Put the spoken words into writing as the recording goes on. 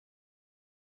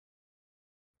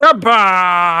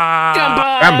Kanpai!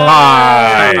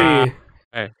 Kanpai!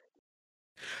 Hey.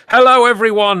 Hello,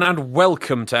 everyone, and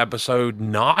welcome to episode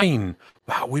 9.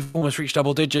 Wow, we've almost reached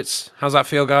double digits. How's that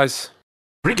feel, guys?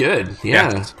 Pretty good,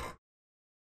 yeah. Yes.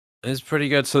 It's pretty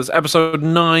good. So it's episode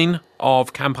 9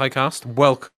 of Kanpai Cast.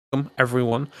 Welcome,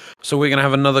 everyone. So we're going to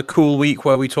have another cool week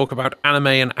where we talk about anime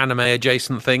and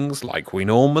anime-adjacent things like we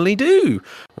normally do.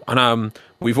 And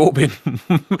we've all been...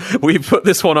 we've put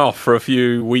this one off for a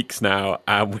few weeks now,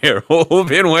 and we're all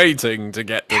been waiting to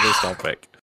get to this topic.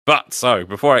 But, so,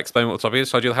 before I explain what the topic is,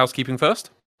 shall I do the housekeeping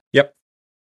first? Yep.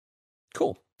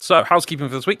 Cool. So, housekeeping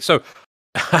for this week. So,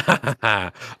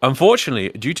 unfortunately,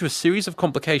 due to a series of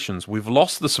complications, we've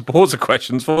lost the supporter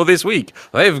questions for this week.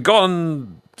 They've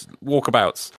gone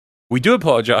walkabouts. We do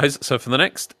apologise. So for the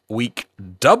next week,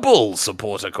 double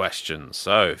supporter questions.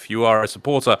 So if you are a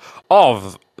supporter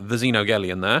of the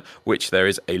Xenogellion there, which there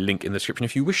is a link in the description,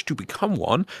 if you wish to become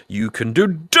one, you can do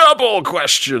double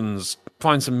questions.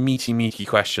 Find some meaty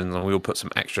questions, and we will put some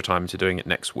extra time into doing it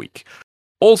next week.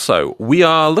 Also, we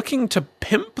are looking to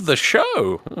pimp the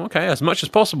show, okay, as much as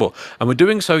possible, and we're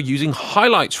doing so using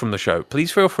highlights from the show.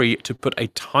 Please feel free to put a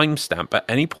timestamp at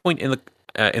any point in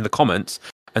the comments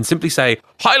and simply say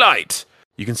highlight.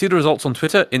 You can see the results on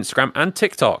Twitter, Instagram, and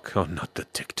TikTok. Oh, not the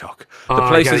TikTok. The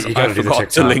places I forgot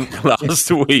to link last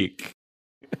week.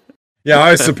 Yeah,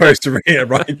 I was supposed to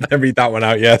read that one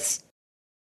out. Yes.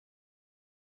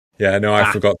 Yeah, no,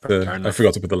 I forgot to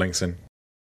put the links in.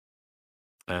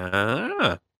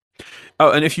 Oh,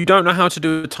 and if you don't know how to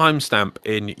do a timestamp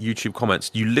in YouTube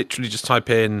comments, you literally just type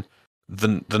in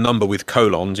the number with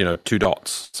colons, 2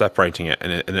 dots separating it,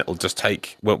 and it'll just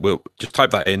take. We'll just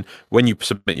type that in. When you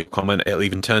submit your comment, it'll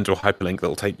even turn to a hyperlink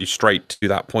that'll take you straight to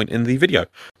that point in the video.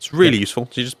 It's really useful.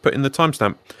 So you just put in the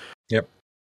timestamp. Yep.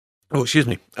 Oh, excuse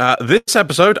me. This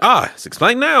episode, it's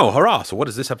explained now. Hurrah! So what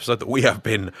is this episode that we have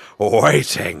been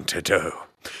waiting to do?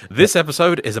 This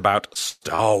episode is about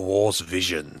Star Wars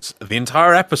Visions. The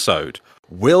entire episode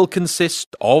will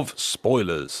consist of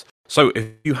spoilers. So if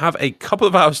you have a couple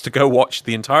of hours to go watch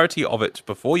the entirety of it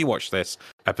before you watch this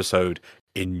episode,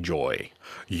 enjoy.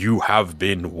 You have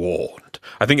been warned.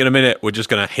 I think in a minute we're just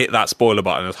going to hit that spoiler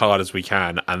button as hard as we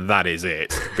can, and that is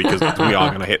it, because we are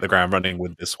going to hit the ground running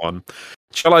with this one.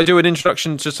 Shall I do an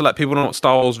introduction just to let people know what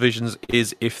Star Wars Visions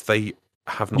is if they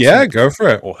have not seen it? Go for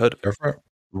it. Or heard it? Go for it.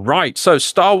 Right, so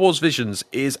Star Wars Visions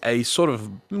is a sort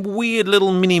of weird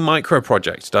little mini micro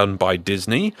project done by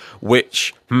Disney,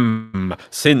 which,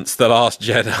 since The Last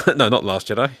Jedi, no, not Last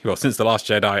Jedi, well, since The Last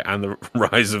Jedi and the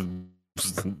Rise of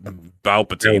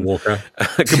Palpatine,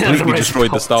 completely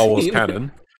destroyed the Star Wars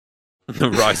canon. The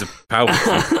Rise of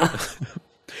Palpatine.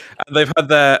 And they've had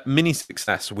their mini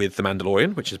success with The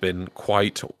Mandalorian, which has been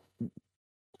quite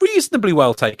reasonably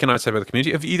well taken, I'd say, by the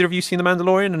community. Have either of you seen The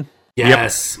Mandalorian?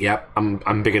 Yes, yep.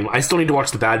 I'm big in. I still need to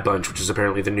watch The Bad Bunch, which is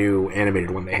apparently the new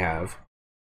animated one they have.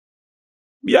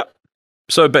 Yep.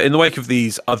 So, but in the wake of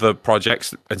these other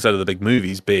projects, instead of the big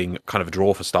movies being kind of a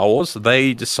draw for Star Wars,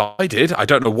 they decided, I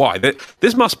don't know why, that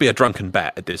this must be a drunken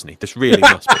bet at Disney. This really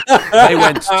must be. They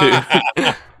went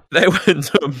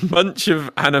to a bunch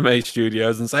of anime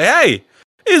studios and say, hey,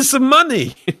 here's some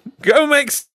money. Go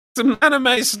make some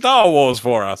anime Star Wars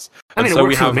for us. I mean, and so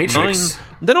we have Matrix. 9.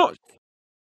 They're not.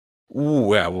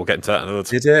 Ooh, yeah, we'll get into that another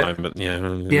time. But Yeah,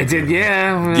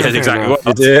 exactly. Well,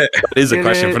 that is a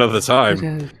question for another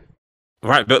time.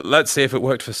 Right, but let's see if it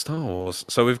worked for Star Wars.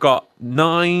 So we've got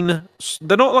 9.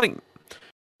 They're not like,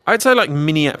 I'd say like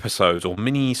mini episodes or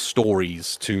mini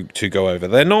stories to go over.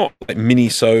 They're not like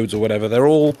mini-sodes or whatever. They're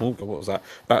all, what was that?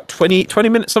 About 20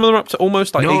 minutes. Some of them are up to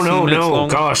almost like 18 minutes long.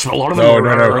 Gosh, a lot of them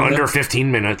are under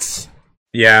 15 minutes.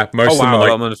 Yeah, most of them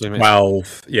are like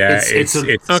 12. Yeah,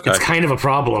 it's kind of a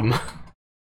problem.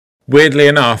 Weirdly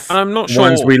enough, I'm not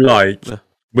sure.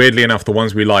 Weirdly enough, the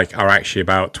ones we like are actually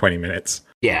about 20 minutes.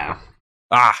 Yeah.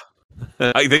 I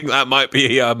think that might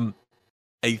be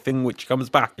a thing which comes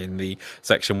back in the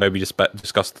section where we just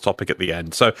discuss the topic at the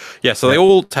end. So, so they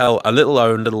all tell a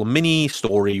little mini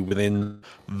story within,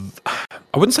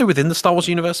 I wouldn't say within the Star Wars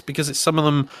universe, because some of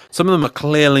them are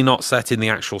clearly not set in the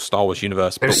actual Star Wars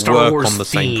universe, but work on the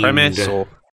same premise. Or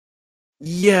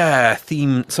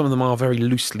theme. Some of them are very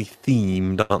loosely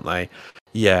themed, aren't they?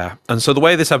 Yeah. And so the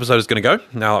way this episode is going to go,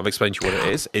 now I've explained to you what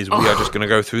it is we are just going to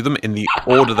go through them in the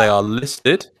order they are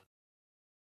listed.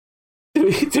 Do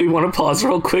we want to pause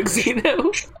real quick,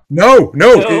 Zeno? No,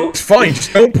 it's fine.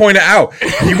 Just don't point it out.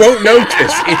 He won't notice.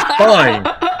 It's fine.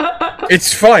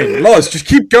 It's fine. Loz, just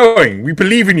keep going. We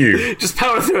believe in you. Just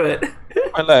power through it.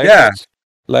 My legs. Yeah.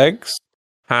 Legs.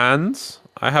 Hands.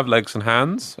 I have legs and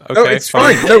hands. Okay, no, it's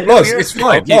fine. No, Loz, it's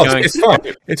fine. Loz, it's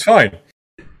fine. It's fine.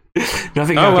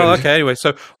 Nothing Oh, happened. well, okay. Anyway,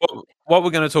 so what we're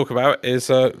going to talk about is,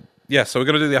 so we're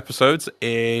going to do the episodes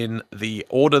in the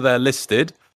order they're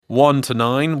listed, 1 to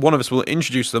 9. One of us will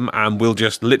introduce them, and we'll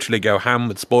just literally go ham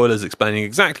with spoilers, explaining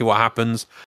exactly what happens.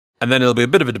 And then there'll be a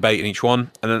bit of a debate in each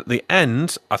one. And then at the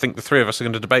end, I think the three of us are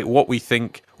going to debate what we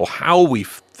think, or how we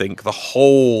think the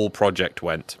whole project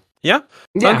went. Yeah?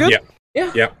 Sound good?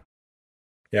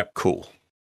 Yeah. Cool.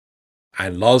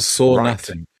 And Loz saw Right.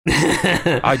 nothing.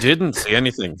 I didn't see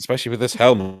anything, especially with this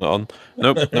helmet on.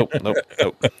 Nope. I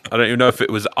don't even know if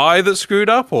it was I that screwed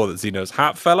up, or that Zeno's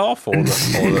hat fell off, or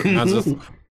that Nazareth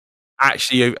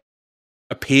actually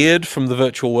appeared from the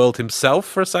virtual world himself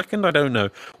for a second. I don't know.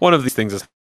 One of these things is,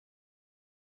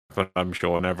 I'm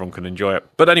sure, and everyone can enjoy it.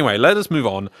 But anyway, let us move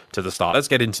on to the start. Let's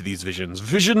get into these visions.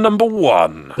 Vision number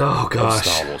 1 Oh of gosh,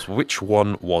 Star Wars. Which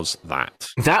one was that?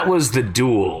 that was the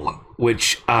duel.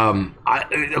 Which so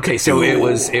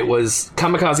it was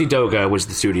Kamikaze Doga was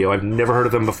the studio. I've never heard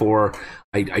of them before.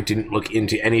 I didn't look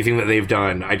into anything that they've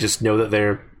done. I just know that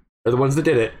they're the ones that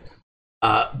did it.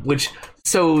 I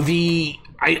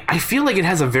feel like it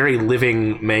has a very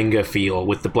living manga feel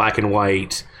with the black and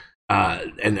white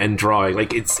and drawing.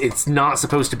 Like it's not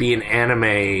supposed to be an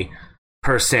anime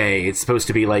per se. It's supposed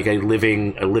to be like a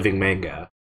living manga.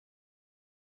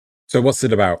 So what's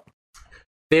it about?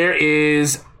 There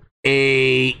is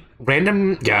a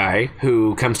random guy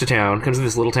who comes to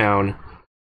this little town,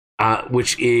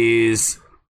 which is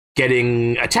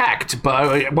getting attacked.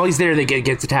 But while he's there,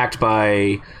 gets attacked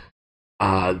by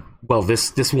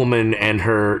this woman and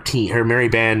her merry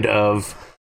band of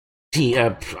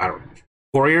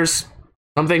warriors,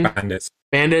 something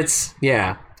bandits,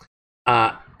 yeah.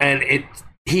 And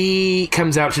he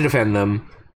comes out to defend them.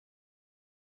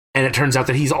 And it turns out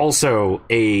that he's also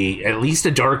at least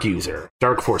a dark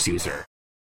force user.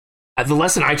 The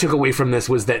lesson I took away from this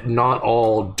was that not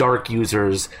all dark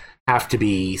users have to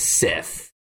be Sith.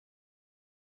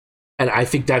 And I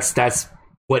think that's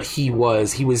what he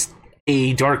was. He was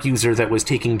a dark user that was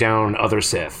taking down other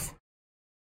Sith.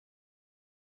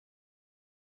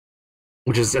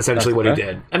 Which is essentially what he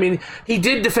did. I mean, he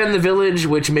did defend the village,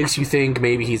 which makes you think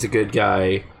maybe he's a good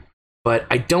guy. But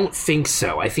I don't think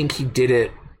so. I think he did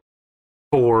it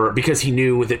because he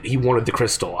knew that he wanted the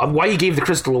crystal. Why he gave the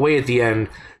crystal away at the end,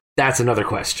 that's another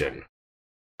question.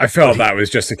 I felt that was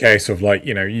just a case of like,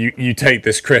 you take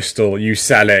this crystal, you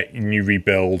sell it, and you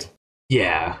rebuild.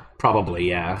 Yeah, probably,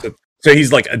 yeah. So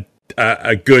he's like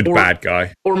a good bad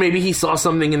guy. Or maybe he saw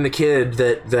something in the kid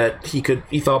that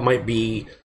he thought might be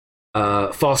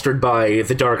fostered by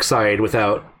the dark side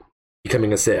without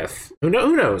becoming a Sith. Who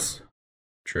knows?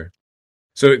 True.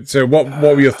 So what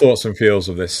were your thoughts and feels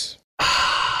of this?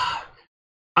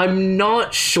 I'm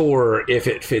not sure if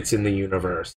it fits in the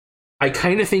universe. I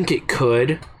kind of think it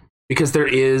could, because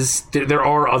there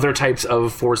are other types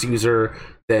of Force user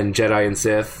than Jedi and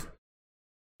Sith,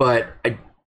 but I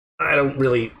don't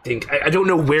really think I don't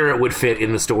know where it would fit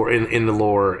in the story in the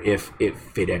lore if it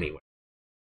fit anyway.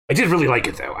 I did really like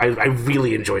it though. I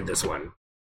really enjoyed this one.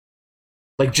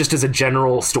 Like just as a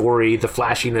general story, the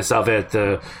flashiness of it,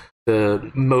 the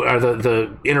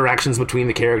interactions between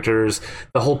the characters,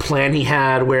 the whole plan he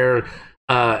had where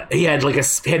he had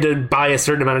to buy a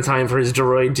certain amount of time for his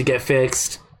droid to get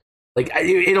fixed. Like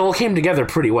it all came together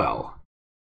pretty well.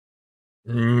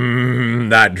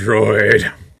 That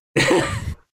droid.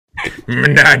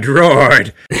 That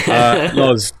droid.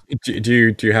 Loz,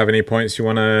 do you have any points you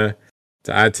want to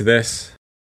add to this?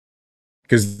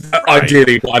 Because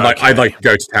ideally, I'd like to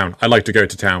go to town. I'd like to go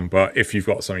to town, but if you've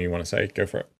got something you want to say, go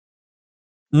for it.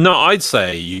 No, I'd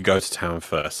say you go to town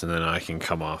first, and then I can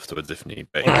come afterwards if need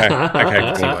be. Okay,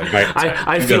 cool. Right.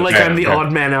 I feel like I'm the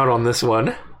odd man out on this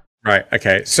one. Right,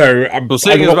 okay. So,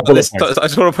 seeing as about this, I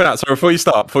just want to point out, so before you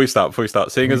start,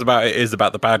 seeing as about it is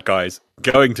about the bad guys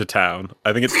going to town,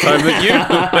 I think it's time that you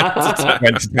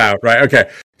went to town. Right, okay.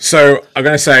 So, I'm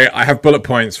going to say I have bullet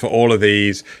points for all of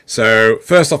these. So,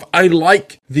 first off, I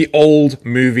like the old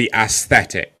movie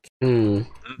aesthetic.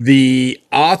 The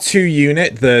R2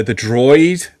 unit, the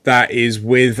droid that is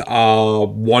with our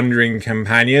wandering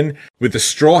companion with the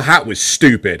straw hat was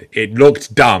stupid. It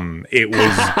looked dumb. It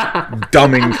was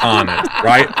dumb incarnate,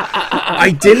 right?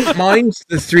 I didn't mind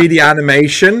the 3D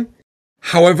animation.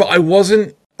 However, I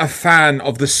wasn't a fan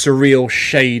of the surreal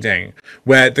shading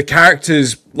where the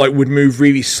characters would move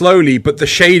really slowly, but the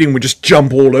shading would just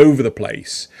jump all over the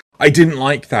place. I didn't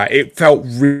like that. It felt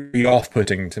really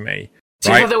off-putting to me.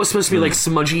 So I thought that was supposed to be like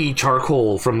smudgy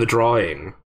charcoal from the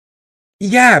drawing.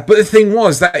 Yeah, but the thing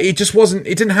was that it just wasn't.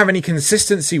 It didn't have any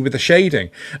consistency with the shading,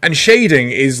 and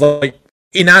shading is like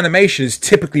in animation is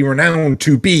typically renowned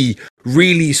to be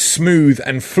really smooth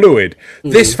and fluid.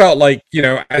 This felt like,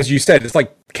 as you said, it's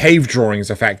like cave drawings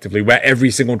effectively, where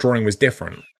every single drawing was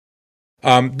different.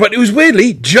 But it was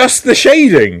weirdly just the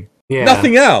shading,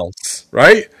 nothing else,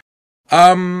 right?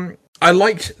 I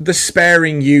liked the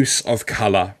sparing use of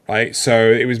color, right?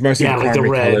 So it was mostly the primary like the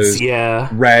reds,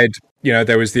 colors. Red,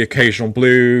 there was the occasional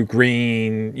blue,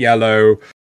 green, yellow.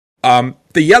 The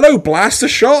yellow blaster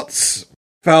shots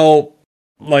felt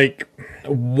like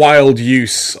wild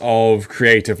use of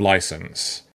creative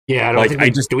license. Yeah, I don't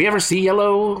think do we ever see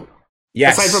yellow?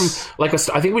 Yes. Aside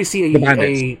from I think we see no.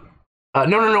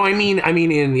 I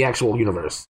mean in the actual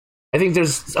universe. I think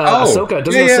there's Ahsoka.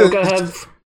 Doesn't Ahsoka have?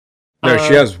 No,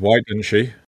 she has white, didn't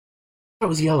she? That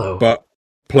was yellow. But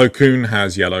Plo Koon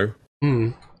has yellow.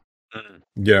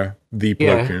 Yeah, the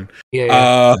Plo Koon.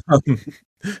 Yeah.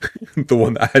 The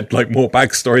one that had like more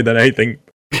backstory than anything,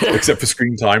 except for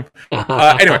screen time.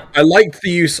 Anyway, I liked the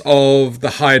use of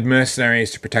the hired mercenaries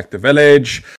to protect the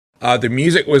village. The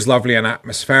music was lovely and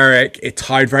atmospheric. It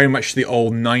tied very much to the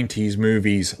old 90s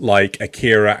movies like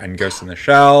Akira and Ghost in the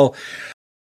Shell.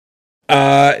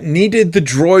 Needed the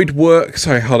droid work.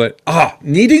 Sorry, hold it.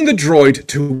 Needing the droid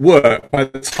to work by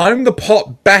the time the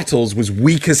pot battles was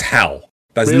weak as hell.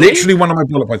 That's literally one of my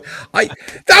bullet points.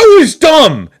 That was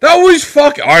dumb. That was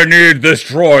fucking. I need this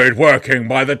droid working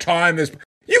by the time this.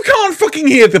 You can't fucking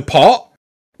hear the pot.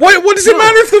 What does it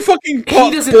matter if the fucking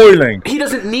pot's boiling? He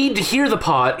doesn't need to hear the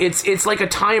pot. It's like a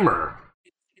timer.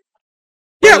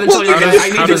 Yeah, Rather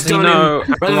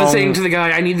than saying to the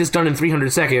guy, I need this done in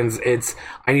 300 seconds,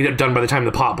 I need it done by the time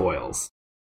the pot boils.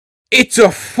 It's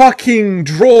a fucking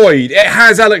droid. It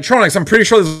has electronics. I'm pretty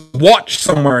sure there's a watch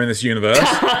somewhere in this universe.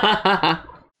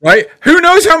 Right? Who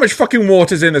knows how much fucking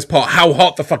water's in this pot? How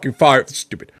hot the fucking fire...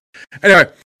 Stupid. Anyway,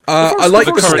 I like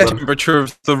the current temperature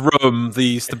of the room,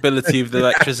 the stability of the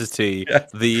electricity,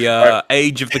 the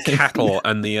age of the cattle,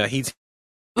 and the heating.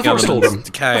 The Force told him.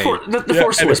 The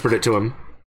Force whispered it to him.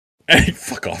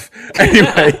 Fuck off.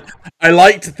 Anyway, I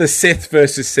liked the Sith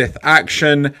versus Sith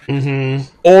action.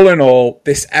 All in all,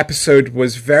 this episode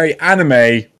was very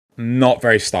anime, not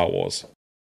very Star Wars.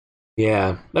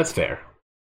 Yeah, that's fair.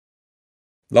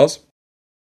 Loz?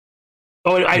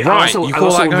 Oh, I also would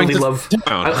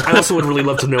really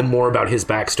love to know more about his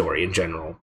backstory in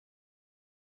general.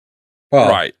 Well,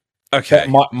 right. Okay.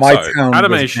 My town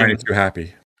animation was too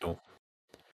happy.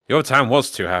 Your town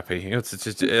was too happy.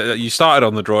 You started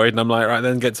on the droid, and I'm like, right,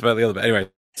 then get to about the other bit. Anyway,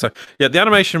 so yeah, the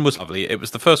animation was lovely. It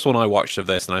was the first one I watched of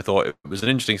this, and I thought it was an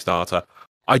interesting starter.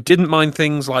 I didn't mind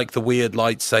things like the weird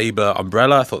lightsaber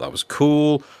umbrella. I thought that was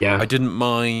cool. Yeah. I didn't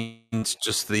mind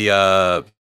just the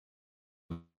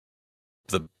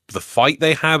fight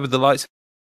they had with the lightsaber.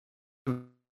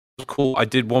 Cool. I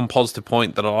did one positive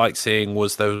point that I liked seeing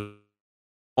was those.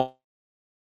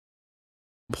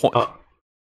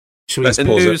 Should we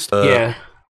pause it? Yeah.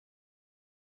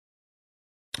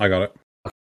 I got it.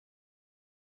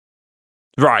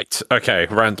 Right. Okay.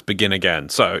 Rant begin again.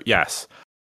 So, yes.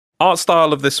 Art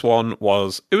style of this one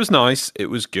was nice, it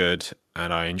was good,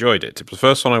 and I enjoyed it. It was the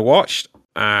first one I watched,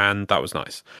 and that was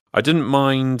nice. I didn't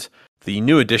mind the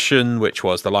new edition, which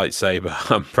was the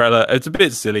lightsaber umbrella. It's a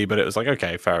bit silly, but it was like,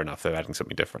 okay, fair enough. They're adding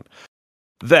something different.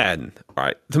 Then,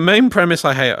 right, the main premise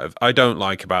I don't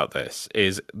like about this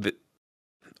is that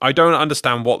I don't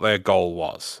understand what their goal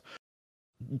was.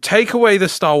 Take away the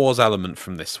Star Wars element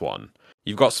from this one.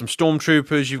 You've got some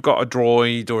stormtroopers, you've got a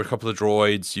droid or a couple of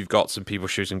droids, you've got some people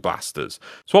shooting blasters.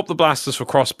 Swap the blasters for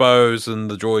crossbows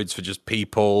and the droids for just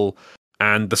people.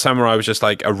 And the samurai was just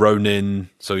like a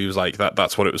Ronin, so he was like,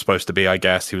 that's what it was supposed to be, I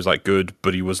guess. He was like good,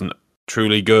 but he wasn't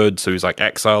truly good, so he's like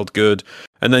exiled good.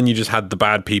 And then you just had the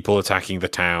bad people attacking the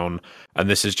town, and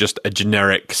this is just a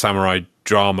generic samurai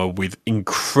drama with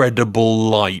incredible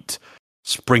light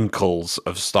sprinkles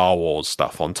of Star Wars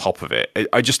stuff on top of it.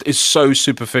 It's so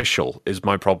superficial is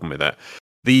my problem with it.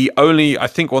 I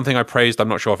think one thing I praised, I'm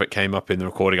not sure if it came up in the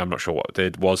recording, I'm not sure what it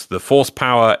did, was the force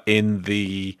power in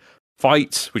the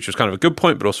fight, which was kind of a good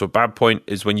point, but also a bad point,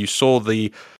 is when you saw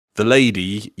the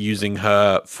lady using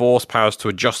her force powers to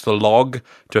adjust the log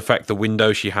to affect the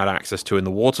window she had access to in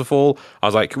the waterfall. I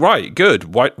was like, right,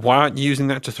 good. Why aren't you using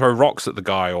that to throw rocks at the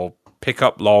guy or pick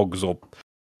up logs or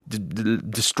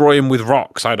destroy him with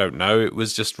rocks? I don't know. It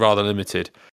was just rather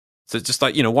limited. So it's just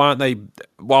like, why aren't they,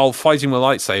 while fighting with a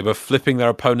lightsaber, flipping their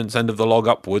opponent's end of the log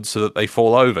upwards so that they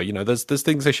fall over? There's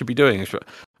things they should be doing.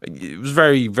 It was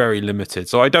very, very limited.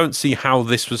 So I don't see how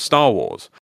this was Star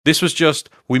Wars. This was just,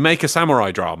 we make a samurai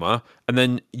drama, and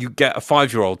then you get a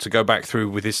 5-year-old to go back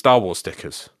through with his Star Wars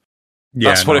stickers. Yeah,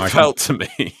 that's what it felt to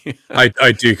me.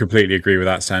 I do completely agree with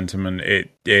that sentiment.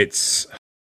 It's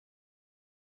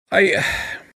I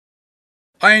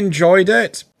enjoyed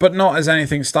it, but not as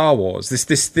anything Star Wars. This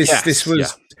was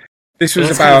That's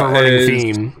about kind of a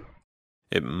running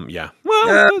theme.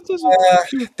 Well,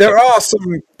 there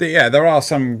are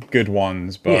some good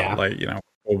ones, but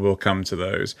we'll come to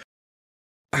those.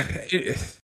 I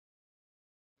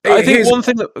think one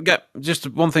thing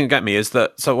that got me is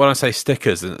that, so when I say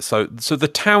stickers, so the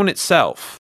town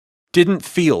itself didn't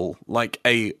feel like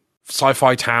a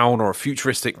sci-fi town or a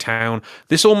futuristic town.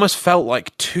 This almost felt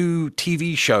like two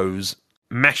TV shows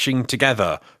meshing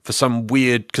together for some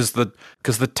weird, because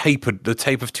the tape of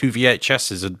two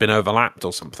VHSs had been overlapped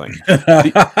or something.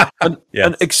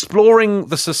 And exploring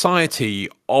the society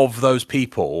of those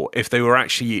people, if they were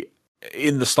actually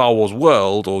in the Star Wars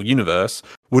world or universe,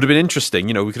 would have been interesting.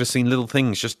 We could have seen little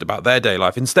things just about their day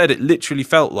life. Instead, it literally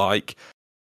felt like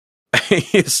a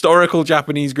historical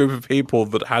Japanese group of people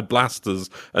that had blasters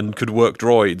and could work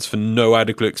droids for no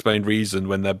adequately explained reason,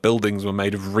 when their buildings were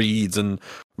made of reeds and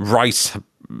rice. To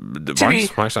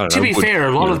be fair,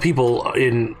 a lot of the people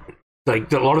in a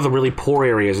lot of the really poor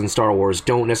areas in Star Wars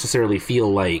don't necessarily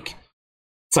feel like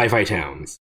sci-fi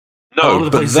towns. No, a lot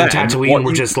of the places in Tatooine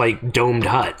were just like domed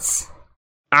huts.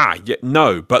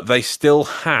 No, but they still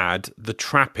had the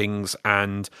trappings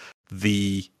and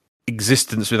the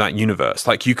existence of that universe.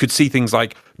 Like, you could see things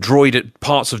like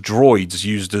parts of droids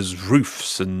used as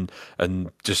roofs and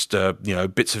just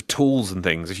bits of tools and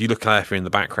things. If you look carefully in the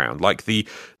background, like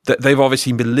they've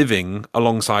obviously been living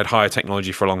alongside higher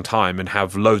technology for a long time and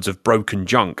have loads of broken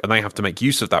junk, and they have to make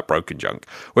use of that broken junk.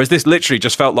 Whereas this literally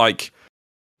just felt like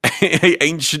an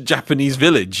ancient Japanese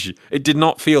village. It did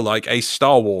not feel like a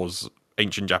Star Wars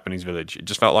ancient Japanese village. It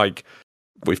just felt like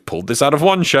we've pulled this out of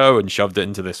one show and shoved it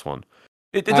into this one.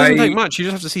 It doesn't take much. You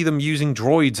just have to see them using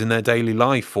droids in their daily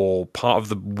life, or part of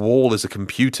the wall is a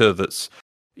computer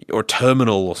or a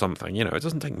terminal or something. It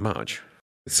doesn't take much.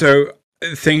 So,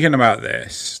 thinking about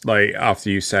this, like, after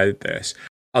you said this,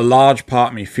 a large part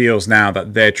of me feels now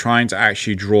that they're trying to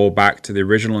actually draw back to the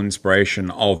original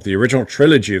inspiration of the original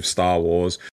trilogy of Star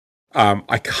Wars.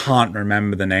 I can't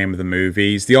remember the name of the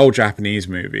movies, the old Japanese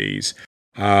movies.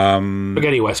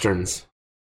 Spaghetti westerns.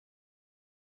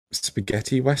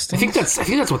 Spaghetti westerns? I think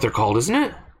that's what they're called, isn't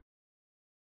it?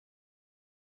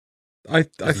 I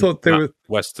thought they were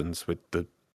westerns with the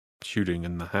shooting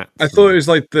and the hats. I thought it was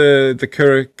like the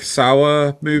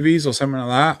Kurosawa movies or something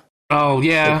like that. Oh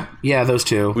yeah, those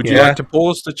two. Would you like to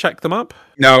pause to check them up?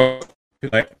 No.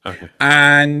 Okay.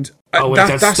 And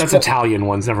that's Italian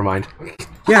ones. Never mind.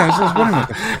 Yeah, I was wondering.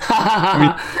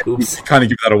 I mean, oops. Kind of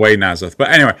give that away, Nazareth. But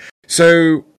anyway,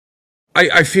 so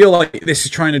I feel like this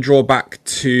is trying to draw back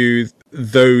to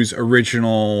those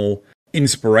original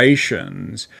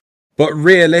inspirations, but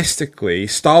realistically,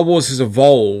 Star Wars has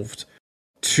evolved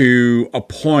to a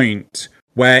point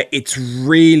where it's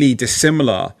really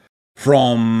dissimilar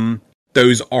from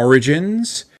those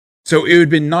origins. So it would have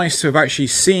been nice to have actually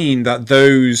seen that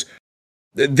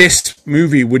this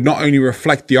movie would not only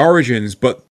reflect the origins,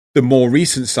 but the more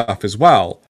recent stuff as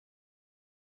well,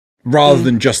 rather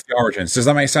than just the origins. Does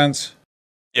that make sense?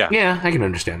 Yeah, I can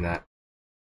understand that.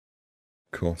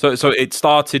 Cool. So it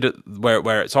started at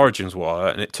where its origins were,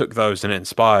 and it took those and it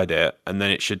inspired it, and then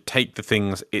it should take the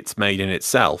things it's made in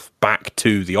itself back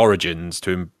to the origins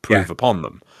to improve upon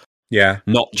them. Yeah.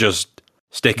 Not just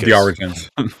stickers. The origins.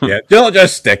 Yeah, not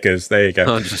just stickers. There you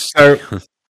go. So,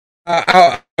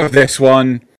 out of this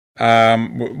one, we're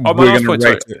going to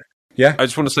rate it. Yeah? I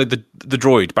just want to say the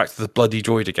droid, back to the bloody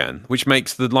droid again, which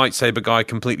makes the lightsaber guy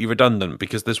completely redundant,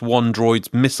 because this one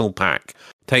droid's missile pack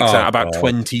takes out about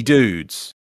 20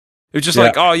 dudes. It was just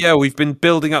like, we've been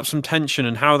building up some tension,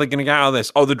 and how are they going to get out of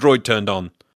this? Oh, the droid turned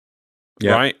on.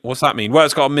 Yeah. Right? What's that mean? Well,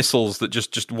 it's got missiles that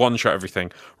just one-shot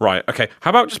everything. Right, okay. How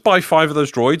about just buy 5 of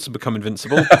those droids and become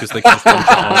invincible, because they can just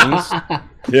one-shot armies?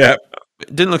 Yeah.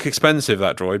 It didn't look expensive,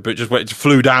 that droid, but it just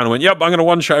flew down and went, yep, I'm going to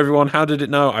one-shot everyone. How did it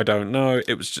know? I don't know.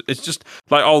 It's just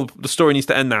like, the story needs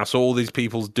to end now, so all these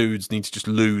people's dudes need to just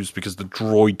lose because the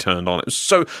droid turned on. It was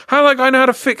so... How did that guy know how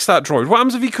to fix that droid? What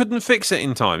happens if he couldn't fix it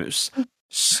in time? It was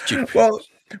stupid. Well,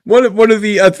 one of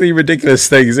the utterly ridiculous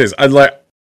things is, I'm like,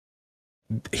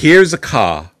 here's a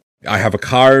car. I have a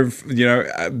car,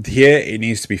 here. It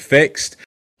needs to be fixed.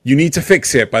 You need to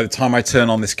fix it by the time I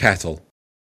turn on this kettle.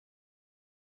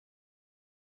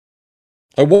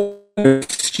 What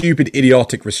stupid,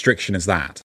 idiotic restriction is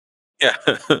that? Yeah.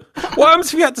 What happens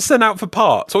if you had to send out for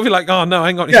parts? Or if you're like, oh no, I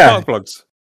ain't got any spark plugs.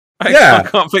 I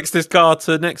can't fix this car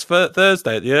to next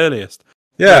Thursday at the earliest.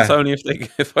 Yeah. That's only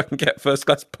if I can get first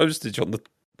class postage on the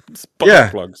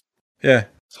spark plugs. Yeah.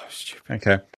 So stupid.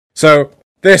 Okay. So,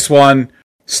 this one,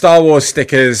 Star Wars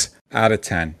stickers out of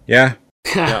 10. Yeah?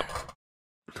 Yeah.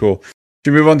 Cool.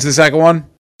 Should we move on to the second one?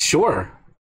 Sure.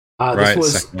 Right,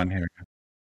 second one. Here we go.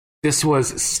 This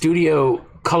was Studio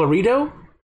Colorido,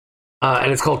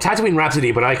 and it's called Tatooine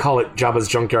Rhapsody, but I call it Jabba's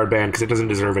Junkyard Band because it doesn't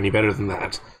deserve any better than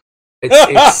that. It's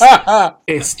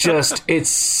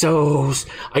so...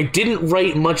 I didn't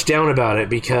write much down about it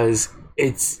because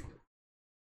it's...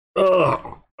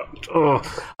 Okay,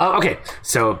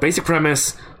 so basic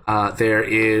premise, there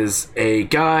is a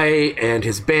guy and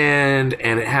his band,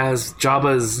 and it has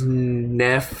Jabba's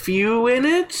nephew in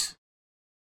it,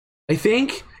 I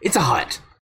think. It's a Hutt.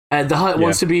 And the Hutt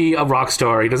wants to be a rock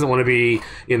star. He doesn't want to be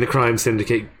in the crime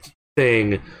syndicate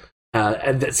thing.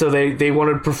 So they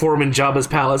want to perform in Jabba's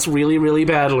palace really, really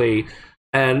badly.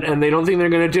 And they don't think they're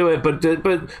going to do it, but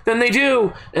then they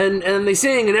do. And they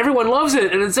sing, and everyone loves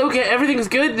it. And it's okay. Everything's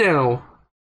good now.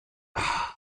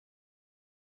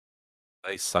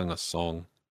 They sung a song.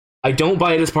 I don't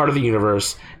buy it as part of the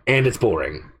universe, and it's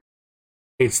boring.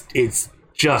 It's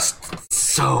just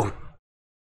so...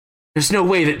 There's no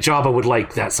way that Jabba would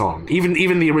like that song. Even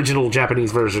the original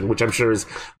Japanese version, which I'm sure is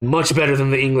much better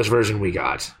than the English version we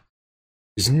got.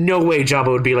 There's no way Jabba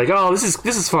would be like, oh, this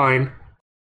is fine.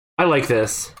 I like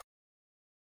this.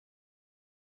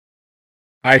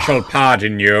 I shall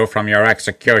pardon you from your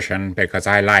execution because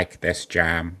I like this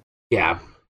jam. Yeah.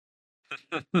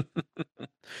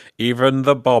 Even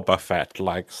the Boba Fett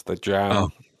likes the jam. Oh,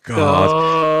 God.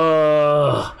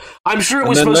 I'm sure it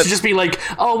was supposed to just be like,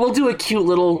 oh, we'll do a cute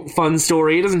little fun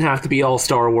story. It doesn't have to be all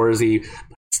Star Warsy.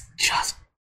 It's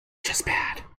just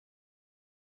bad.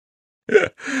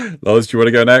 Loz, do you want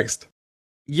to go next?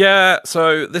 Yeah,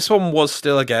 so this one was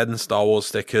still, again, Star Wars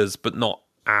stickers, but not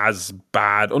as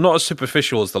bad, or not as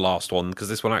superficial as the last one, because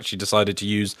this one actually decided to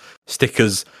use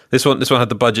stickers. This one had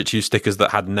the budget to use stickers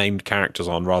that had named characters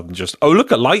on, rather than just, oh,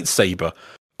 look, a lightsaber.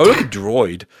 Oh, look, a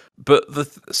droid. But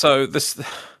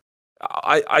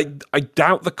I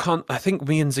doubt I think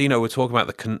me and Zeno were talking about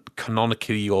the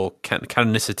canonicity or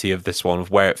canonicity of this one,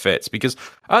 of where it fits, because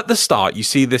at the start you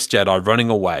see this Jedi running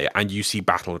away and you see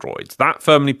battle droids. That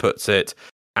firmly puts it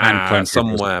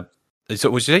somewhere. So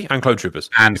what did you say? And clone troopers.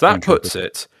 And so that puts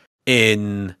it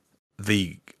in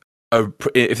the...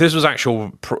 if this was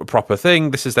actual proper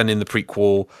thing, this is then in the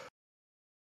prequel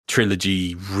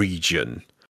trilogy region.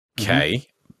 Okay. Mm-hmm.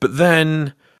 But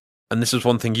then, and this is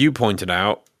one thing you pointed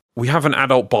out, we have an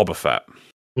adult Boba Fett.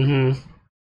 Mm-hmm.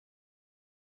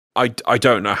 I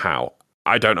don't know how.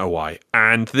 I don't know why.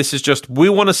 And this is just, we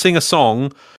want to sing a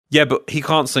song. Yeah, but he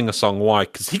can't sing a song. Why?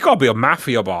 Because he got to be a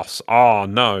mafia boss. Oh,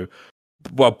 no.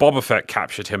 Well, Boba Fett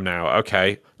captured him now.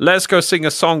 Okay. Let's go sing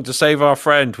a song to save our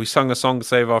friend. We sung a song to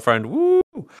save our friend. Woo!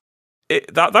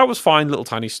 That was fine, little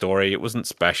tiny story. It wasn't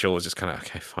special. It was just kind of,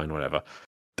 okay, fine, whatever.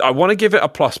 I want to give it a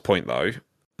plus point, though,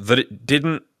 that it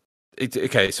didn't...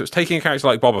 okay, so it's taking a character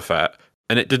like Boba Fett,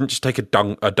 and it didn't just take a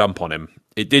dump on him.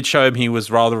 It did show him he was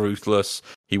rather ruthless.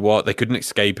 They couldn't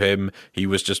escape him. He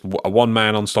was just a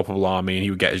one-man unstoppable army, and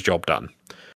he would get his job done.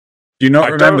 Do you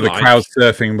not remember the crowd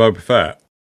surfing Boba Fett?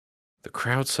 The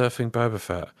crowd surfing Boba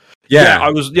Fett. Yeah,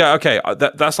 okay.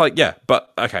 That's like, yeah,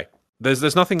 but okay.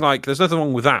 There's nothing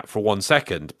wrong with that for 1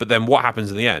 second. But then what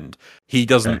happens in the end? He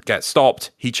doesn't get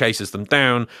stopped. He chases them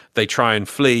down. They try and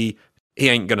flee. He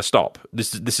ain't going to stop.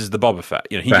 This is the Boba Fett.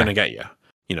 He's going to get you.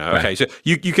 Okay, so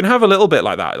you can have a little bit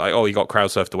like that, like, oh, he got crowd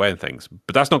surfed away and things,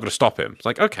 but that's not going to stop him. It's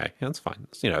like, okay, yeah, that's fine.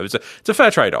 It's a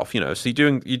fair trade off. So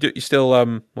you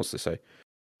still what's this say?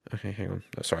 Okay, hang on.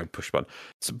 Oh, sorry, I pushed button.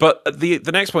 But the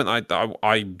next point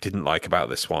I didn't like about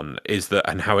this one is that,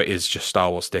 and how it is just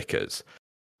Star Wars stickers,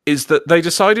 is that they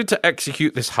decided to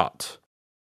execute this Hutt.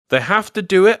 They have to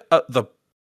do it at the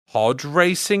pod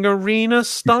racing arena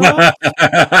style.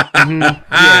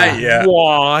 Yeah.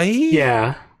 Why?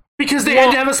 Yeah. Because they had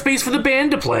to have a space for the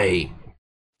band to play.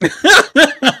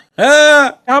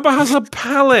 Jabba has a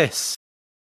palace.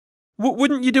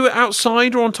 Wouldn't you do it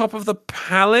outside or on top of the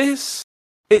palace?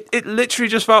 It literally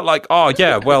just felt like, oh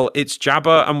yeah, well, it's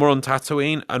Jabba and we're on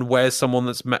Tatooine, and where's someone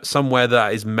that's somewhere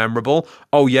that is memorable?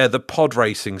 Oh yeah, the pod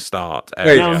racing start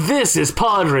area. Now this is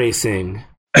pod racing.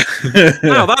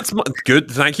 Now that's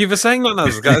good. Thank you for saying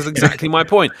that. That's exactly my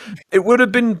point. It would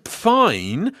have been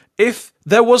fine if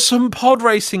there was some pod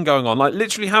racing going on. Like,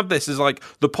 literally have this as like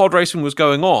the pod racing was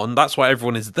going on. That's why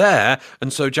everyone is there.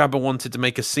 And so Jabba wanted to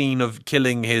make a scene of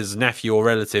killing his nephew or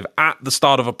relative at the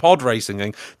start of a pod racing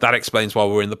thing. That explains why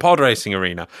we're in the pod racing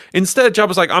arena. Instead,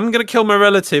 Jabba's like, I'm going to kill my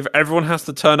relative. Everyone has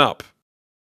to turn up,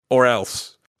 or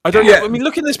else. I don't know. I mean,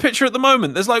 look at this picture at the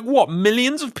moment. There's like, what,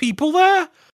 millions of people there?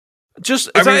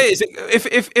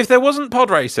 If there wasn't pod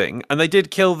racing and they did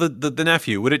kill the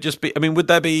nephew, would it just be? I mean,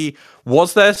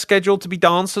 was there scheduled to be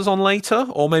dancers on later,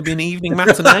 or maybe an evening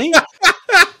matinee?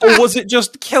 Or was it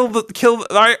just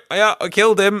right? Yeah, I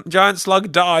killed him. Giant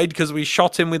slug died because we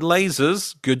shot him with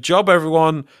lasers. Good job,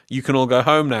 everyone. You can all go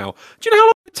home now. Do you know how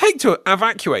long it would take to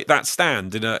evacuate that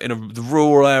stand in a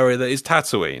rural area that is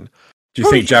Tatooine? Do you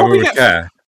think Jabba would care?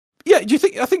 Yeah, do you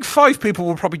think? I think 5 people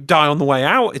will probably die on the way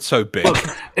out. It's so big. Look,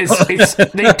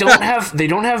 they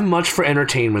don't have much for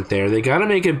entertainment there. They got to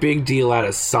make a big deal out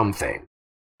of something,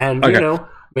 and you know,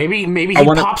 maybe he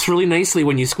pops really nicely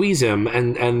when you squeeze him,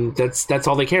 and that's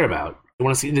all they care about. They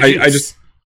want to see the juice.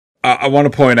 I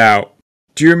want to point out.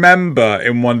 Do you remember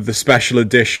in one of the special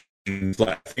editions,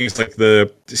 like things like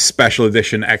the special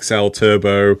edition XL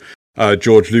Turbo,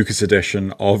 George Lucas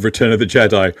edition of Return of the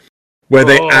Jedi? Where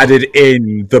they added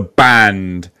in the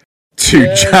band to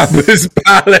Jabba's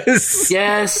palace.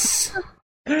 Yes.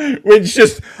 Which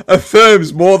just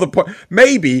affirms more the point.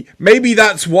 Maybe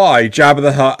that's why Jabba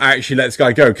the Hutt actually lets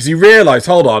Guy go. Because he realised,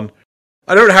 hold on,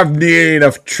 I don't have nearly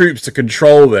enough troops to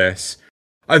control this.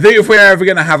 I think if we're ever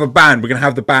going to have a band, we're going to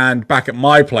have the band back at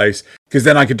my place. Because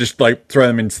then I could just throw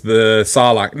them into the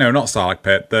Sarlacc. No, not Sarlacc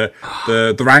pit. The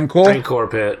Rancor. Rancor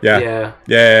pit. Yeah.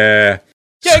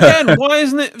 Yeah, again, why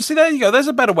isn't it? See, there you go. There's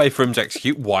a better way for him to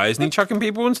execute. Why isn't he chucking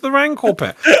people into the Rancor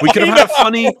pit? We could have had a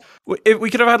funny. We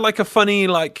could have had like a funny,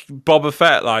 like Boba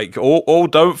Fett, like, oh,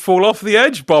 don't fall off the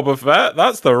edge, Boba Fett.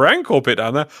 That's the Rancor pit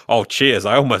down there. Oh, cheers!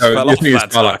 I almost fell off that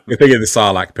time. You're thinking the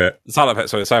Sarlacc pit. The Sarlacc pit.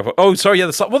 Sorry, the Sarlacc pit. Oh, sorry,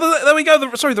 yeah. Well, there we go.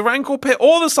 The Rancor pit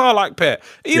or the Sarlacc pit.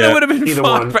 Either would have been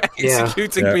fine for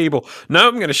executing people. No,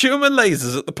 I'm going to shoot them with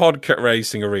lasers at the pod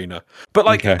racing arena. But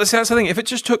like, that's the thing. If it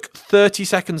just took 30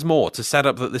 seconds more to set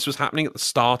up that this was happening at the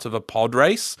start of a pod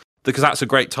race, because that's a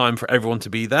great time for everyone to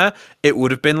be there, it would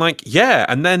have been like,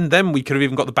 and then we could have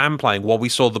even got the band playing while we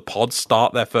saw the pods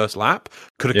start their first lap.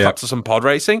 Could have cut to some pod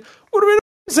racing. Would have been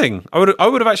amazing. I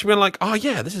would have actually been like, oh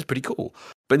yeah, this is pretty cool.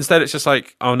 But instead it's just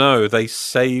like, oh no, they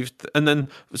saved, and then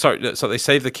so they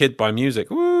saved the kid by music.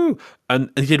 Woo! And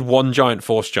he did one giant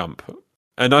force jump.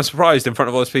 And I'm surprised in front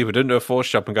of all those people didn't do a force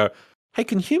jump and go, hey,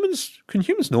 can humans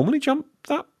normally jump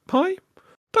that high?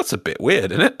 That's a bit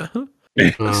weird, isn't it?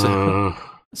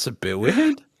 That's a bit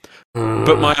weird.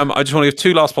 But I just want to give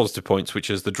 2 last positive points, which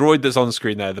is the droid that's on the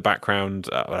screen there, the background,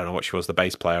 I don't know what she was, the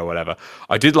bass player or whatever.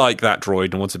 I did like that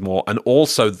droid and wanted more. And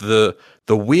also the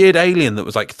weird alien that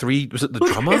was like 3, was it the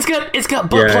drummer? It's got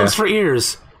butt plugs for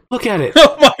ears. Look at it.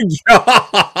 Oh my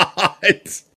god!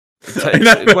 It's a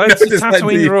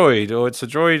Tatooine droid, or it's a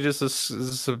droid,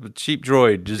 it's a cheap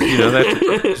droid, just, you know,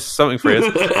 that's something for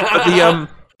it. But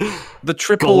the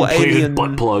triple alien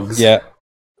butt plugs. Yeah.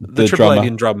 The triple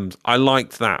alien drums. I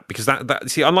liked that because that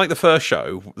see, unlike the first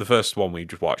show, the first one we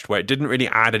just watched, where it didn't really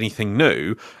add anything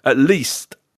new, at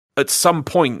least at some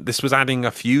point this was adding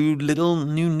a few little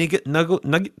new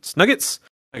nuggets.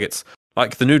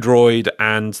 Like the new droid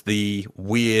and the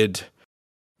weird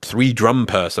 3 drum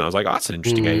person. I was like, oh, that's an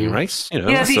interesting alien race. You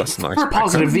know, that's nice. We're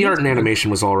positive. The art and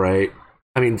animation was all right.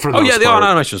 I mean, for the most the part. art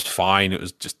animation was fine. It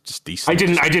was just decent.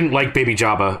 I didn't like Baby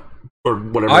Jabba or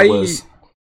whatever it was.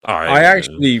 I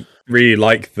actually really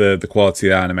like the quality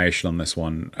of the animation on this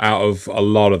one. Out of a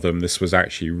lot of them, this was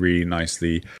actually really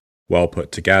nicely well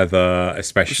put together,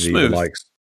 especially the likes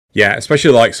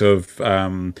of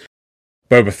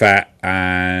Boba Fett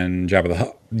and Jabba the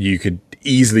Hutt. You could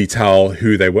easily tell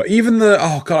who they were. Even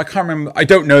I can't remember. I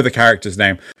don't know the character's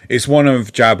name. It's one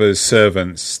of Jabba's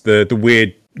servants, the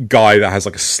weird guy that has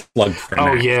like a slug for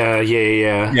a neck.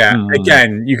 Yeah.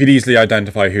 Again, you could easily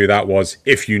identify who that was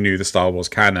if you knew the Star Wars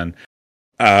canon,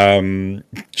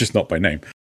 just not by name.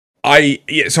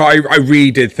 So I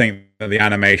really did think that the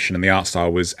animation and the art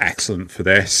style was excellent for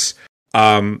this.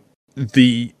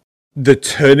 The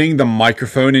turning the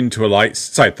microphone into the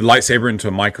lightsaber into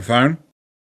a microphone.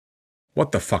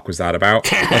 What the fuck was that about?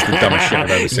 That's the dumbest shit I've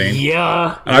ever seen.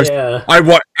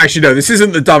 Actually, no, this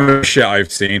isn't the dumbest shit I've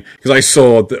seen, because I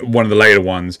saw one of the later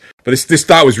ones, but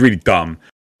that was really dumb.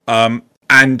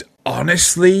 And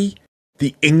honestly,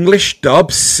 the English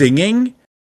dub singing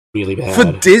really bad for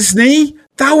Disney,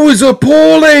 that was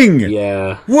appalling.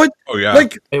 Yeah. What? Oh yeah.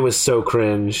 Like, it was so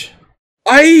cringe.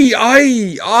 Fuck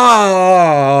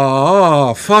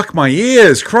my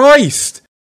ears, Christ.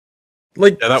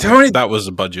 Like, that was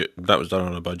a budget. That was done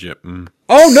on a budget. Mm.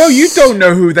 Oh no, you don't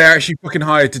know who they actually fucking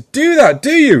hired to do that,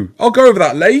 do you? I'll go over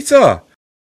that later.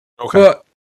 Okay. But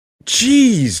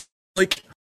jeez, like,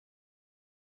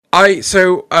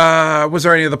 was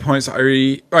there any other points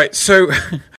that right? So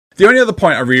the only other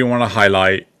point I really want to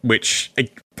highlight, which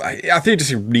I think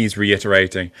just needs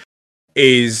reiterating,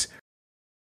 is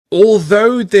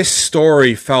although this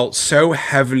story felt so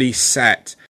heavily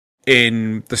set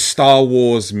in the Star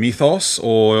Wars mythos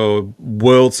or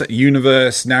world,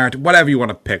 universe, narrative, whatever you want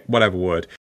to pick, whatever word,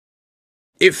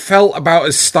 it felt about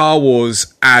as Star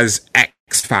Wars as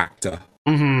X Factor.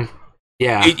 Mm-hmm.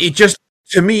 Yeah. It just,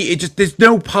 to me, there's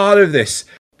no part of this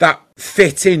that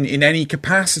fit in any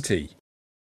capacity.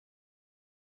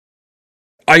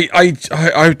 I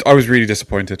was really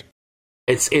disappointed.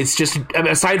 It's just,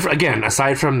 aside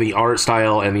from the art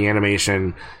style and the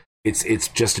animation, it's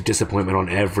just a disappointment on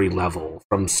every level,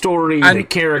 from story to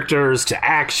characters to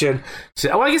action.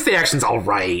 I guess the action's all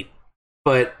right,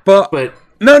 but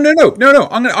no. I'm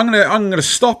gonna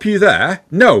stop you there.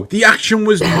 No, the action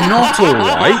was not all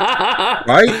right,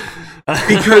 right?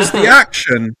 Because the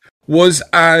action was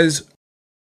as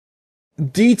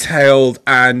detailed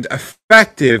and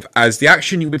effective as the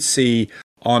action you would see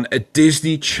on a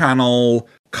Disney Channel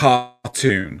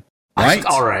cartoon, right?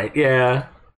 All right, yeah.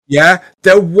 Yeah,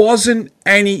 there wasn't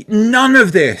none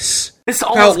of this. This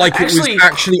felt like it was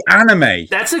actually anime.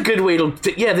 That's a good way to.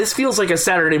 Yeah, this feels like a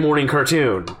Saturday morning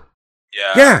cartoon.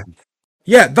 Yeah.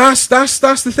 That's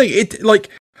the thing.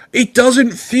 It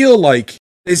doesn't feel like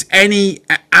there's any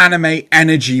anime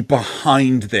energy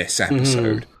behind this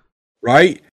episode,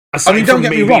 right? Aside don't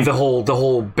get me wrong. The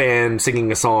whole band singing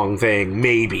a song thing,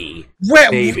 maybe.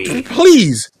 Maybe.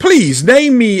 Please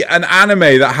name me an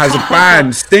anime that has a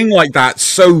band sing like that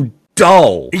so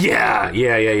dull. Yeah.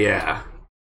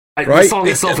 Right? The song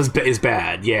itself is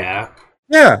bad. Yeah.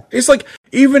 Yeah, it's like,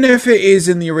 even if it is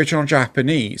in the original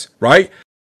Japanese, right?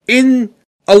 In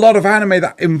a lot of anime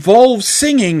that involves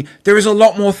singing, there is a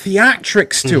lot more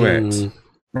theatrics to it,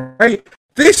 right?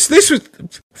 This was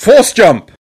force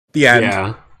jump. The end.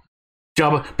 Yeah.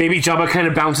 Baby Jabba kind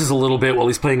of bounces a little bit while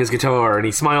he's playing his guitar, and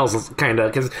he smiles kind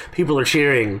of because people are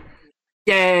cheering.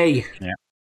 Yay!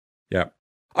 Yeah.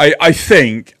 I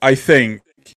think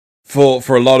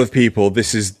for a lot of people,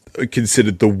 this is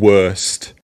considered the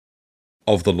worst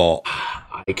of the lot.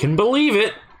 I can believe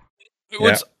it.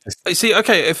 You see,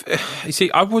 okay,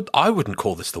 I wouldn't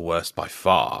call this the worst by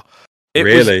far.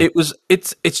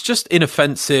 It's just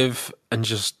inoffensive and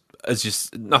just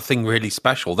nothing really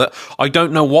special. That I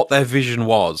don't know what their vision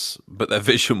was, but their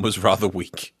vision was rather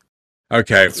weak.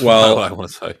 Okay, That's all I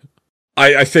want to say.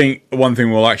 I think one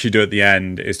thing we'll actually do at the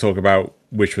end is talk about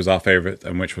which was our favourite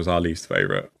and which was our least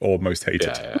favourite or most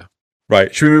hated. Yeah.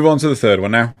 Right, should we move on to the third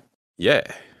one now? Yeah.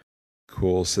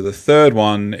 Cool. So the third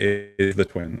one is the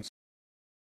twins.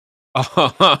 Done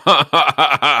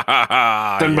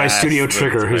by Studio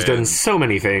Trigger, who's done so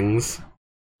many things.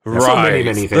 Right.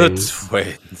 So many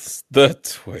things. The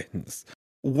twins.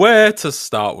 Where to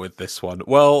start with this one?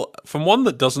 Well, from one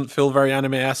that doesn't feel very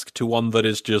anime-esque to one that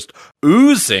is just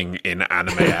oozing in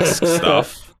anime-esque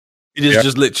stuff. It is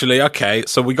just literally, okay,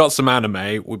 so we got some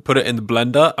anime, we put it in the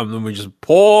blender, and then we just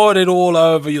poured it all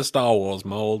over your Star Wars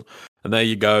mold. And there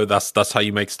you go, that's how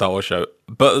you make a Star Wars show.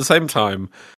 But at the same time,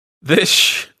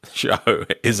 this show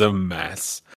is a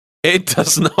mess. It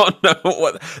does not know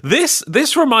what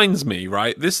this reminds me,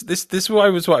 right? This was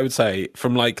what I would say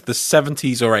from like the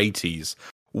 70s or 80s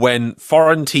when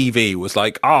foreign TV was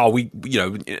like,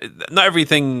 not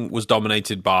everything was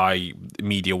dominated by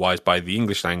media-wise by the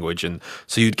English language, and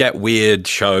so you'd get weird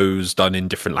shows done in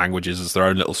different languages as their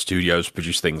own little studios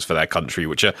produce things for their country,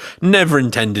 which are never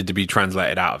intended to be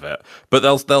translated out of it. But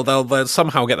they'll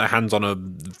somehow get their hands on a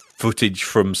footage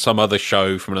from some other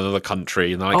show from another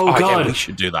country, and they're like, God, we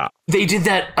should do that. They did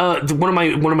that. One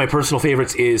of my personal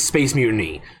favorites is Space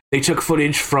Mutiny. They took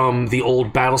footage from the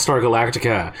old Battlestar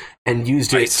Galactica and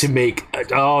used it to make.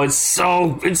 It's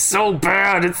so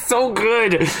bad. It's so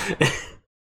good.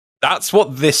 That's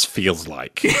what this feels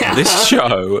like. Yeah. This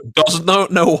show does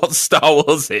not know what Star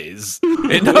Wars is.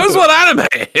 It knows what anime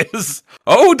is.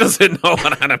 Oh, does it know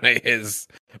what anime is?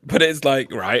 But it's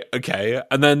like, right, okay,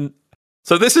 and then.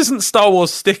 So this isn't Star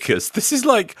Wars stickers. This is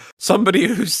like somebody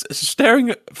who's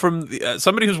staring from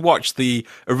somebody who's watched the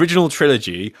original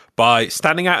trilogy by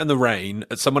standing out in the rain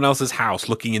at someone else's house,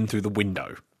 looking in through the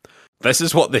window. This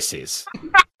is what this is,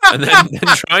 and then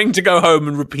trying to go home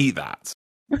and repeat that.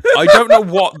 I don't know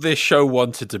what this show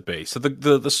wanted to be. So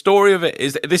the story of it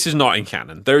is this is not in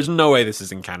canon. There is no way this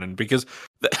is in canon because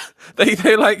they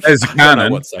like there's a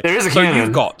canon. There is a canon.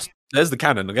 You've got. There's the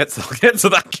cannon. I'll get to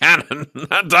that cannon.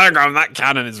 That diagram, that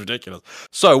cannon is ridiculous.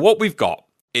 So what we've got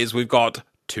is we've got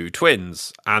two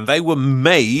twins, and they were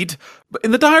made. But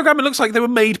in the diagram, it looks like they were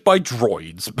made by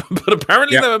droids, but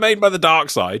apparently they were made by the dark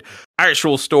side.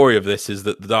 actual story of this is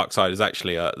that the dark side is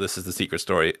actually this is the secret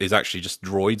story, is actually just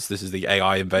droids. This is the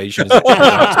AI invasion. Is actually the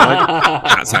dark side.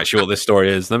 That's actually what this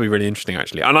story is. That'd be really interesting,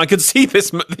 actually. And I could see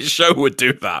this show would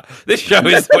do that. This show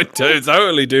would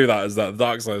totally do that, as that the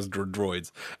dark side is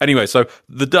droids. Anyway, so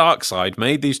the dark side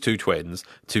made these two twins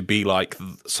to be like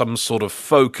some sort of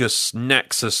focus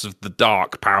nexus of the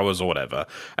dark powers or whatever,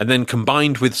 and then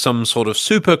combined with some sort of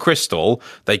super crystal,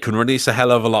 they can release a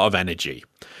hell of a lot of energy.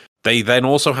 They then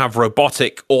also have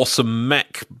robotic, awesome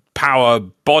mech power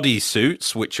body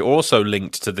suits, which are also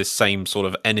linked to this same sort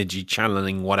of energy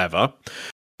channeling whatever.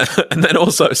 And then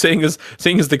also, seeing as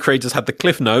the creators had the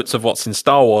cliff notes of what's in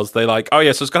Star Wars, they're like, oh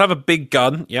yeah, so it's going to have a big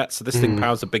gun. Yeah, so this thing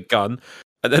powers a big gun.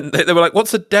 And then they were like,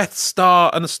 what's a Death Star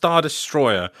and a Star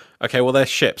Destroyer? Okay, well, they're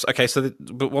ships. Okay, so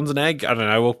but one's an egg? I don't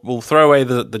know. We'll throw away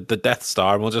the Death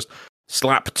Star and we'll just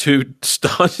slap two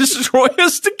Star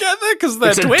Destroyers together because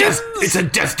they're twins. It's a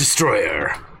Death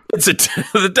Destroyer. It's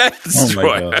the Death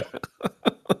Destroyer.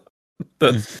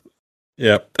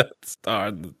 Yep. Death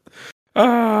Star.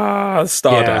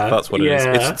 Star Death. That's what it is.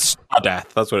 It's Star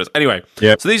Death. That's what it is. Anyway,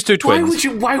 so these two twins.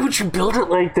 Why would you build it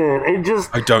like that?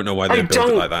 I don't know why they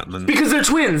built it like that. And then... Because they're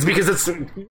twins. Because it's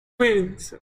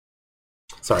twins.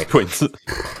 Sorry, twins.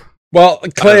 Well,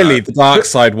 clearly the dark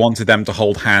side wanted them to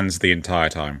hold hands the entire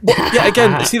time. Yeah,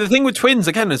 again, see, the thing with twins,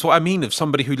 again, is what I mean of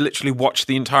somebody who literally watched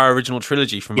the entire original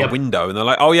trilogy from a window, and they're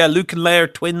like, oh yeah, Luke and Leia are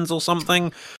twins or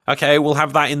something. Okay, we'll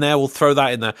have that in there, we'll throw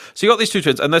that in there. So you got these two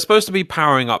twins, and they're supposed to be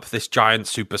powering up this giant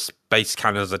super space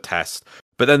cannon as a test.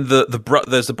 But then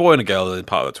there's a boy and a girl in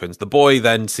part of the twins. The boy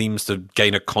then seems to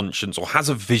gain a conscience or has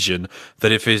a vision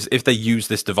that if they use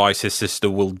this device, his sister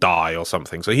will die or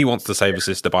something. So he wants to save his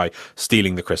sister by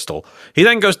stealing the crystal. He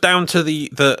then goes down to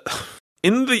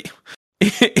in the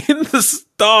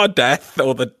Star Death,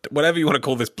 or the whatever you want to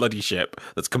call this bloody ship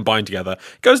that's combined together,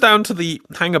 goes down to the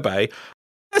hangar bay.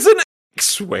 There's an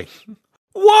X-wing.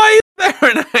 Why is there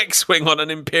an X-wing on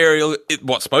an Imperial,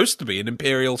 what's supposed to be an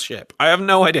Imperial ship? I have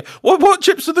no idea. What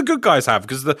ships do the good guys have?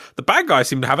 Because the bad guys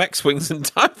seem to have X-wings and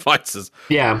TIE fighters.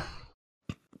 Yeah.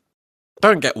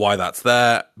 Don't get why that's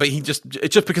there, but it's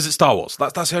just because it's Star Wars.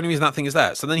 That's the only reason that thing is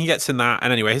there. So then he gets in that,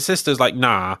 and anyway, his sister's like,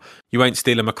 nah, you ain't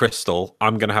stealing my crystal.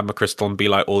 I'm going to have my crystal and be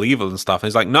like all evil and stuff. And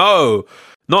he's like, no,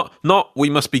 not we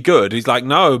must be good. He's like,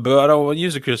 no, but I don't want to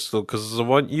use a crystal because I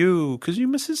want you, because you're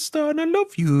my sister and I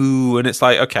love you. And it's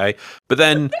like, okay. But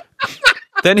then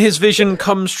his vision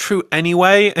comes true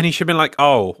anyway, and he should have been like,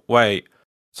 oh, wait,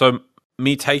 so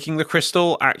me taking the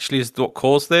crystal actually is what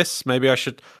caused this? Maybe I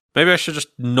should just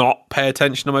not pay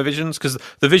attention to my visions, because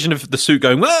the vision of the suit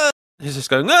going, he's just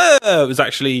going, was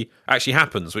actually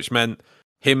happens, which meant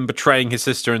him betraying his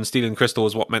sister and stealing the crystal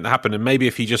was what meant to happen. And maybe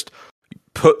if he just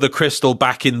put the crystal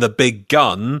back in the big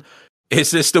gun, his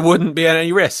sister wouldn't be at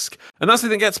any risk. And that's the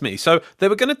thing that gets me. So they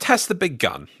were going to test the big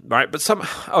gun, right? But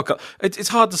it's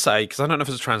hard to say because I don't know if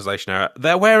it's a translation error.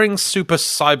 They're wearing super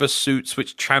cyber suits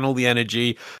which channel the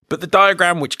energy, but the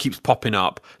diagram which keeps popping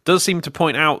up does seem to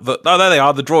point out that, oh, there they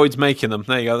are, the droids making them.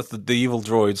 There you go, that's the evil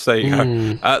droids. There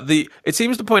you go. It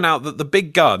seems to point out that the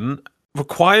big gun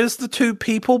requires the two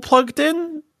people plugged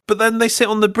in, but then they sit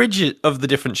on the bridge of the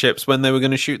different ships when they were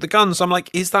going to shoot the gun. So I'm like,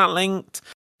 is that linked?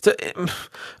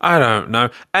 I don't know.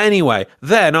 Anyway,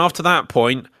 then after that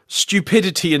point,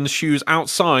 stupidity ensues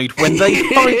outside when they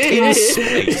fight in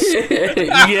space.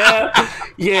 Yeah.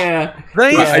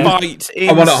 They fight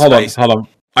in space. Hold on.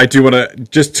 I do want to,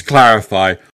 just to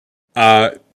clarify,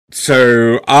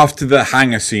 so after the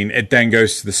hangar scene, it then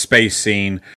goes to the space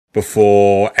scene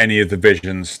before any of the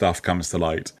vision stuff comes to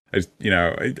light.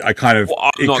 I kind of...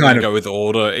 Well, I'm not going to go with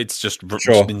order. It's just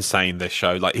insane, this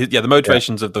show. Like, the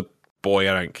motivations of the boy,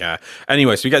 I don't care.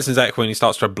 Anyway, so he gets his X-Wing, he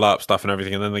starts to blow up stuff and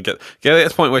everything, and then they get at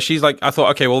this point where she's like, I thought,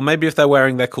 okay, well, maybe if they're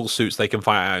wearing their cool suits, they can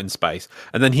fight out in space.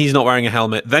 And then he's not wearing a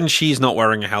helmet, then she's not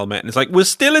wearing a helmet, and it's like, we're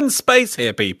still in space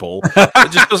here, people.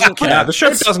 It just doesn't care. The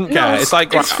show doesn't care. It's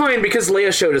like... It's fine, because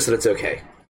Leia showed us that it's okay.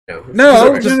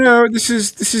 No. This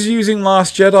is using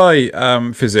Last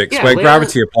Jedi physics, where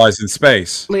gravity applies in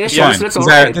space. Leia showed us that it's all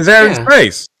right. There's air in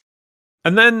space.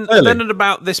 And then at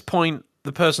about this point,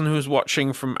 the person who's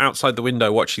watching from outside the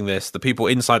window watching this, the people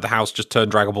inside the house just turn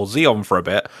Dragon Ball Z on for a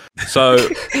bit. So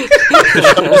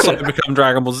the show also become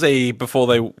Dragon Ball Z before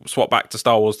they swap back to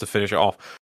Star Wars to finish it off.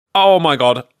 Oh my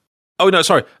god. Oh no,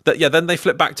 sorry. Then they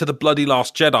flip back to the bloody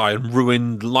Last Jedi and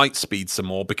ruin Lightspeed some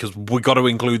more because we got to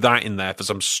include that in there for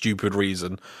some stupid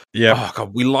reason. Yeah. Oh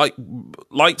god, we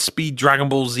Lightspeed Dragon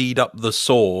Ball Z'd up the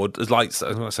sword. I'm going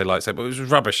to say lightsaber, but it was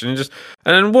rubbish. And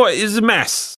then what is a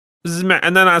mess? And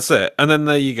then that's it. And then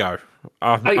there you go.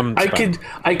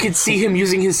 I could see him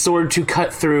using his sword to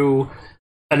cut through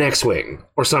an X-wing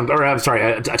or something, or I'm sorry,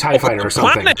 a TIE fighter or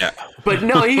something. Planet. But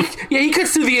no, he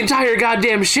cuts through the entire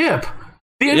goddamn ship.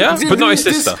 But not his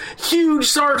sister. This huge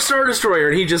Star Destroyer,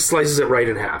 and he just slices it right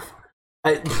in half.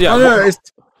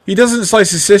 He doesn't slice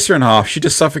his sister in half. She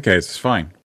just suffocates. It's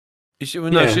fine. She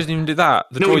doesn't even do that.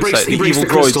 The he breaks the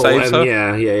droid saves her.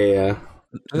 Yeah.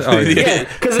 Oh, yeah.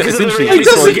 Because at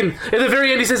the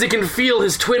very end he says he can feel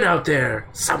his twin out there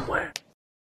somewhere.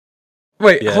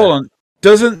 Wait, hold on.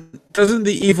 Doesn't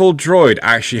the evil droid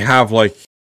actually have like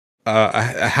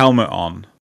a helmet on,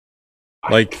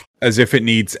 like as if it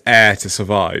needs air to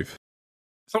survive?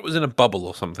 I thought it was in a bubble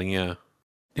or something. Yeah.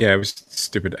 Yeah, it was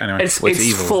stupid. Anyway, it's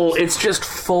full. It's just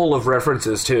full of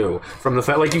references too, from the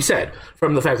fact, like you said,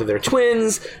 from the fact that they're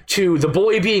twins to the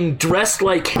boy being dressed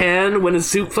like Han when his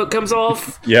suit comes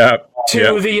off. Yeah.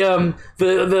 To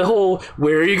the whole,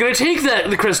 where are you going to take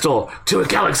the crystal? To a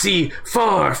galaxy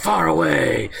far, far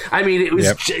away. I mean, it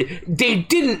was they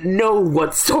didn't know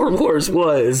what Star Wars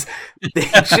was. They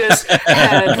just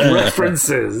had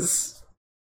references.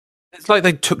 It's like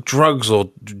they took drugs or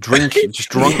drunk their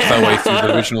way through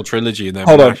the original trilogy and then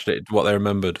mashed it what they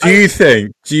remembered. Do you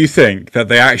think that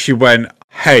they actually went,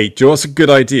 hey, do you know what's a good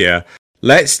idea?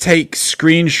 Let's take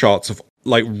screenshots of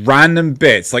like random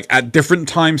bits, like at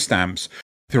different timestamps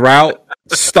throughout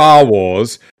Star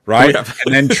Wars, right?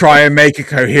 And then try and make a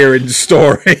coherent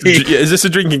story. Is this a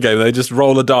drinking game? They just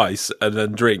roll a dice and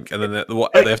then drink, and then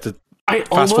they have to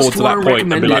fast forward to that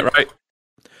point and be like, right.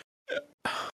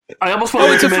 I almost want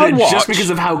to recommend it just because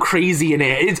of how crazy it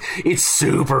is. It's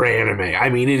super anime. I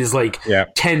mean, it is like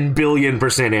 10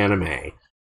 billion% anime.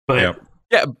 But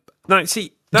no,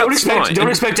 see, don't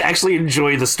expect to actually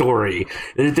enjoy the story.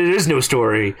 There is no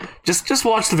story. Just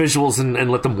watch the visuals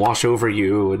and let them wash over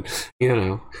you.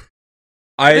 And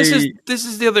this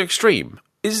is the other extreme.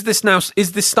 Is this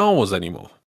Star Wars anymore?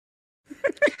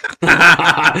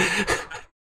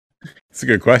 It's a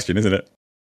good question, isn't it?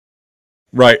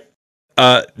 Right.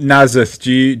 Nazith,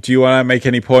 do you want to make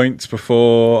any points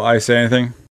before I say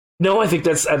anything? No, I think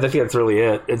that's really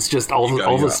it. It's just all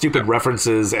the stupid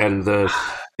references and the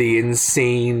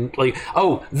insane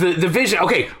the vision.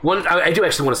 Okay, I do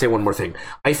actually want to say one more thing.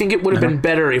 I think it would have been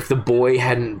better if the boy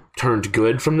hadn't turned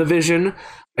good from the vision.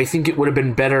 I think it would have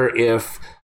been better if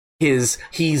he's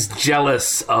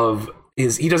jealous of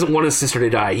he doesn't want his sister to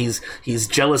die. He's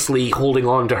jealously holding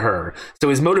on to her. So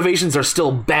his motivations are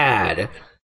still bad,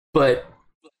 but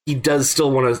he does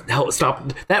still want to help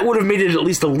stop. That would have made it at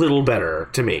least a little better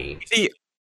to me. See,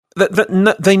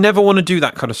 they never want to do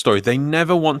that kind of story. They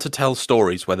never want to tell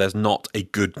stories where there's not a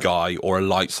good guy or a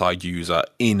light side user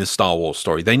in a Star Wars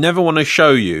story. They never want to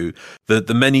show you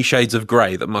the many shades of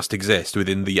grey that must exist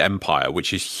within the Empire,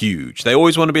 which is huge. They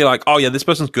always want to be like, oh yeah, this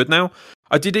person's good now.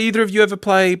 Did either of you ever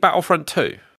play Battlefront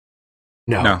 2?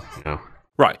 No.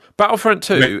 Right. Battlefront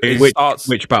 2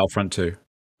 Which Battlefront 2?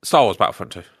 Star Wars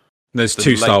Battlefront 2. There's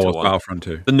two Star Wars Battlefront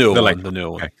 2. The newer one.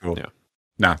 Okay, cool. Yeah.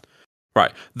 Nah.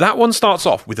 Right. That one starts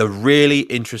off with a really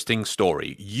interesting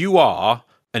story. You are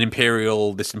this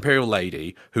imperial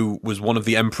lady who was one of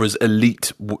the Emperor's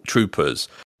elite troopers.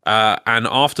 And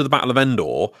after the Battle of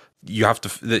Endor, you have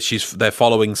they're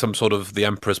following some sort of the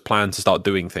Emperor's plan to start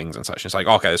doing things and such. And it's like,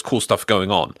 okay, there's cool stuff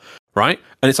going on. Right?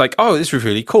 And it's like, oh, this is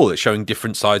really cool. It's showing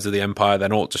different sides of the Empire. They're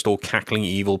not just all cackling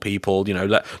evil people.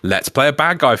 Let's play a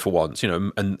bad guy for once,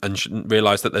 and shouldn't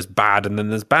realize that there's bad and then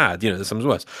there's bad. There's something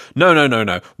worse. No.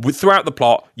 Throughout the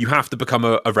plot, you have to become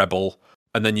a rebel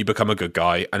and then you become a good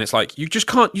guy. And it's like, you just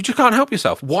can't help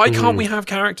yourself. Why can't we have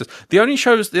characters? The only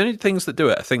things that do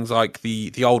it are things like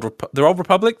the Old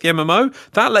Republic, the MMO,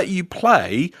 that let you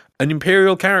play an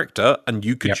Imperial character, and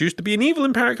you could choose to be an evil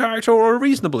Imperial character or a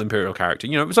reasonable Imperial character.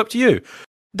 It was up to you.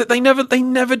 They never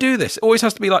do this. It always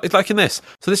has to be like in this.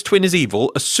 So this twin is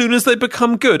evil. As soon as they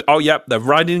become good, they're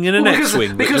riding in an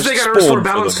X-wing because they got to restore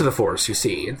balance to the Force. You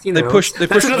see, they push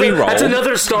reroll. That's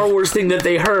another Star Wars thing that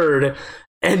they heard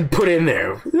and put in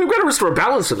there. They've got to restore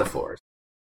balance to the Force.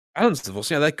 Balance to the Force.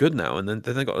 Yeah, they're good now, and then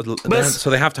they got. So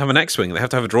they have to have an X-wing. They have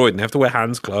to have a droid, and they have to wear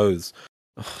Han's clothes.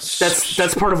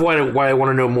 That's part of why I want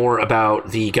to know more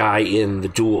about the guy in the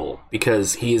duel,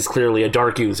 because he is clearly a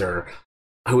dark user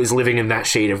who is living in that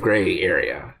shade of grey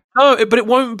area. No, but it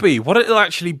won't be. What it'll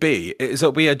actually be is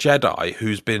it'll be a Jedi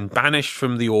who's been banished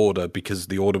from the Order because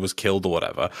the Order was killed or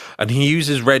whatever, and he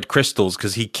uses red crystals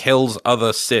because he kills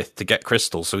other Sith to get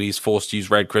crystals, so he's forced to use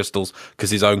red crystals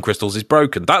because his own crystals is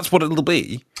broken. That's what it'll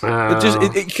be.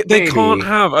 They can't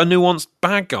have a nuanced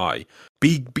bad guy.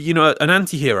 be an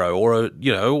anti-hero or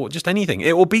just anything.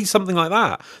 It will be something like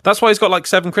that. That's why he's got like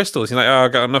 7 crystals. He's like, oh, I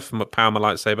got enough from power my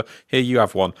lightsaber. Here, you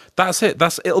have one. That's it.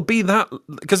 It'll be that,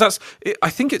 because I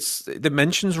think it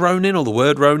mentions Ronin or the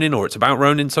word Ronin, or it's about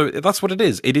Ronin. So that's what it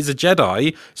is. It is a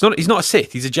Jedi. He's not a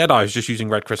Sith. He's a Jedi who's just using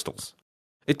red crystals.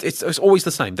 It's always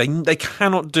the same. They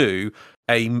cannot do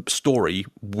a story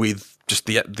with just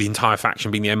the entire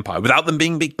faction being the Empire without them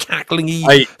being big cackling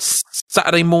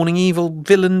Saturday morning evil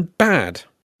villain bad.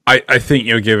 I think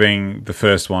you're giving the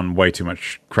first one way too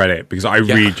much credit, because I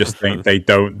really just think they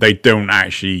don't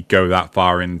actually go that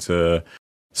far into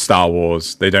Star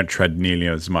Wars. They don't tread nearly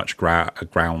as much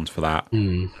ground for that.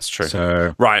 That's true.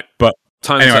 So right, but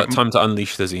time anyway, to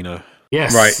unleash the Xeno.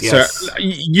 Yes. Right. Yes. So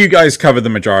you guys covered the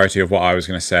majority of what I was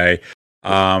going to say.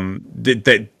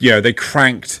 They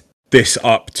cranked this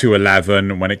up to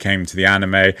 11 when it came to the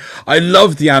anime. I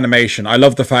love the animation. I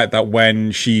love the fact that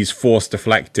when she's force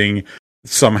deflecting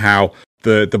somehow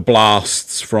the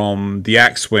blasts from the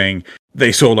X-wing,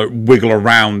 they sort of like wiggle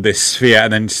around this sphere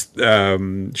and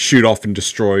then shoot off and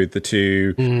destroy the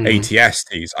 2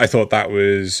 ATSTs. I thought that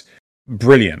was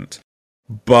brilliant.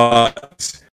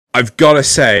 But I've got to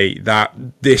say that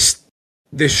this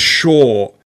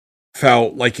short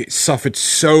felt like it suffered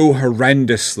so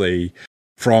horrendously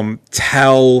from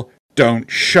tell,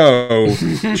 don't show,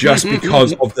 just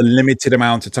because of the limited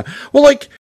amount of time. Well, like,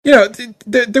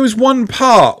 there was one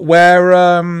part where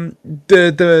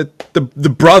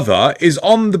the brother is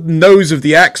on the nose of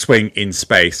the X-wing in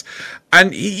space,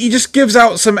 and he just gives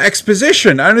out some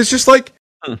exposition, and it's just like,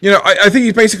 I think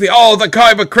he's basically, the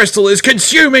Kyber crystal is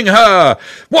consuming her.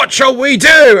 What shall we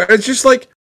do? And it's just like,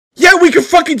 yeah, we can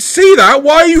fucking see that.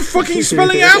 Why are you fucking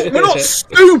spelling out? We're not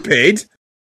stupid,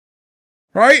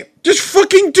 right? Just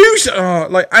fucking do so.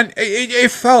 And it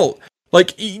felt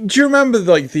like, do you remember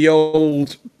like the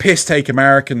old piss take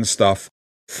American stuff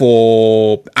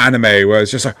for anime, where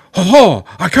it's just like,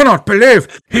 I cannot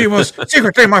believe he was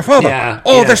secretly my father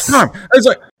this time. It's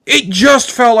like, it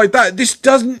just felt like that. This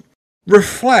doesn't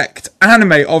reflect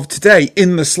anime of today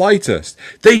in the slightest.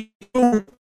 They don't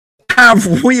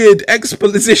have weird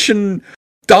exposition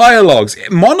dialogues,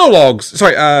 internal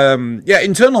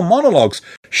monologues,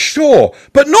 sure,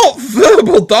 but not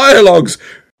verbal dialogues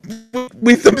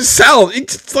with themselves.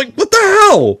 It's like, what the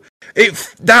hell?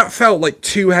 That felt like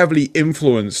too heavily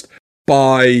influenced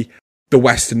by the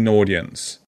Western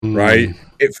audience, right?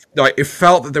 It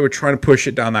felt that they were trying to push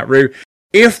it down that route.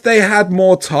 If they had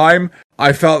more time,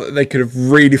 I felt that they could have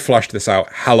really flushed this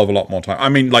out hell of a lot more time. I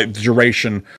mean, like, the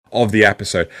duration of the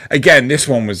episode. Again, this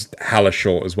one was hella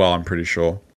short as well, I'm pretty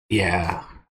sure. Yeah.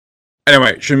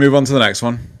 Anyway, should we move on to the next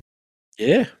one?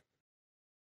 Yeah.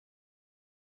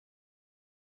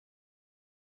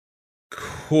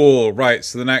 Cool. Right,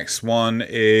 so the next one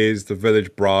is The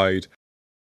Village Bride.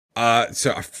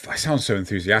 So I sound so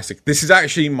enthusiastic. This is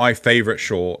actually my favorite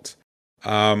short.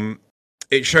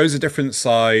 It shows a different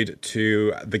side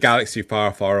to the galaxy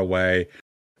far, far away,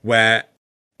 where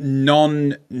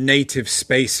non-native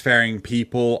spacefaring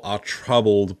people are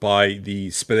troubled by the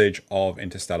spillage of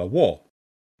interstellar war.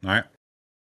 Right?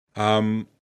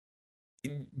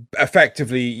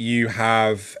 Effectively, you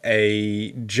have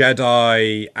a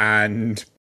Jedi and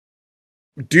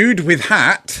dude with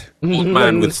hat. Old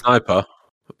man with sniper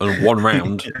and 1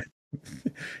 round. He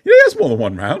has more than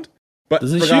 1 round. But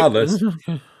regardless...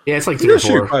 Yeah, it's like 3 or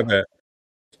 4. Quite a bit.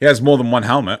 He has more than 1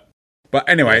 helmet. But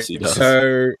anyway, yes,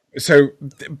 so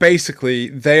basically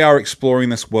they are exploring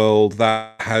this world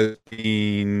that has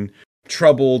been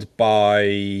troubled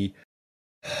by,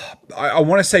 I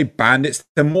want to say bandits.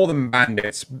 They're more than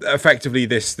bandits. Effectively,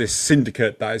 this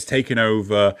syndicate that has taken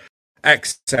over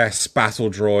excess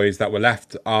battle droids that were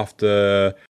left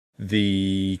after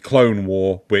the Clone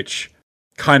War, which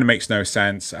kind of makes no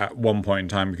sense at one point in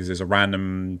time because there's a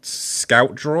random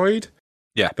scout droid.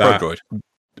 Yeah, probe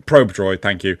droid,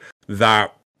 thank you.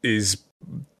 That is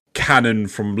canon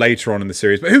from later on in the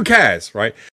series, but who cares,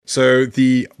 right? So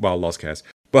Loz cares.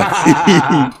 But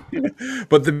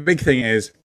but the big thing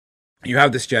is, you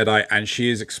have this Jedi and she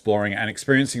is exploring and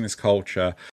experiencing this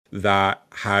culture that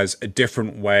has a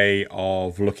different way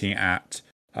of looking at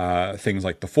things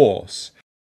like the Force.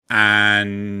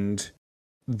 And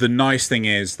the nice thing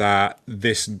is that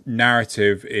this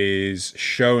narrative is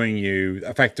showing you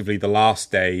effectively the last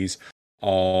days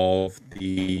of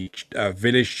the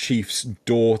village chief's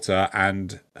daughter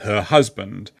and her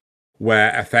husband,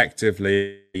 where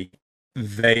effectively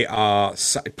they are...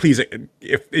 Please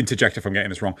interject if I'm getting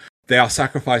this wrong. They are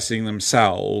sacrificing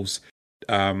themselves.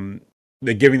 They're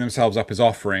giving themselves up as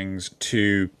offerings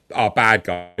to our bad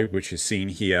guy, which is seen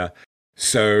here.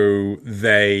 So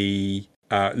they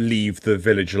leave the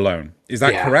village alone. Is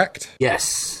that correct?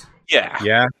 Yes.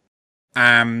 Yeah.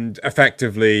 And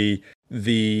effectively,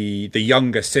 the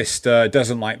younger sister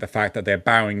doesn't like the fact that they're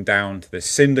bowing down to the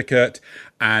syndicate,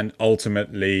 and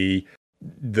ultimately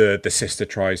the sister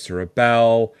tries to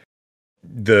rebel.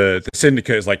 The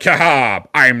syndicate is like, haha,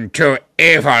 I'm too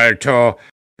evil to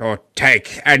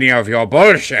take any of your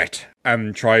bullshit,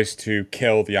 and tries to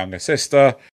kill the younger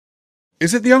sister.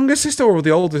 Is it the younger sister or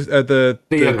the older? The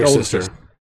younger older sister.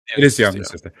 It is the younger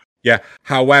sister. Yeah.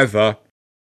 However,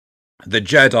 the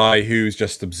Jedi who's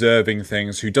just observing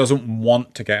things, who doesn't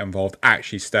want to get involved,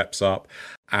 actually steps up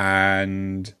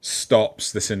and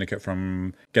stops the syndicate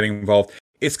from getting involved.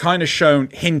 It's kind of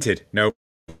hinted. No,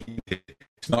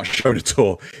 it's not shown at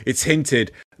all. It's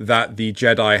hinted that the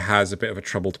Jedi has a bit of a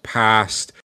troubled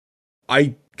past.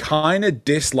 I kind of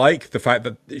dislike the fact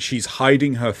that she's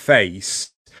hiding her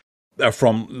face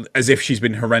from as if she's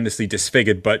been horrendously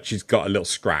disfigured, but she's got a little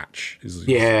scratch.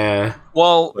 Yeah.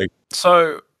 Well,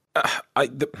 so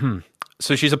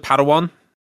she's a Padawan.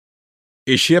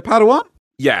 Is she a Padawan?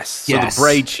 Yes. So the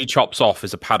braid she chops off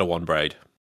is a Padawan braid.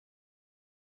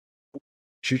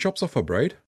 She chops off her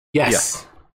braid? Yes. Yeah.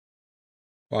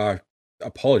 Well,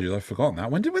 apologies, I've forgotten that.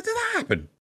 When did that happen?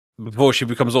 Before she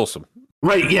becomes awesome.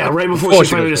 Right, yeah, right before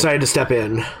she finally decided to step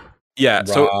in. Yeah, right.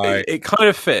 So it kind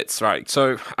of fits, right?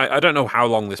 So I don't know how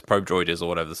long this probe droid is or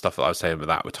whatever, the stuff that I was saying with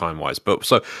that with time-wise, but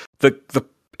so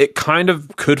it kind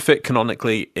of could fit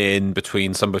canonically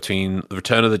between the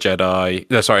Return of the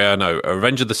Jedi,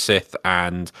 Revenge of the Sith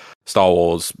and Star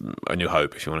Wars A New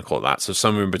Hope, if you want to call it that. So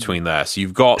somewhere in between there. So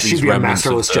you've got these remnants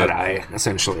of a masterless Jedi,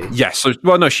 essentially. Yes.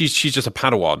 She's just a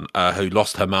Padawan who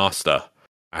lost her master.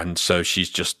 And so she's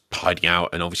just hiding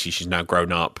out, and obviously she's now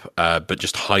grown up, but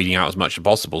just hiding out as much as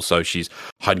possible. So she's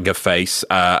hiding her face,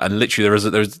 and literally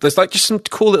there's like just some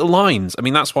cool little lines. I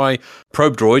mean, that's why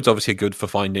probe droids obviously are good for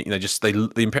finding.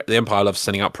 The Empire loves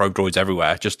sending out probe droids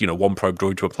everywhere. Just one probe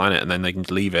droid to a planet, and then they can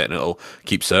leave it, and it'll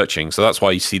keep searching. So that's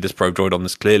why you see this probe droid on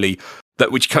this clearly.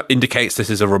 Which indicates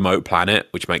this is a remote planet,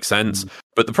 which makes sense.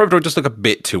 But the probe droid just look a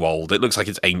bit too old. It looks like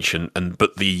it's ancient,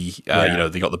 but they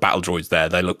got the battle droids there.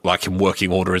 They look like in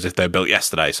working order as if they're built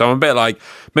yesterday. So I'm a bit like,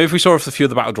 maybe if we saw a few of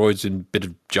the battle droids in a bit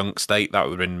of junk state, that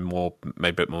would have been made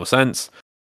a bit more sense.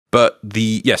 But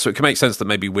so it can make sense that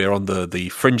maybe we're on the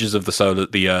fringes of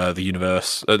the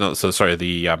universe.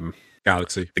 The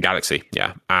galaxy. The galaxy,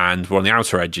 yeah, and we're on the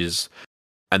outer edges.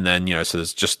 And then, so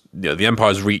there's just, the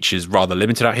Empire's reach is rather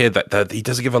limited out here. That he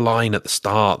does give a line at the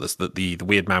start. That's the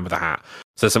weird man with the hat.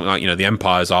 So something like, the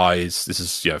Empire's eyes. This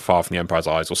is, far from the Empire's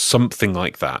eyes, or something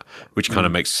like that, which kind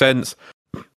of makes sense.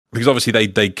 Because obviously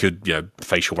they could,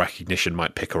 facial recognition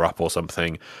might pick her up or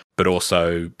something. But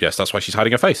also, yes, that's why she's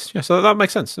hiding her face. Yeah, so that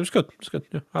makes sense. It was good.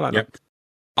 Yeah, I like that.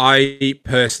 I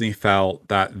personally felt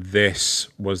that this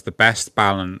was the best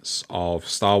balance of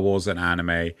Star Wars and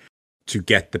anime to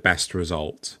get the best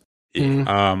result.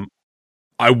 I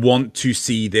want to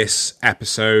see this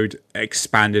episode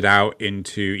expanded out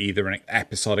into either an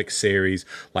episodic series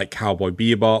like Cowboy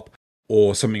Bebop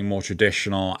or something more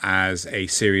traditional as a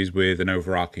series with an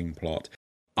overarching plot.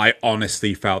 I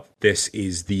honestly felt this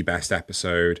is the best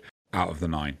episode out of the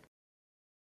 9.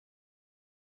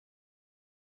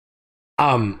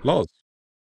 Loz.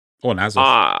 Or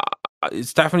Nazis.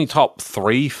 It's definitely top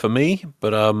 3 for me,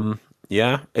 but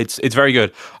yeah, it's very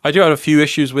good. I do have a few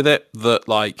issues with it that,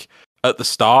 like, at the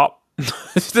start,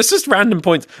 there's just random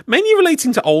points, mainly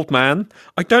relating to Old Man.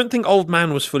 I don't think Old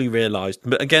Man was fully realised,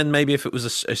 but again, maybe if it was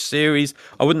a series,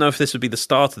 I wouldn't know if this would be the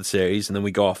start of the series and then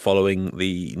we go off following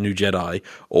the new Jedi,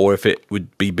 or if it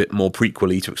would be a bit more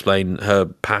prequely to explain her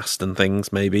past and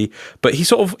things, maybe. But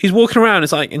he's walking around,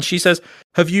 it's like, and she says,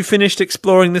 "Have you finished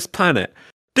exploring this planet?"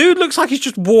 Dude looks like he's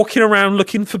just walking around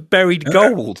looking for buried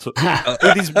gold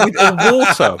with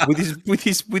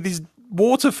his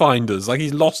water finders, like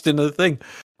he's lost in a thing.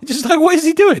 Just like, what is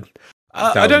he doing?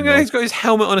 I don't know. He's got his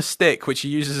helmet on a stick, which he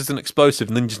uses as an explosive,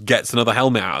 and then just gets another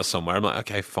helmet out of somewhere. I'm like,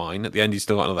 okay, fine. At the end, he's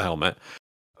still got another helmet.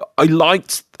 I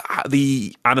liked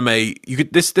the anime.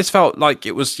 This felt like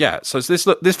it was So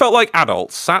this felt like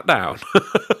adults sat down,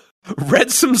 read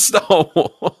some Star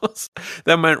Wars,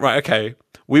 then went, right, okay.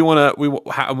 What we're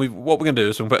gonna do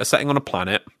is we're gonna put a setting on a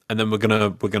planet, and then we're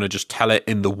gonna just tell it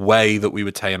in the way that we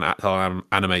would tell an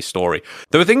anime story.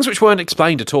 There were things which weren't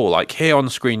explained at all. Like here on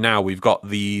the screen now, we've got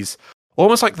these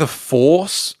almost like the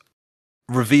Force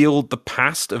revealed the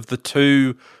past of the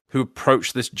two who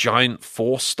approached this giant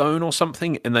Force stone or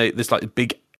something, and this like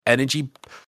big energy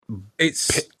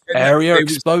area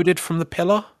exploded from the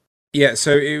pillar. Yeah,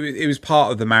 so it was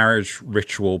part of the marriage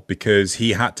ritual because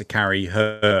he had to carry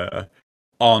her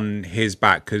on his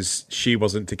back because she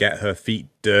wasn't to get her feet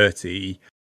dirty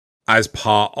as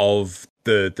part of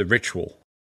the ritual.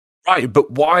 Right,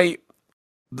 but why?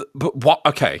 But what?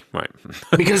 Okay, right.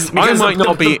 Because I might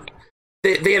not be.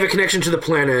 They have a connection to the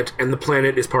planet, and the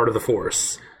planet is part of the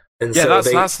Force. And Yeah,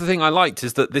 so that's the thing I liked,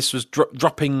 is that this was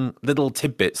dropping little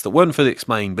tidbits that weren't fully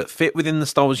explained, but fit within the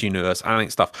Star Wars universe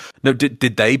and stuff. No, did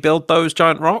they build those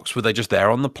giant rocks? Were they just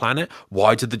there on the planet?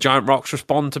 Why did the giant rocks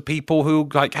respond to people who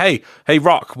like, hey,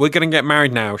 Rock, we're going to get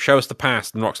married now. Show us the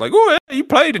past. And Rock's like, oh, yeah, you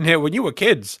played in here when you were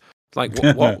kids. Like,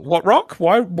 what Rock?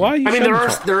 Why are you? I mean, there are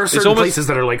certain places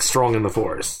that are like strong in the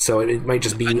Force, so it might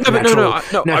just be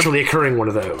naturally occurring one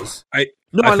of those. I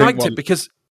liked it because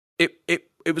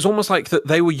it was almost like that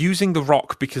they were using the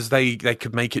rock because they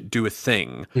could make it do a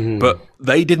thing, but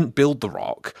they didn't build the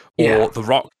rock, or the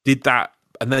rock did that,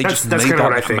 and they just made that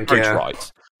what I think,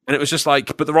 right. And it was just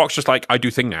like, but the rock's just like, I do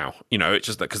thing now, it's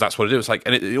just that because that's what it is. Like,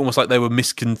 and it almost like they were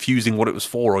misconfusing what it was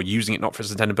for, or using it not for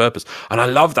its intended purpose. And I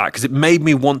love that because it made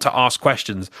me want to ask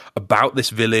questions about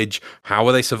this village. How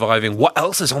are they surviving? What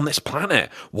else is on this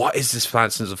planet? What is this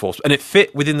planet since the Force? And it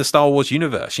fit within the Star Wars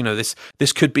universe.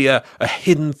 This could be a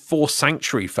hidden Force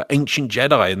sanctuary for ancient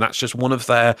Jedi, and that's just one of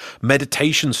their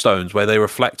meditation stones where they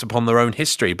reflect upon their own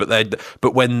history. But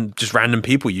when just random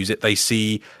people use it, they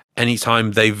see.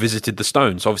 Anytime they visited the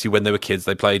stones, obviously when they were kids,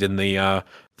 they played in the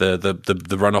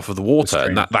runoff of the water,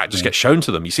 and that just gets shown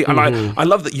to them. You see, and I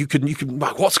love that you can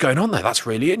like, what's going on there? That's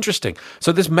really interesting.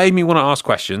 So this made me want to ask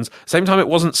questions. Same time, it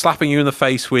wasn't slapping you in the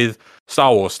face with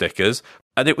Star Wars stickers,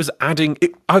 and it was adding.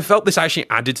 I felt this actually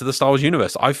added to the Star Wars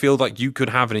universe. I feel like you could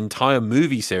have an entire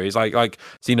movie series, like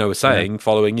Zeno was saying,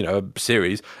 following a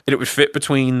series, and it would fit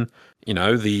between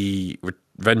the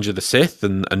Revenge of the Sith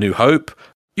and A New Hope.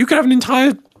 You could have an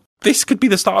entire. This could be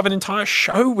the start of an entire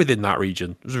show within that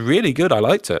region. It was really good. I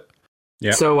liked it.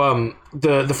 Yeah. So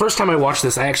the first time I watched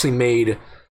this, I actually made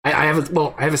I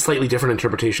have a slightly different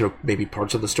interpretation of maybe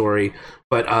parts of the story,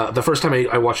 but the first time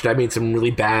I watched it, I made some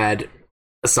really bad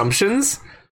assumptions.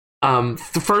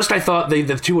 The first, I thought the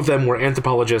two of them were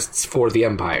anthropologists for the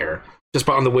Empire, just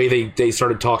on the way they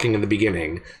started talking in the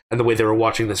beginning and the way they were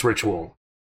watching this ritual.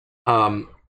 And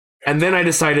then I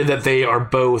decided that they are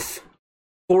both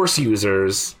Force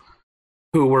users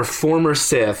who were former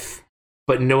Sith,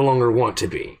 but no longer want to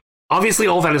be. Obviously,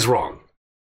 all that is wrong.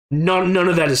 None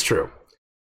of that is true.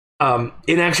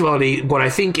 In actuality, what I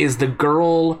think is the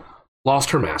girl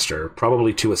lost her master,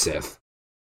 probably to a Sith,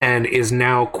 and is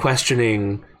now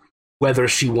questioning whether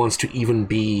she wants to even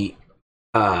be...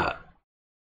 it's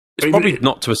probably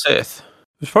not to a Sith.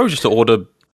 It's probably just to Order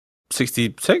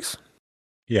 66?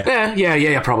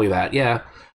 Yeah, probably that, yeah.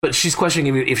 But she's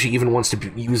questioning if she even wants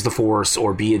to use the Force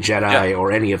or be a Jedi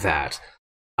or any of that.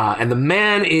 And the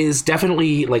man is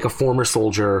definitely like a former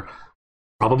soldier,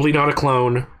 probably not a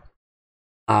clone.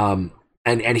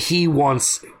 And he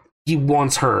wants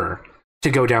her to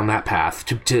go down that path,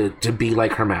 to be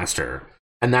like her master.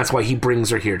 And that's why he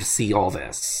brings her here to see all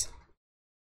this.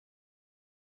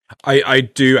 I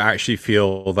do actually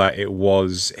feel that it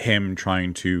was him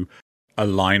trying to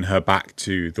align her back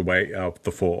to the way of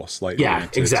the Force,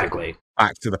 exactly,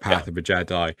 back to the path of a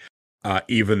Jedi,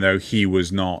 even though he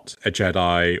was not a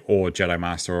Jedi or Jedi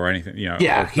Master or anything.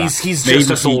 He's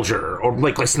just a soldier or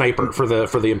like a sniper for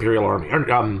the Imperial Army.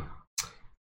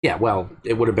 It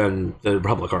would have been the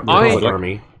Republic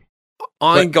Army.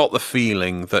 I got the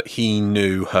feeling that he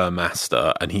knew her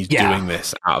master, and he's doing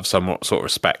this out of some sort of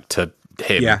respect to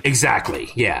him. Yeah, exactly.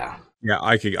 Yeah. Yeah,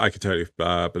 I could totally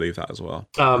believe that as well.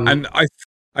 And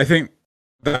I think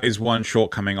that is one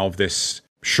shortcoming of this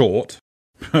short.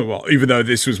 Well, even though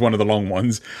this was one of the long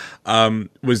ones,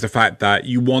 was the fact that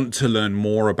you want to learn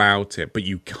more about it, but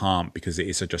you can't because it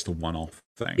is just a one-off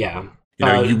thing. Yeah,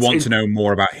 you want to know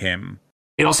more about him.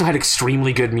 It also had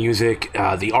extremely good music.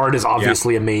 The art is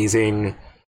obviously amazing.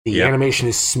 The animation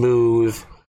is smooth.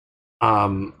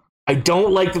 I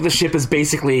don't like that the ship is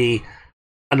basically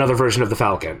another version of the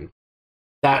Falcon.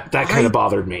 That kind of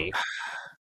bothered me.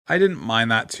 I didn't mind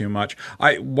that too much.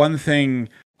 One thing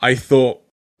I thought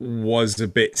was a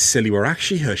bit silly were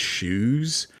actually her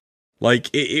shoes.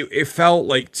 Like it felt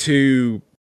like too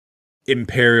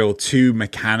imperial, too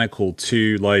mechanical,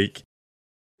 too like.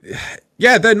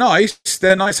 Yeah, they're nice.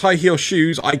 They're nice high heel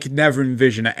shoes. I could never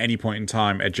envision at any point in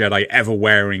time a Jedi ever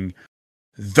wearing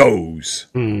those.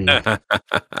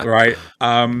 Right?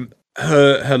 Her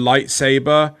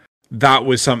lightsaber. That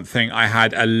was something I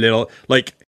had a little,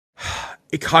 like,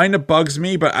 it kind of bugs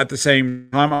me, but at the same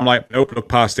time, I'm like, nope, look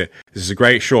past it. This is a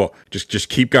great shot. Just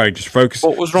keep going. Just focus.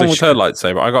 What was wrong with her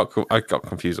lightsaber? I got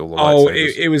confused all the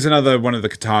lightsabers. It was another one of the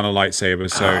katana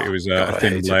lightsabers, so it was a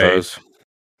thin blade.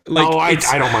 Like,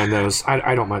 I don't mind those.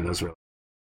 I don't mind those really.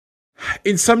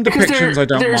 In some depictions, I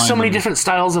don't mind. There's so many them. different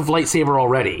styles of lightsaber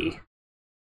already.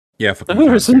 Yeah, for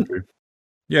there isn't.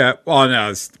 Yeah, well, no,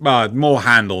 it's more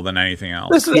handle than anything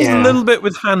else. There's a little bit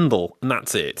with handle, and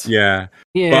that's it. Yeah.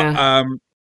 But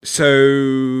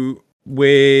so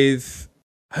with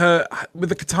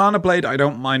the katana blade, I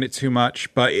don't mind it too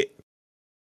much, but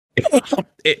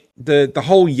the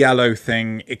whole yellow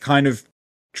thing, it kind of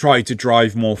tried to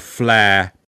drive more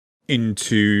flair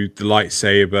into the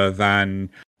lightsaber than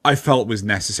I felt was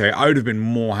necessary. I would have been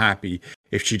more happy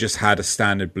if she just had a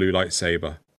standard blue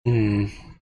lightsaber.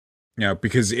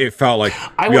 Because it felt like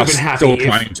we are still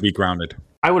trying to be grounded.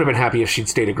 I would have been happy if she'd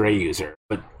stayed a gray user,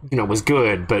 but was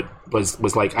good, but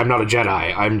was like, I'm not a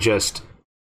Jedi. I'm just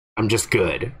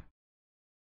good.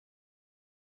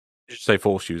 You should say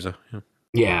Force user.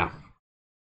 Yeah.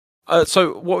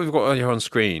 So what we've got here on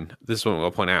screen, this is what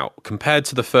I'll point out. Compared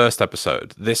to the first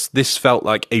episode, this felt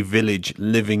like a village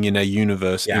living in a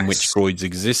universe in which droids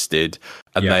existed,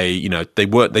 and they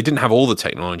didn't have all the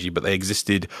technology, but they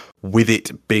existed with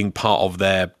it being part of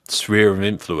their sphere of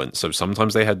influence. So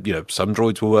sometimes they had, some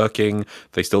droids were working.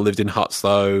 They still lived in huts,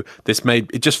 though.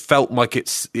 It just felt like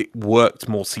it worked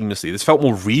more seamlessly. This felt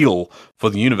more real for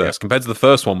the universe compared to the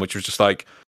first one, which was just like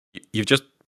you've just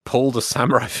pulled a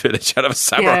samurai village out of a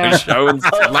samurai show and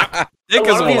slapped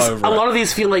stickers all over. A lot of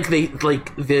these feel like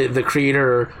the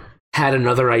creator had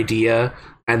another idea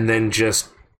and then just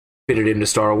fit it into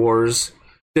Star Wars.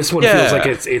 This one feels like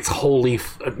it's wholly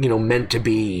meant to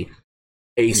be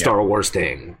a Star Wars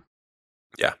thing.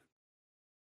 Yeah.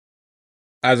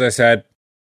 As I said,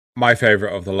 my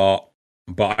favorite of the lot,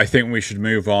 but I think we should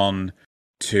move on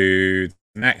to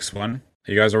the next one.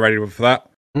 Are you guys all ready for that?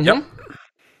 Mm-hmm. Yep.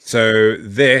 So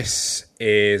this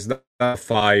is number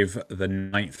 5, The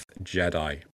Ninth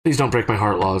Jedi. Please don't break my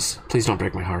heart, Laws. Please don't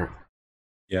break my heart.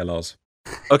 Yeah, Laws.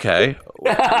 Okay.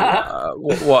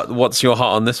 What's your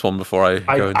heart on this one before I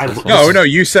go into this one? No,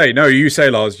 you say,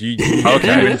 Laws. You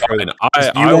okay.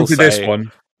 I wanted this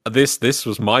one. This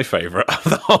was my favourite of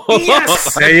the whole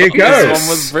Yes! There you go. This one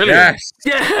was brilliant.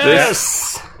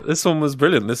 Yes! This one was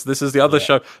brilliant. This is the other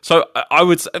show. So I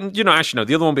would, the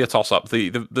other one would be a toss up.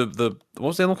 The what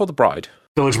was the other one called? The Bride.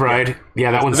 Village Bride. Yeah,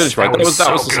 that one's Village Bride. That was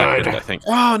so the second, good. I think.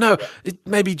 Oh no, it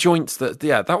maybe joints.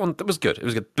 That one that was good. It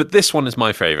was good. But this one is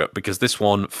my favourite because this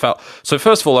one felt. So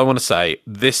first of all, I want to say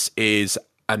this is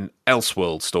an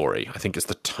Elseworld story. I think is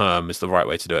the right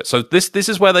way to do it. So this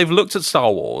is where they've looked at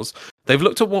Star Wars. They've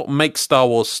looked at what makes Star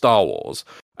Wars,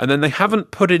 and then they haven't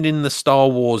put it in the Star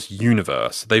Wars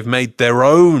universe. They've made their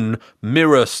own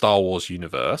mirror Star Wars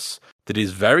universe that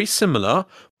is very similar,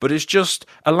 but it just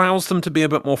allows them to be a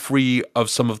bit more free of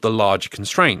some of the larger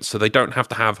constraints. So they don't have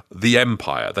to have the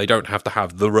Empire. They don't have to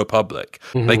have the Republic.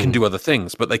 Mm-hmm. They can do other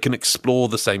things, but they can explore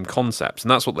the same concepts, and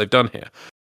that's what they've done here.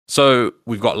 So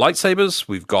we've got lightsabers,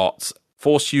 we've got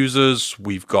Force users,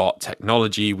 we've got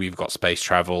technology, we've got space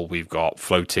travel, we've got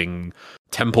floating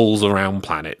temples around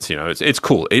planets. It's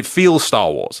cool. It feels Star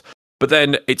Wars. But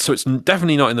then it's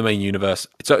definitely not in the main universe.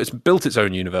 It's built its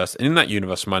own universe, and in that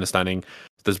universe, from my understanding,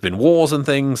 there's been wars and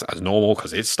things as normal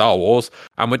because it's Star Wars,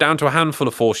 and we're down to a handful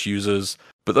of Force users.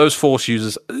 But those Force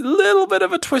users, a little bit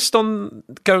of a twist on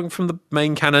going from the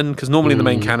main canon, because normally in the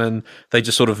main canon, they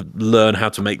just sort of learn how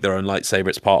to make their own lightsaber.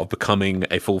 It's part of becoming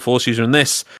a full Force user. In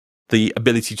this, the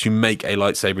ability to make a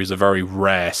lightsaber is a very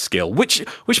rare skill, which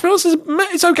feels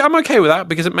it's okay. I'm okay with that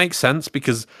because it makes sense.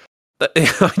 Because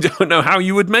I don't know how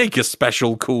you would make a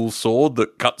special cool sword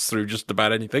that cuts through just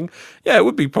about anything. Yeah, it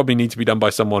would probably need to be done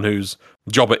by someone whose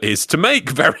job it is to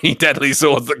make very deadly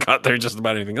swords that cut through just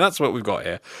about anything. And that's what we've got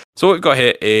here. So what we've got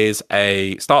here is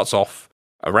starts off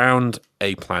around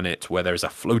a planet where there is a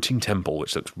floating temple,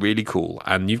 which looks really cool,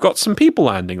 and you've got some people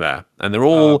landing there, and they've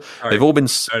all been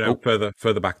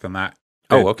further back than that.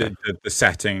 Okay. The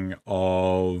setting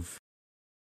of.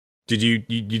 You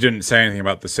didn't say anything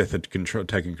about the Sith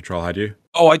taking control, had you?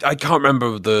 Oh, I can't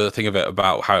remember the thing of it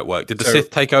about how it worked. Did the Sith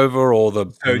take over or the?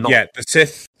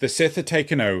 The Sith had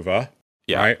taken over.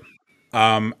 Yeah. Right.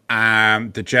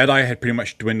 And the Jedi had pretty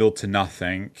much dwindled to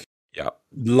nothing. Yeah.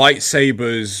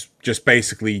 Lightsabers just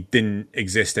basically didn't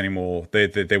exist anymore.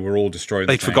 They were all destroyed.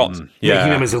 They'd forgotten. Yeah.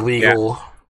 Making them is illegal.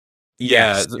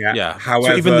 Yeah. Yeah. Yeah.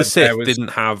 However, so even the Sith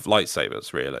didn't have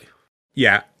lightsabers, really.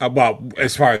 Yeah,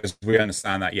 as far as we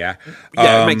understand that, yeah.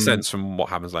 Yeah, it makes sense from what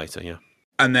happens later, yeah.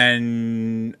 And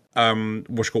then,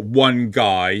 one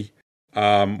guy,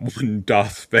 one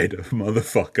Darth Vader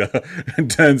motherfucker, and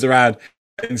turns around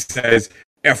and says,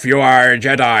 "If you are a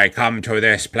Jedi, come to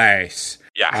this place.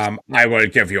 Yeah. I will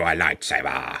give you a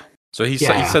lightsaber." So he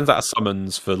sends out a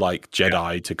summons for like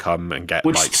Jedi to come and get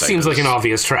which lightsabers. seems like an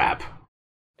obvious trap.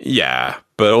 Yeah,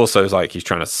 but also it's like he's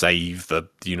trying to save the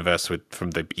universe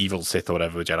from the evil Sith or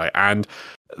whatever Jedi. And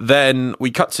then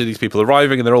we cut to these people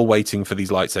arriving, and they're all waiting for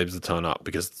these lightsabers to turn up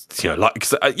because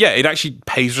it actually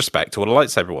pays respect to what a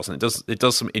lightsaber was, and it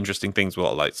does some interesting things with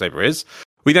what a lightsaber is.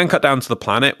 We then cut down to the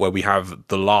planet where we have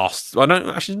the last. Well,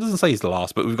 no, actually, it doesn't say he's the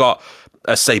last, but we've got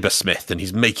a saber smith, and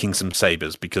he's making some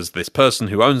sabers because this person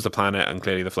who owns the planet and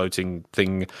clearly the floating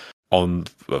thing on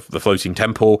the floating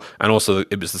temple, and also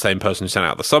it was the same person who sent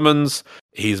out the summons.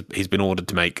 He's been ordered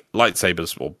to make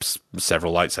lightsabers, or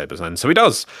several lightsabers, and so he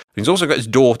does. He's also got his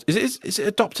daughter. Is it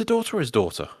adopted daughter or his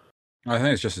daughter? I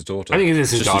think it's just his daughter. I think it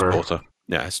is his daughter.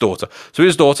 Yeah, his daughter. So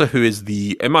his daughter, who is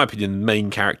in my opinion, main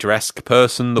character-esque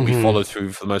person that we follow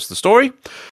through for most of the story.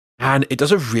 And it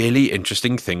does a really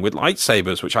interesting thing with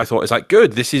lightsabers, which I thought is like,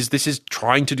 good. This is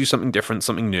trying to do something different,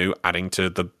 something new, adding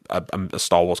to a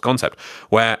Star Wars concept,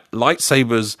 where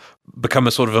lightsabers become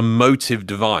a sort of emotive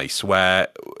device, where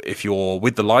if you're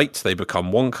with the light, they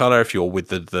become one color. If you're with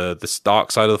the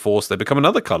dark side of the Force, they become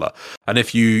another color. And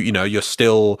if you're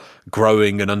still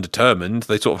growing and undetermined,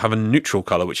 they sort of have a neutral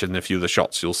color, which in a few of the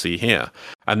shots you'll see here.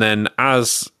 And then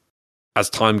as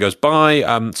time goes by,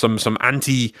 some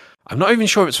anti. I'm not even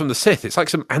sure if it's from the Sith. It's like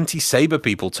some anti-saber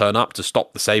people turn up to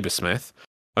stop the sabersmith.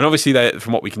 And obviously,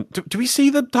 from what we can... Do we see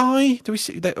them die? Do we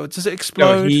see? Does it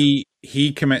explode? No,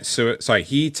 he commits suicide. Sorry,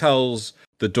 he tells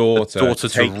the daughter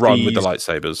to run with the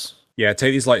lightsabers. Yeah,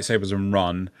 take these lightsabers and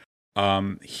run.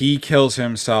 He kills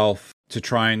himself to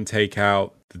try and take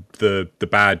out the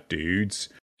bad dudes.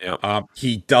 Yeah.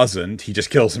 He doesn't. He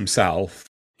just kills himself.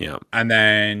 Yeah. And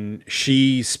then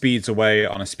she speeds away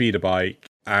on a speeder bike,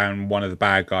 and one of the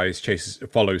bad guys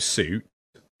follows suit.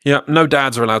 Yeah, no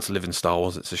dads are allowed to live in Star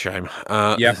Wars. It's a shame.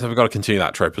 Yeah, so we've got to continue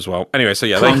that trope as well. Anyway, so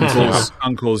yeah,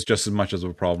 uncles just as much as a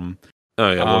problem.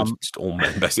 Oh yeah, well, just all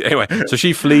men basically. Anyway, so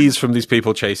she flees from these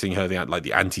people chasing her,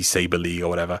 the anti-saber league or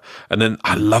whatever. And then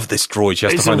I love this droid. She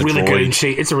has to find a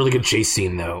droid. It's a really good chase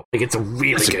scene, though. Like it's a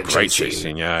great chase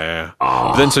scene. Yeah. Oh.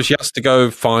 But then so she has to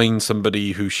go find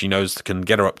somebody who she knows can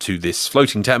get her up to this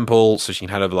floating temple, so she can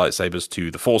hand over lightsabers to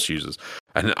the Force users.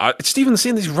 And just even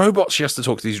seeing these robots, she has to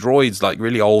talk to these droids, like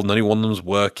really old, and only one of them's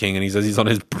working, and he says he's on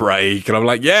his break, and I'm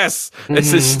like, yes,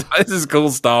 this is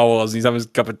cool Star Wars. He's having his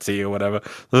cup of tea or whatever.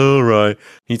 All right,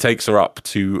 he takes her up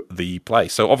to the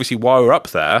place. So obviously, while we're up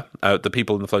there, the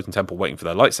people in the floating temple waiting for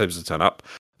their lightsabers to turn up,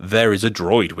 there is a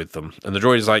droid with them, and the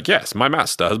droid is like, yes, my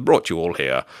master has brought you all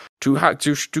here to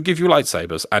give you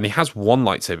lightsabers, and he has one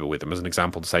lightsaber with him as an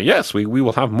example to say, yes, we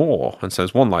will have more, and so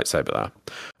there's one lightsaber there.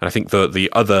 And I think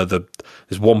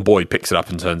there's one boy picks it up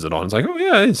and turns it on. It's like, oh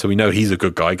yeah, so we know he's a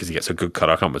good guy because he gets a good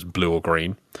color. I can't remember if it's blue or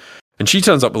green. And she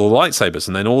turns up with all the lightsabers,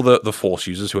 and then all the Force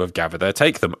users who have gathered there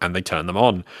take them, and they turn them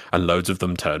on, and loads of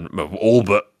them all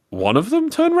but one of them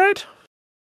turn red.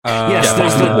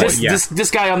 Yes, this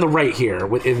guy on the right here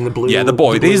in the blue. Yeah, the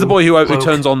boy. He's the boy who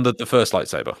turns on the first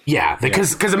lightsaber. Yeah,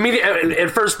 because immediately at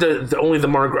first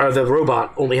the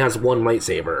robot only has one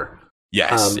lightsaber.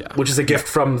 Yes, which is a gift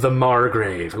from the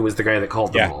Margrave, who was the guy that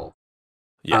called them all.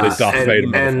 Yeah,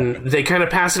 and they kind of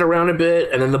pass it around a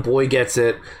bit, and then the boy gets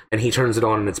it, and he turns it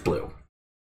on, and it's blue.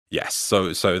 Yes,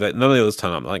 so that none of the others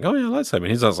turn up like, oh yeah, lightsaber. And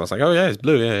he's like, oh yeah, it's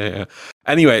blue, yeah.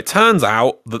 Anyway, it turns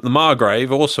out that the Margrave,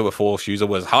 also a Force user,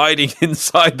 was hiding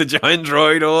inside the giant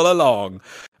droid all along.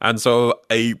 And so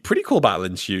a pretty cool battle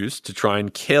ensues to try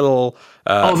and kill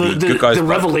the good guys. The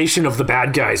revelation of the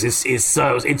bad guys is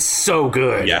so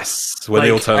good. Yes, when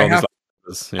they all turn on.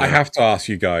 I have to ask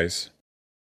you guys,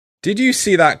 did you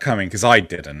see that coming? Because I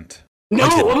didn't. No,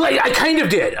 I kind of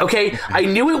did. Okay, I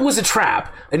knew it was a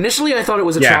trap. Initially, I thought it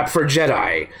was a trap for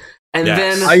Jedi, and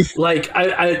then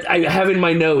I have in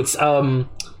my notes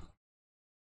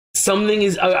something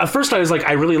is. At first, I was like,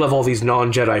 I really love all these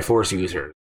non-Jedi Force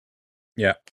users.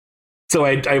 Yeah. So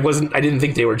I didn't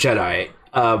think they were Jedi.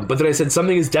 But then I said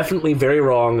something is definitely very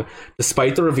wrong,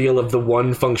 despite the reveal of the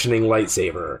one functioning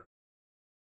lightsaber.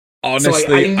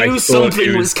 Honestly, so I knew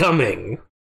something was coming.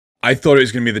 I thought it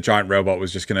was going to be the giant robot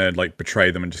was just going to betray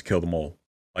them and just kill them all.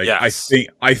 I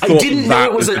didn't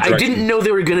know they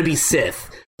were going to be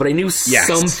Sith, but I knew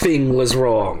something was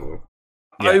wrong.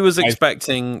 I was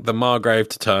expecting the Margrave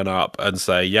to turn up and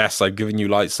say, yes, I've given you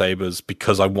lightsabers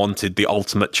because I wanted the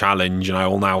ultimate challenge and I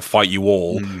will now fight you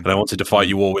all. And I wanted to fight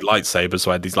you all with lightsabers, so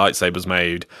I had these lightsabers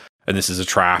made. And this is a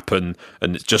trap, and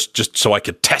it's just so I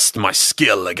could test my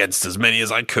skill against as many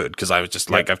as I could, because I was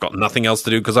just like, I've got nothing else to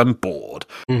do because I'm bored.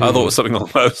 I thought it was something along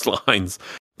those lines.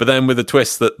 but then with the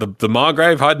twist that the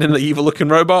Margrave hiding in the evil-looking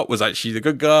robot was actually the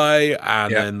good guy,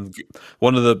 and then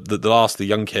one of the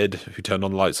young kid who turned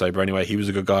on the lightsaber anyway, he was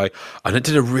a good guy, and it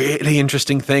did a really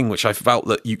interesting thing, which I felt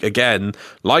that you, again,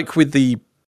 like with the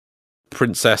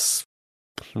Princess,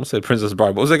 I want to say Princess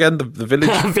Bride, what was it again? The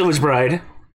Village? Village Bride.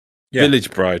 Yeah. Village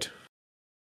Bride.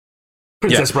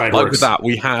 Princess Bride like works. with that,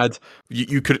 we had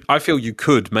you could. I feel you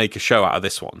could make a show out of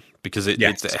this one because it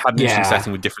had an interesting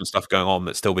setting with different stuff going on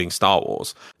that's still being Star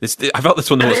Wars. I felt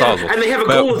this one was Star Wars, and they have a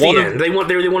goal at the end. They want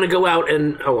to go out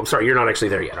and I'm sorry, you're not actually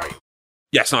there yet, are you?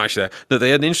 Yes, not actually there. No,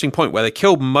 they had an interesting point where they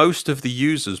killed most of the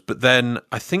users, but then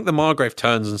I think the Margrave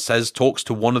turns and talks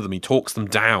to one of them. He talks them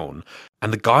down,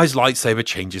 and the guy's lightsaber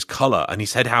changes color, and he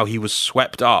said how he was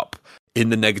swept up in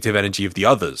the negative energy of the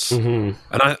others. Mm-hmm.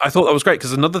 And I thought that was great,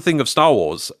 because another thing of Star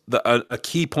Wars, that a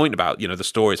key point about, the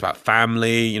story is about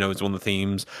family, it's one of the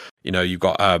themes, you've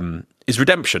got, is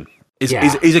redemption, is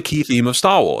a key theme of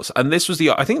Star Wars. And this was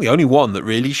I think the only one that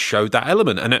really showed that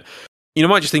element. And it,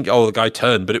 might just think, the guy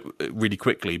turned, but it really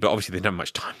quickly, but obviously they didn't have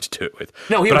much time to do it with.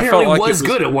 No, he apparently was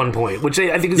good at one point, which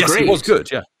I think is great. Yes, he was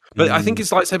good, yeah. But I think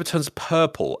his lightsaber turns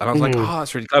purple, and I was like,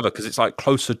 that's really clever, because it's like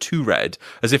closer to red,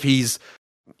 as if he's,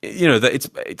 that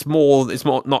it's more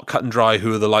not cut and dry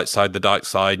who are the light side, the dark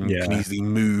side, and you can easily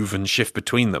move and shift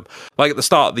between them. Like at the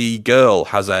start, the girl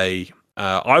has I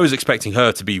was expecting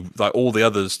her to be like all the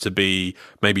others to be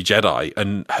maybe Jedi,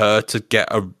 and her to get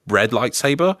a red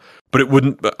lightsaber, but it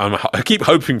wouldn't. But I keep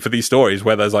hoping for these stories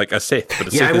where there's like a Sith, but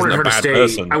a Sith isn't a bad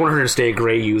person. I want her to stay a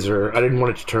gray user. I didn't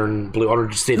want it to turn blue. I wanted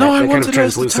her to stay that kind of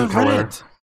translucent color. Red.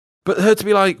 But her to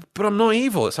be like, but I'm not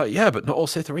evil. It's like, but not all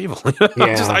Sith are evil.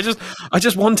 I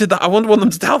just wanted that. I want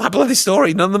them to tell that bloody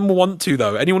story. None of them want to,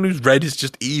 though. Anyone who's red is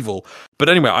just evil. But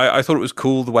anyway, I thought it was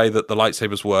cool the way that the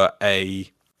lightsabers were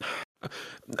a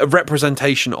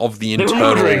representation of the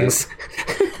internal. Moon rings.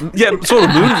 Yeah, sort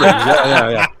of moon rings.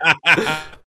 Yeah.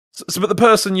 So, but the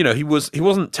person, he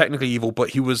wasn't technically evil, but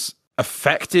he was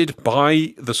affected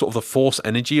by the sort of the force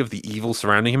energy of the evil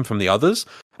surrounding him from the others.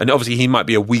 And obviously he might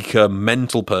be a weaker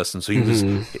mental person, so he was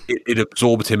it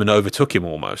absorbed him and overtook him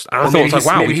almost. And I thought, it was like,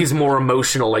 wow, maybe he's more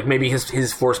emotional. Like maybe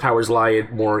his force powers lie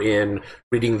more in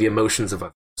reading the emotions of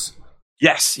others.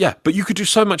 Yes, yeah, but you could do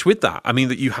so much with that. I mean,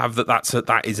 that you have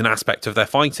that is an aspect of their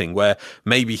fighting where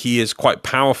maybe he is quite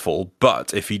powerful,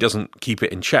 but if he doesn't keep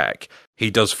it in check,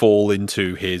 he does fall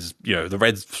into his,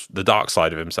 the dark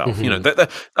side of himself.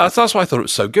 That's why I thought it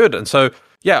was so good. And so,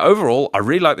 yeah, overall, I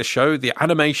really liked the show. The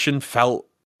animation felt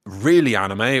really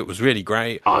anime. It was really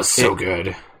great. Oh, it's so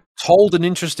good. Told an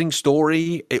interesting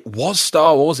story. It was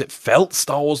Star Wars. It felt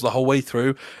Star Wars the whole way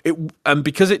through. And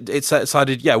because it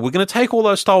decided, we're going to take all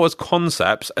those Star Wars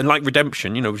concepts and like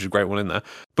redemption, which is a great one in there,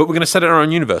 but we're going to set it in our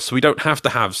own universe. So we don't have to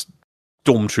have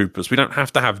stormtroopers. We don't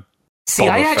have to have. See,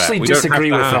 I actually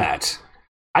disagree with that.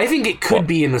 I think it could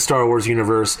be in the Star Wars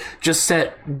universe, just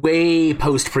set way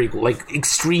post prequel, like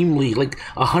extremely, like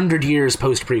 100 years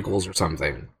post prequels or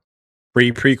something.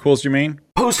 Pre-prequels, you mean?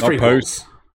 Post prequels.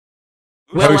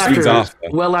 Well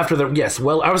after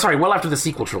the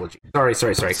sequel trilogy.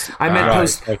 Sorry. I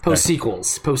meant post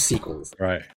sequels. Post sequels.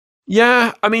 Right.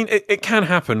 Yeah, I mean, it can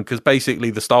happen because basically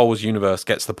the Star Wars universe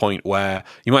gets to the point where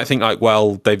you might think like,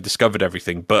 well, they've discovered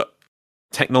everything, but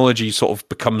technology sort of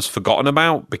becomes forgotten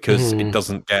about because it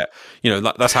doesn't get,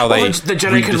 that's how they. The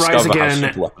Jedi can rise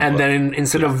again, and then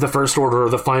instead of the First Order or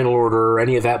the Final Order or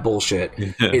any of that bullshit,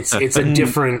 it's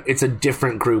a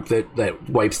different group that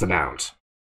wipes them out.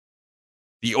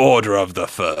 The Order of the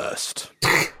First.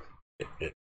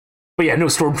 But yeah, no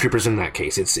stormtroopers in that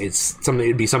case. It's something.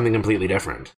 It'd be something completely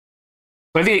different.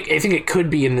 But I think it could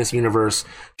be in this universe,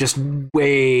 just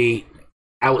way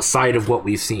outside of what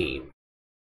we've seen,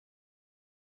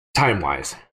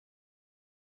 time-wise.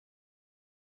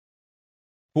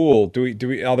 Cool. Do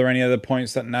we? Are there any other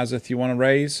points that Nazith you want to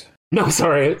raise? No,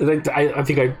 sorry. I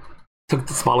think I took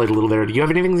the spotlight a little there. Do you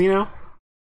have anything, Zeno?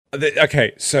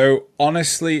 Okay, so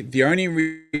honestly, the only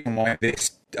reason why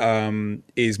this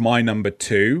is my number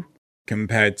 2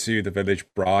 compared to The Village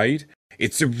Bride,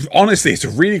 it's a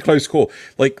really close call.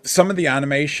 Like some of the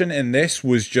animation in this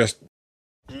was just,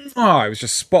 it was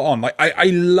just spot on. Like I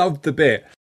loved the bit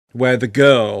where the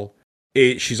girl,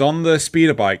 she's on the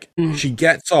speeder bike, she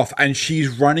gets off and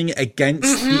she's running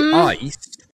against the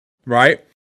ice, right?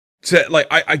 So like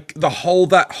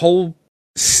that whole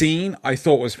scene I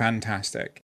thought was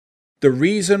fantastic. The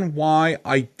reason why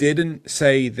I didn't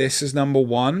say this is number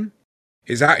 1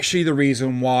 is actually the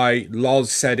reason why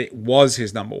Loz said it was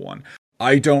his number 1.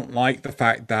 I don't like the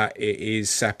fact that it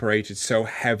is separated so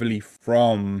heavily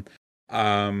from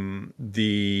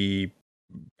the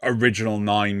original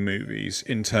 9 movies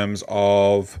in terms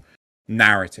of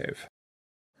narrative,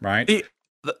 right?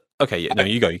 Okay, yeah, no,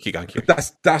 you go. You keep going. Keep going.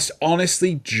 That's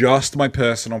honestly just my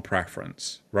personal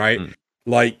preference, right?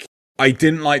 Like, I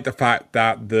didn't like the fact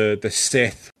that the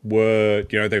Sith were,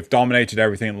 they've dominated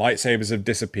everything. Lightsabers have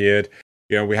disappeared.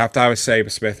 We have to have a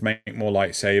sabersmith make more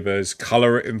lightsabers.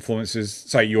 Color influences,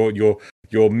 say your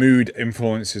mood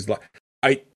influences. Like,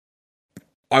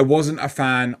 I wasn't a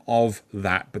fan of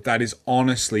that, but that is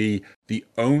honestly the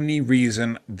only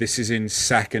reason this is in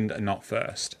second and not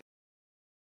first.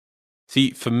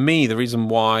 See, for me, the reason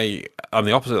why I'm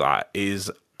the opposite of that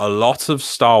is a lot of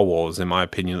Star Wars, in my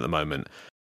opinion, at the moment,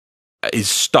 is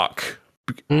stuck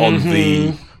on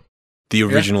the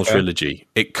original trilogy.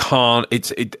 It can't.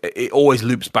 It always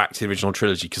loops back to the original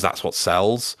trilogy because that's what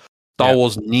sells. Star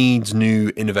Wars needs new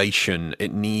innovation.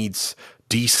 It needs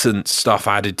decent stuff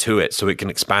added to it so it can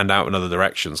expand out in other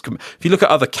directions. If you look at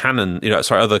other canon,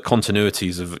 other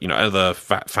continuities of other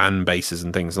fan bases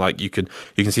and things, like you can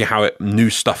see how new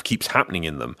stuff keeps happening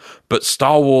in them. But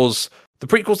Star Wars, the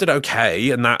prequels did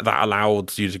okay, and that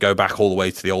allowed you to go back all the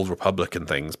way to the Old Republic and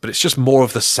things, but it's just more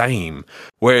of the same.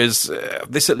 Whereas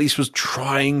this at least was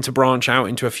trying to branch out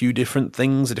into a few different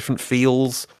things, different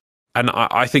feels. And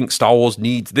I think Star Wars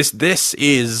needs this. This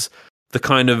is the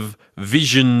kind of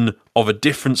vision of a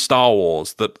different Star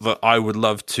Wars that I would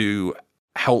love to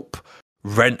help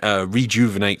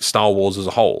rejuvenate Star Wars as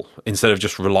a whole, instead of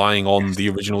just relying on the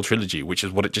original trilogy, which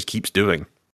is what it just keeps doing.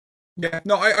 Yeah,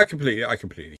 no, I completely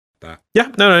get that.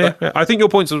 Yeah, no, yeah. I think your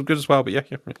points are good as well, but yeah.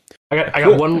 I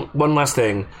got one last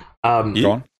thing. Go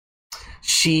on.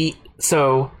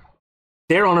 So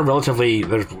they're on a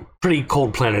pretty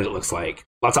cold planet, it looks like.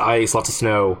 Lots of ice, lots of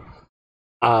snow.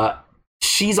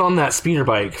 She's on that speeder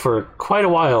bike for quite a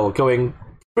while, going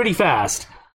pretty fast.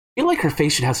 I feel like her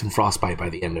face should have some frostbite by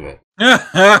the end of it.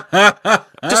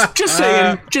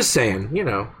 just saying,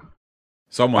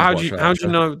 Someone. How do you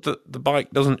know that the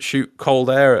bike doesn't shoot warm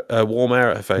air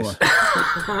at her face?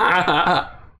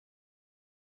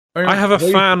 I have a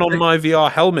fan on my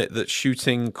VR helmet that's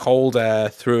shooting cold air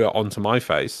through it onto my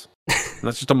face. And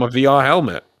that's just on my VR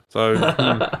helmet. So.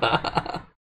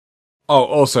 Oh,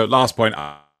 also, last point.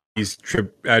 These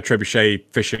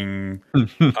trebuchet fishing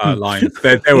lines.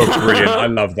 They were brilliant. I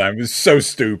love them. It was so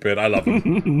stupid. I love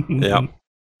them.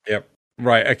 Yep.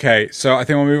 Right, okay. So I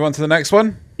think we'll move on to the next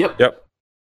one. Yep.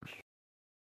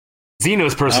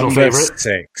 Zeno's personal Number favorite.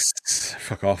 6.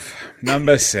 Fuck off.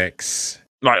 Number 6.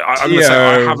 Right, I'm going to say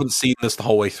I haven't seen this the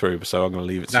whole way through, so I'm going to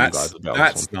leave it to you guys.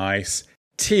 That's nice.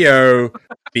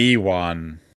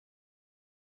 TOB1.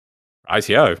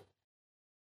 ITO.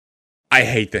 I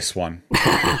hate this one.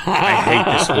 I hate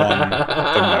this one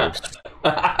the most.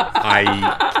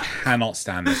 I cannot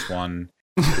stand this one.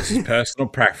 This is personal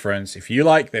preference. If you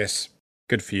like this,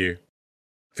 good for you.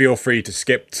 Feel free to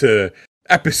skip to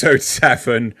episode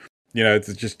 7.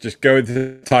 To just go into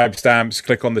the timestamps,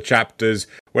 click on the chapters,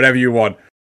 whatever you want.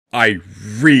 I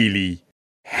really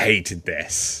hated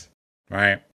this.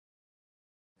 Right?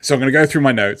 So I'm going to go through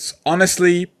my notes.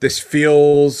 Honestly, this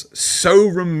feels so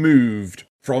removed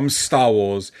from Star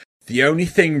Wars. The only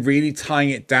thing really tying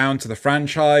it down to the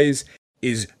franchise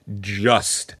is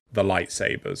just the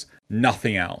lightsabers.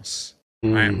 Nothing else.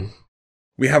 Right?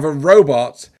 We have a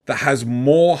robot that has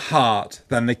more heart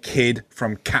than the kid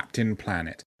from Captain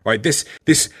Planet. Right? This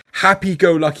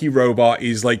happy-go-lucky robot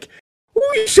is like,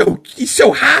 oh, he's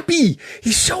so happy.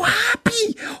 He's so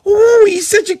happy. Oh, he's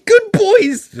such a good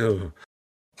boy.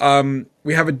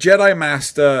 We have a Jedi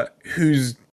Master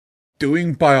who's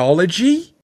doing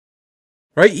biology,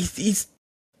 right? He's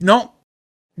not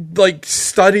like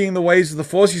studying the ways of the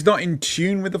Force. He's not in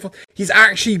tune with the Force. He's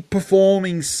actually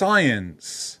performing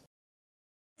science,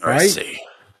 right? I see.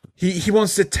 He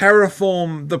wants to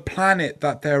terraform the planet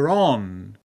that they're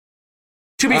on.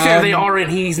 To be fair, they aren't.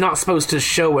 He's not supposed to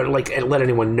show it, and let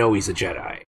anyone know he's a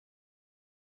Jedi.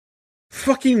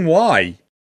 Fucking why?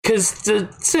 Because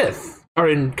the Sith are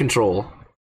in control.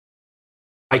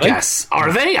 I guess.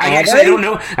 Are they? I don't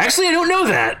know. Actually, I don't know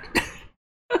that.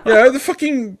 The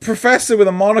fucking professor with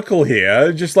a monocle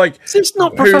here, just like... Is this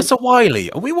not Professor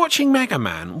Wily? Are we watching Mega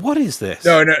Man? What is this?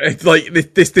 No, it's like,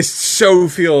 this so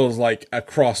feels like a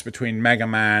cross between Mega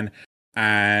Man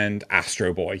and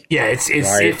Astro Boy. Yeah,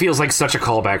 it feels like such a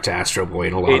callback to Astro Boy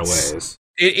in a lot of ways.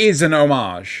 It is an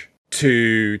homage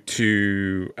to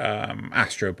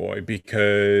Astro Boy,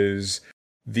 because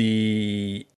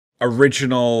the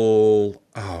original...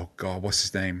 Oh, God, what's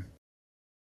his name?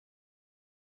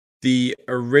 The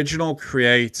original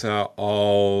creator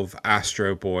of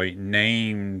Astro Boy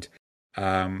named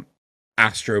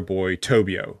Astro Boy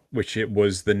Tobio, which it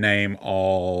was the name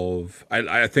of...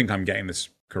 I think I'm getting this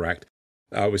correct.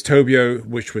 was Tobio,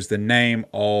 which was the name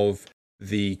of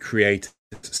the creator's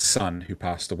son who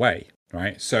passed away,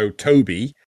 right? So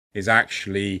Toby is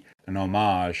actually an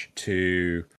homage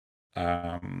to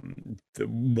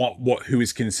who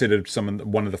is considered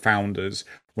one of the founders,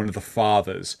 one of the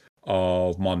fathers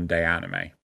of modern day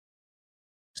anime.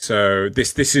 So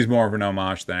this is more of an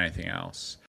homage than anything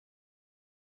else.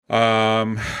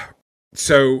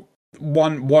 So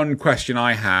one question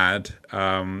I had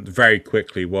very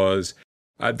quickly was,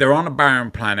 they're on a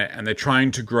barren planet and they're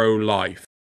trying to grow life,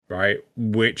 right?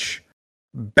 Which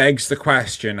begs the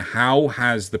question, how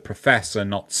has the professor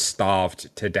not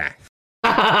starved to death?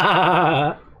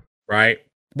 Right?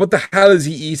 What the hell is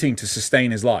he eating to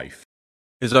sustain his life?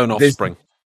 His own offspring.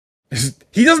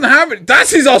 He doesn't have it.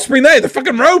 That's his offspring there, the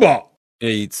fucking robot.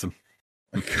 He eats them.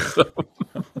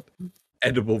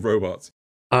 Edible robots.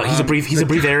 He's a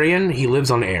breatharian. He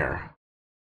lives on air.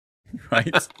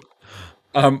 Right.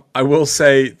 I will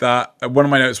say that one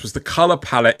of my notes was the color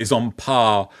palette is on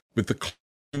par with the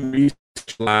clone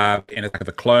research lab in Attack of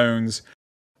the Clones.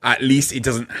 At least it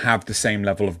doesn't have the same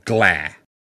level of glare.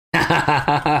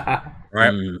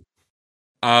 Right.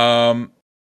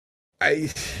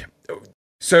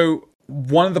 So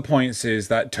one of the points is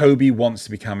that Toby wants to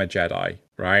become a Jedi,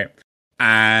 right?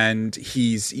 And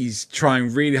he's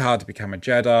trying really hard to become a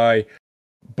Jedi,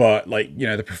 but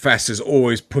the professor's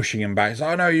always pushing him back. He's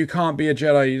like, "Oh no, you can't be a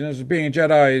Jedi. Being a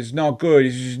Jedi is not good.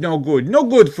 It's no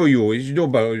good for you. It's no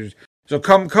good. So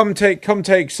come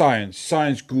take science.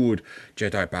 Science good,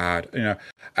 Jedi bad. And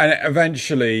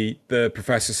eventually the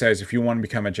professor says, if you want to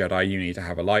become a Jedi, you need to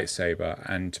have a lightsaber,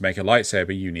 and to make a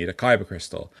lightsaber, you need a kyber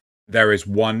crystal. There is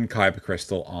one kyber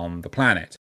crystal on the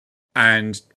planet,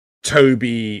 and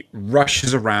Toby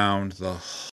rushes around the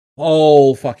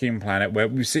whole fucking planet, where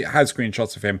we had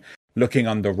screenshots of him looking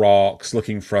under rocks,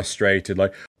 looking frustrated,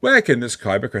 like, where can this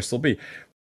kyber crystal be?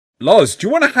 Loz, do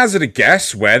you want to hazard a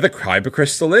guess where the kyber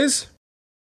crystal is?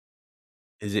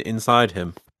 Is it inside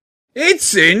him?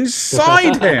 It's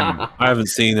inside him! I haven't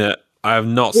seen it. I have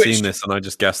not seen this, and I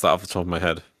just guessed that off the top of my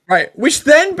head. Right, which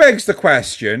then begs the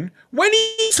question, when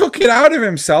he took it out of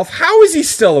himself, how is he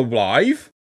still alive?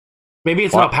 Maybe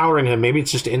it's not powering him. Maybe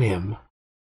it's just in him.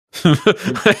 So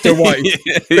what?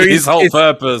 His whole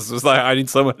purpose was like, I need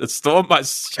someone to store my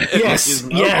shit. Yes.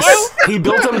 He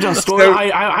built him to store.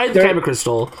 I had the kyber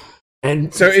crystal,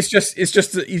 and so he's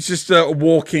just a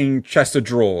walking chest of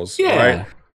drawers. Yeah. Right?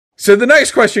 So the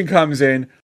next question comes in: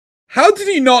 how did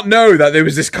he not know that there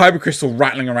was this kyber crystal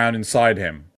rattling around inside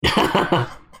him?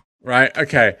 Right?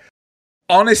 Okay.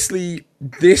 Honestly,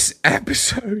 this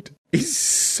episode is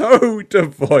so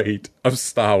devoid of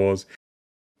Star Wars.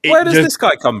 Where does this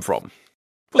guy come from?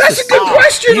 That's a good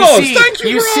question, Oz. Thank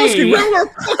you for asking. We haven't got a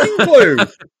fucking clue.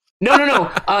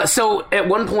 No. So at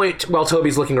one point, while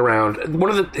Toby's looking around,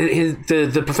 one of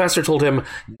the professor told him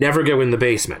never go in the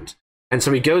basement, and so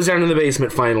he goes down in the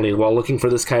basement finally while looking for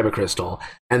this kyber crystal.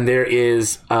 And there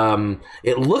is,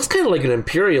 it looks kind of like an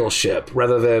Imperial ship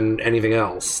rather than anything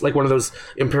else, like one of those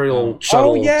Imperial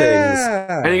shuttle things.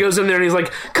 And he goes in there and he's like,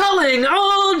 "Calling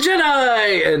all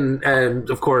Jedi!" And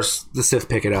of course the Sith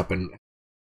pick it up, and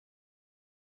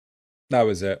that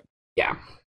was it. Yeah.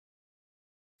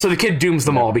 So the kid dooms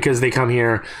them all because they come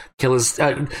here, kill his.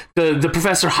 The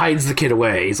professor hides the kid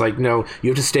away. He's like, "No, you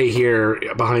have to stay here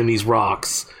behind these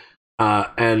rocks."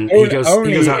 And he goes out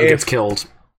and gets killed.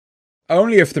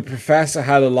 Only if the professor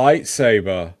had a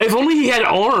lightsaber. If only he had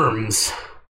arms.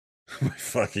 Oh my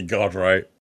fucking god, right?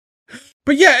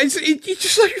 But yeah, it's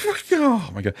just like fucking,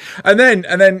 oh my god. And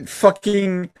then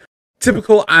fucking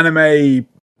typical anime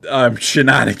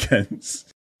shenanigans.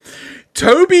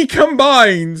 Toby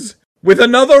combines with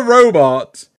another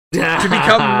robot to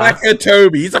become Mecha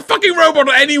Toby. He's a fucking robot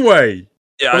anyway.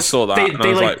 Yeah, I saw that. And I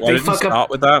was like, why didn't you start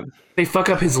with that? They fuck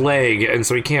up his leg, and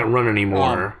so he can't run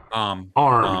anymore. Arm.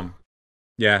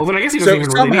 Yeah. Well, then I guess he doesn't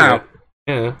even really need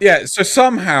it. Yeah, so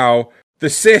somehow the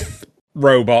Sith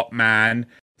robot man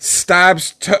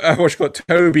stabs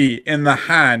Toby in the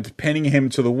hand, pinning him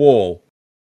to the wall.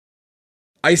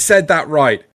 I said that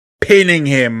right. Pinning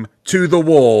him to the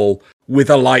wall with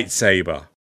a lightsaber.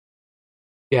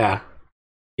 Yeah.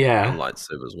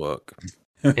 Lightsabers work.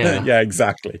 Yeah. Yeah,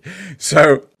 exactly.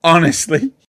 So,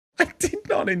 honestly, I did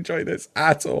not enjoy this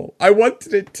at all. I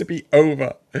wanted it to be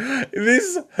over.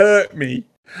 This hurt me.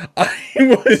 I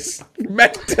was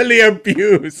mentally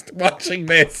abused watching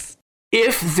this.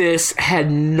 If this had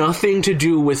nothing to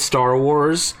do with Star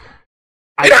Wars...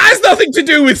 It has nothing to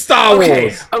do with Star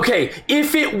Wars! Okay,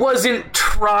 if it wasn't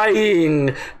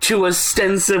trying to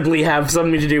ostensibly have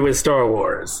something to do with Star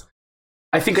Wars,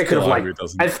 I think I could have liked it.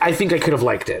 I think I could have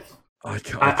liked it. I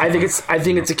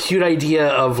think it's a cute idea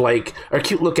of like, or a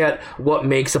cute look at what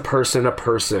makes a person a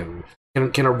person.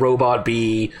 Can a robot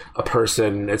be a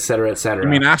person, etc., etc.? You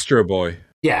mean Astro Boy?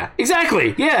 Yeah,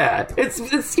 exactly. Yeah,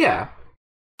 it's yeah.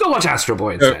 Go watch Astro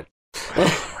Boy instead.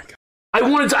 Oh my God.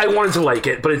 I wanted to like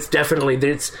it, but it's definitely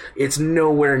it's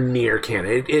nowhere near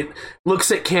canon. It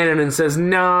looks at canon and says,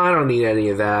 "No, I don't need any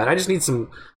of that. I just need some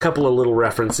couple of little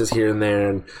references here and there,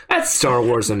 and that's Star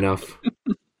Wars enough."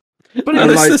 But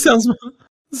this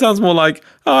sounds more like,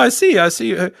 oh, I see. So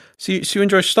you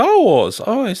enjoy Star Wars?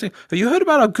 Oh, I see. Have you heard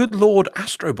about our good Lord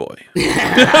Astro Boy? Would you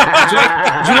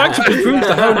like to prove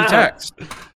the holy text?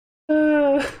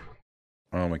 Oh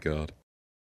my God.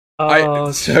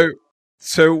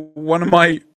 So one of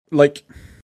my like,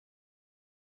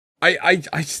 I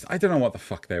don't know what the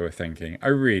fuck they were thinking. I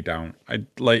really don't. I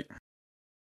like.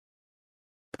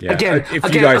 Yeah.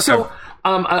 If you guys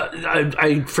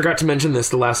I forgot to mention this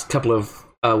the last couple of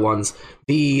ones.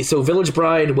 So Village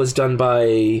Bride was done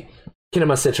by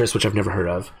Kinema Citrus, which I've never heard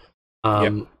of.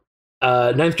 Ninth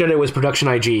Jedi was Production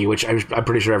IG, which I'm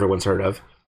pretty sure everyone's heard of.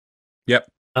 Yep.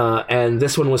 And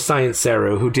this one was Science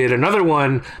Saru, who did another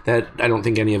one that I don't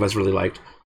think any of us really liked.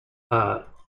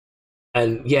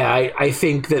 And yeah, I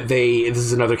think that this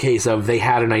is another case of they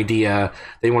had an idea,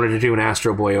 they wanted to do an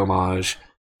Astro Boy homage,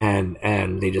 and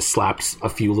they just slapped a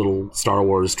few little Star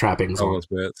Wars trappings on.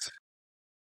 Bits.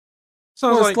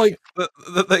 Sounds like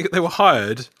they were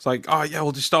hired. It's like, oh yeah,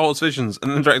 we'll do Star Wars Visions, and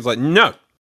then Drake's like, no,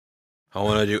 I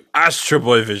want to do Astro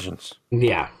Boy Visions.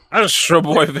 Yeah, Astro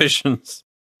Boy Visions.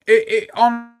 It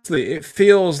honestly, it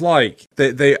feels like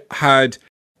they had,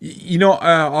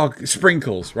 our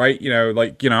sprinkles, right?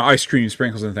 Ice cream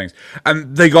sprinkles and things,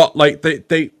 and they got like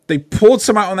they poured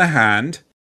some out on their hand.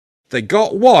 They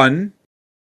got one,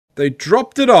 they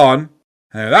dropped it on.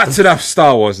 That's enough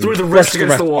Star Wars. Threw the rest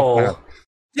against the wall.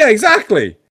 Yeah,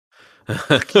 exactly.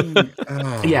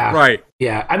 Yeah, right.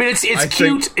 Yeah, I mean it's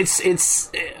cute.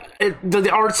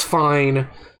 The art's fine.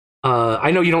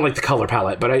 I know you don't like the color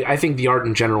palette, but I think the art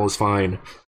in general is fine.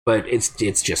 But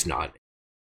it's just not.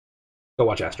 Go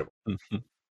watch Astro Boy.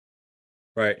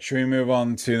 Right, should we move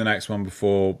on to the next one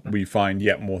before we find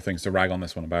yet more things to rag on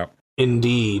this one about?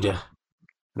 Indeed.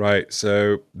 Right,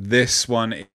 so this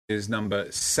one is number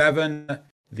 7,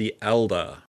 The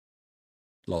Elder.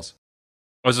 Loz.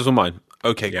 Oh, is this one mine?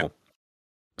 Okay, yeah. Cool.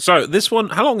 So this one,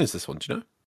 how long is this one? Do you know?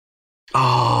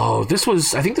 Oh,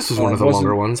 I think this was one of the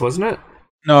longer ones, wasn't it?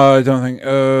 No, I don't think. I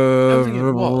don't think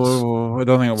it was. I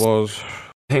don't think it was.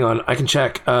 Hang on, I can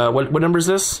check. What number is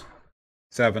this?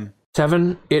 7.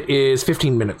 7. It is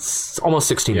 15 minutes, almost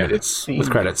 16 minutes with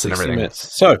credits and everything.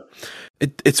 Minutes. So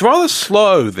it's rather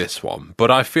slow, this one, but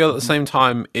I feel at the same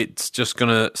time it's just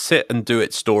gonna sit and do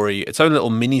its story, its own little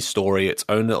mini story, its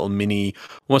own little mini,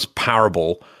 almost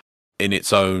parable in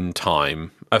its own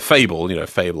time, a fable,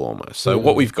 fable almost. So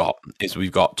what we've got is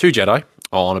we've got 2 Jedi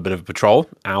on a bit of a patrol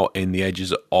out in the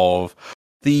edges of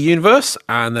the universe,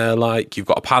 and they're like, you've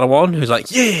got a Padawan who's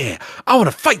like, yeah, I want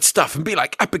to fight stuff and be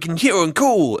like epic and hero and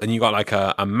cool, and you got like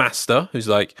a master who's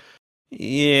like,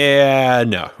 yeah,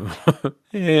 no.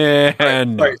 Yeah,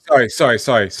 no.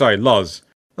 Sorry, Loz.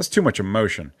 That's too much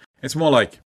emotion. It's more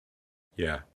like,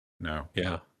 yeah, no.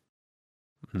 Yeah.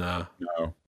 No.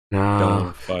 No.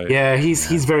 No. Yeah,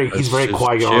 he's very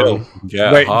Qui-Gon.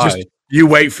 Yeah, wait, you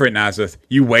wait for it, Nazareth.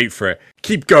 You wait for it.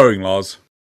 Keep going, Loz.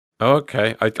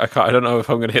 Okay, I can't. I don't know if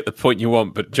I'm going to hit the point you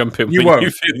want, but jump in. You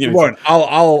won't. You won't.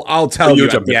 I'll tell you.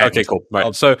 Jump in. Okay, cool.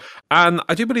 Right. So, and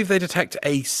I do believe they detect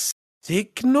a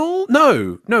signal.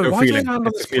 No. Why do they land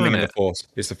on this feeling planet? In the Force.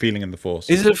 It's the feeling in the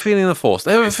Force. Is it a feeling in the Force?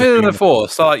 They have a feeling in the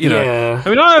Force. So, like, Yeah. I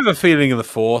mean, I have a feeling in the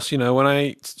Force. When I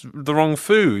ate the wrong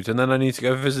food and then I need to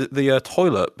go visit the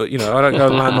toilet, but I don't go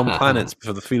land on planets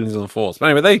for the feelings in the Force.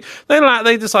 But anyway,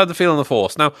 they decide to feel in the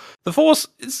Force. Now, the Force,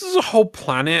 this is a whole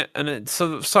planet, and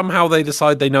somehow they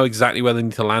decide they know exactly where they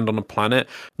need to land on a planet.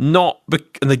 And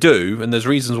they do, and there's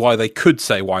reasons why they could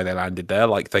say why they landed there,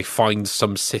 like they find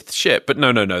some Sith ship. But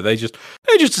no, they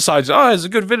just decide, there's a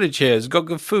good village here, it's got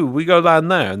good food, we go land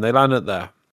there, and they land it there.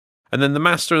 And then the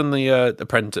master and the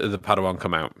apprentice, the Padawan,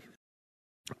 come out.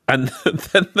 And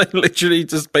then they literally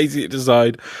just basically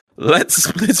decide, let's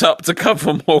split up to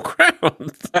cover more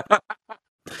ground.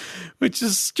 Which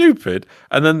is stupid.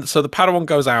 And then, so the Padawan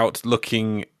goes out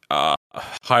looking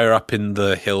higher up in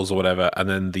the hills or whatever, and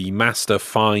then the master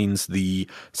finds the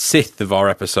Sith of our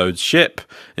episode's ship.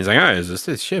 He's like, there's a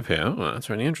Sith ship here. Oh, that's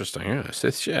really interesting. A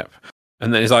Sith ship.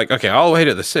 And then he's like, okay, I'll wait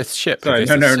at the Sith ship. Sorry,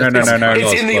 no.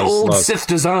 It's in the old Sith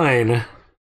design.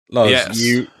 Loz, yes.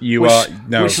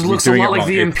 Which looks a lot like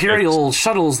the Imperial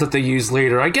shuttles that they use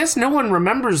later. I guess no one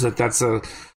remembers that's a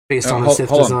based on the Sith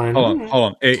design. Hold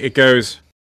on. It goes.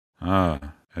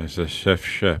 It's a Sith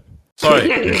ship.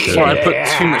 Sorry, I put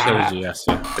too much energy. Yes.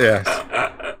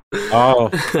 Oh,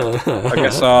 I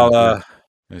guess I'll.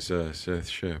 It's a Sith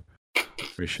ship.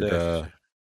 We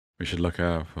should look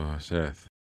out for Sith.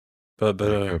 But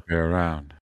he'll be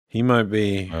around. He might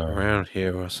be around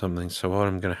here or something. So what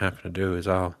I'm going to have to do is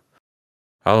I'll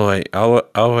wait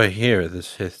here at the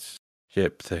Sith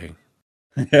ship thing.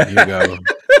 You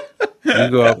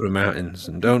go up the mountains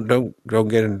and don't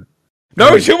get in.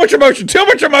 No, too much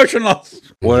emotion loss.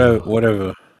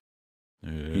 Whatever.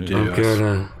 You do.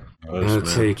 I'm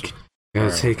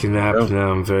gonna take a nap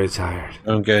now. I'm very tired.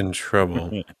 Don't get in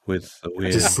trouble with the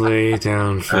weird. Just lay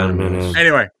down for a minute.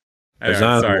 Anyway, there's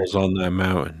animals on that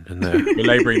mountain, and they're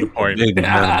belaboring the point. Big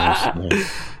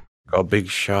animals. Got big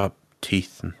sharp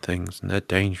teeth and things, and they're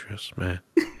dangerous, man.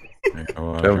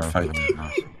 Don't fight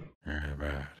them.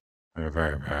 They're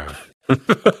very bad.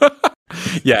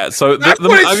 Yeah, so that's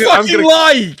what it's fucking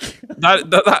like.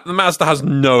 The master has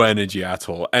no energy at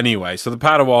all. Anyway, so the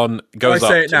Padawan goes. I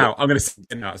say it now. I'm going to say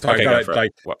it now. Sorry, okay,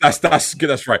 that's good.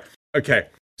 That's right. Okay,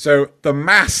 so the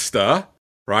master,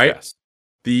 right? Yes.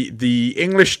 The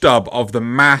English dub of the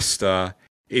master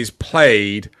is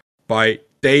played by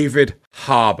David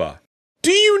Harbour.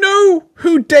 Do you know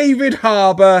who David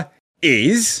Harbour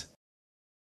is?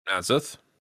 Nazareth?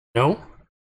 No.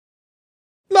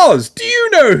 Loz, do you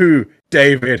know who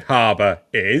David Harbour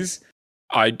is?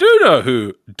 I do know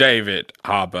who David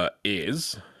Harbour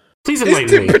is. Please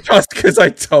enlighten me. Just because I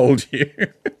told you.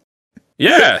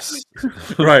 Yes.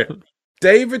 Right.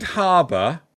 David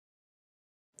Harbour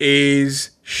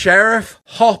is Sheriff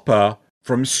Hopper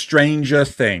from Stranger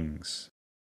Things.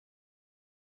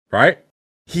 Right?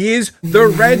 He is the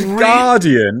Red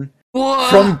Guardian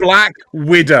from Black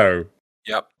Widow.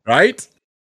 Yep. Right?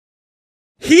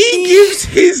 He gives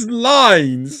his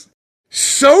lines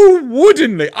so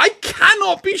woodenly. I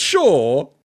cannot be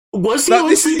sure. Was he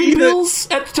on sleeping pills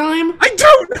at the time? I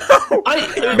don't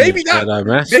know. Maybe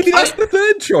that's the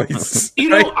third choice. You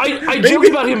know, I joked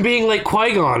about him being like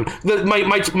Qui-Gon.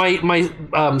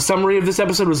 My summary of this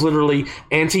episode was literally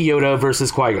anti-Yoda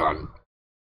versus Qui-Gon.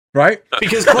 Right?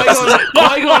 Because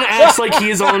Qui-Gon acts like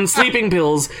he is on sleeping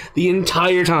pills the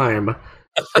entire time.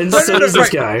 And so does this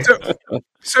guy.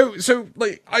 So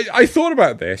like, I thought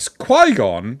about this.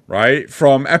 Qui-Gon, right,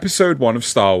 from episode 1 of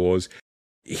Star Wars,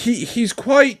 he's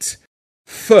quite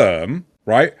firm,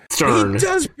 right? Stern. He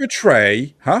does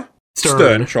portray,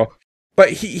 Stern, sure.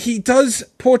 But he does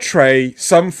portray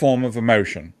some form of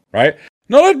emotion, right?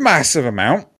 Not a massive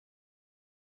amount,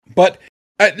 but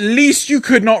at least you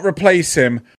could not replace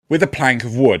him with a plank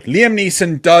of wood. Liam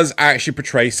Neeson does actually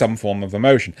portray some form of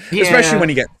emotion, especially when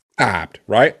he gets stabbed,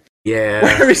 right? Yeah.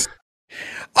 Whereas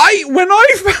when I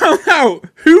found out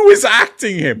who was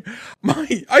acting him,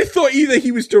 I thought either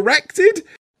he was directed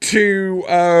to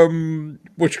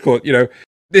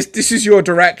this is your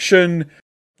direction,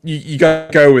 you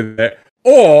gotta go with it,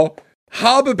 or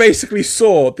Harbour basically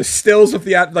saw the stills of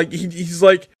the he's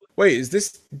like, wait, is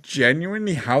this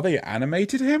genuinely how they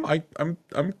animated him? I'm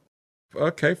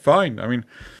okay, fine. I mean,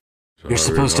 you're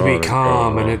supposed to be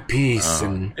calm and at peace,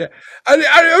 and yeah.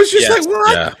 I was just like,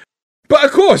 what? Yeah. But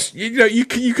of course, you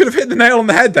could have hit the nail on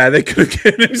the head there. They could have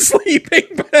given him sleeping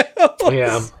pills.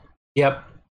 Yeah. Yep.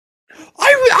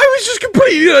 I was just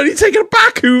completely taken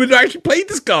aback who had actually played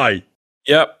this guy.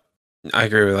 Yep. I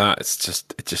agree with that. It's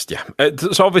just yeah.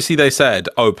 So obviously they said,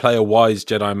 play a wise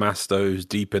Jedi Master who's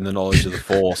deep in the knowledge of the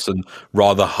Force and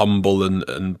rather humble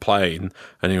and plain.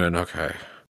 And he went, okay,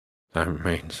 that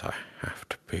means I have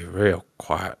to be real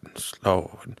quiet and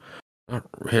slow and not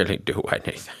really do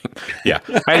anything. Yeah.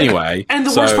 Anyway. And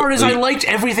the worst part is I liked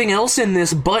everything else in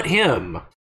this but him.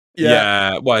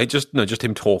 Yeah. Well, just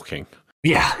him talking.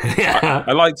 Yeah.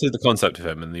 I liked the concept of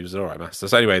him, and he was all right, master.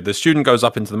 So anyway, the student goes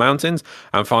up into the mountains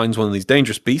and finds one of these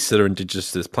dangerous beasts that are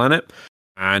indigenous to this planet,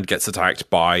 and gets attacked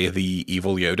by the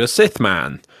evil Yoda Sith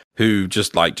man, who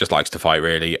just likes to fight,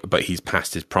 really, but he's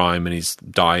past his prime and he's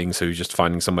dying, so he's just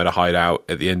finding somewhere to hide out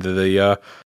at the end of the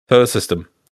solar system.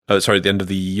 At the end of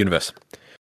the universe.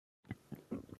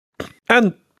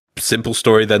 And simple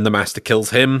story, then the master kills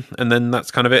him, and then that's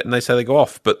kind of it, and they say they go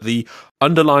off. But the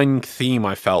underlying theme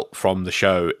I felt from the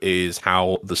show is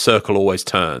how the circle always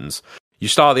turns. You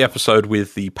start the episode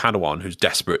with the Padawan, who's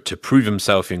desperate to prove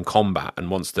himself in combat and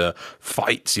wants to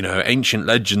fight, ancient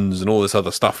legends and all this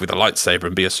other stuff with a lightsaber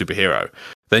and be a superhero.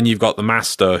 Then you've got the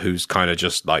master, who's kind of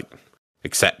just like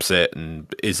accepts it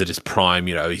and is at his prime.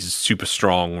 He's super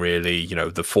strong, really.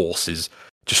 The Force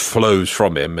just flows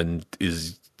from him and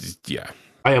is yeah.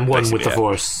 I am one with the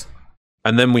Force.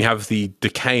 And then we have the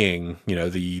decaying,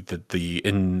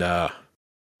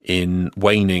 in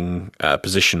waning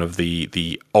position of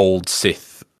the old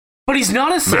Sith. But he's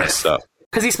not a Sith.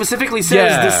 Because he specifically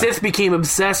says the Sith became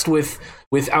obsessed with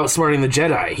outsmarting the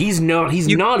Jedi. He's not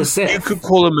a Sith. You could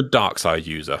call him a dark side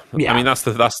user. Yeah. I mean, that's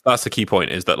the key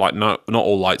point, is that like not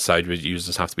all light side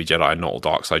users have to be Jedi, and not all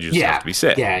dark side users have to be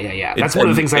Sith. Yeah. That's one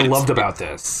of the things I loved about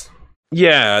this.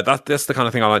 Yeah, that's the kind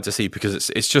of thing I like to see, because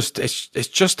it's just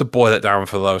to boil it down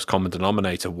for the lowest common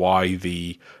denominator. Why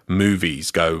the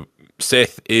movies go,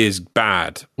 Sith is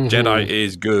bad, Jedi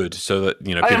is good, so that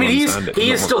people understand it.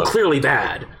 He is still clearly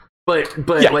bad, but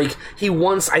like he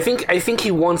wants. I think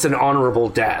he wants an honorable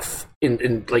death in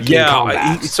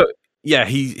combat.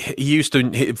 He used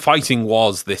to. Fighting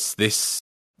was this. This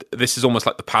is almost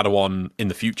like the Padawan in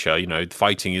the future.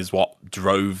 Fighting is what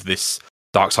drove this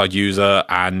dark side user,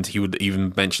 and he would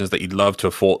even mentions that he'd love to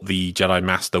have fought the Jedi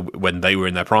Master when they were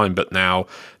in their prime, but now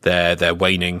they're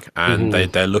waning, and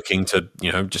they're looking to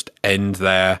just end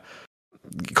their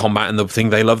combat in the thing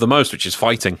they love the most, which is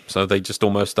fighting. So they just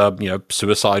almost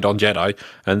suicide on Jedi,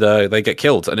 and they get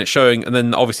killed. And it's showing. And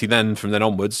then obviously from then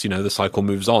onwards, the cycle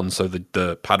moves on. So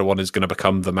the Padawan is going to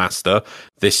become the Master.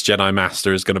 This Jedi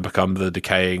Master is going to become the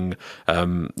decaying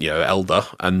Elder,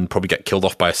 and probably get killed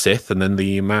off by a Sith. And then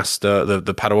the Master,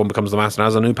 the Padawan becomes the Master and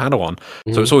has a new Padawan.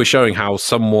 So it's always showing how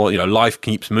somewhat life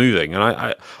keeps moving. And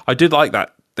I did like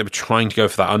that they were trying to go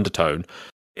for that undertone.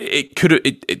 They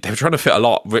were trying to fit a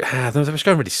lot. They were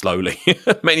going really slowly,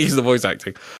 mainly because of the voice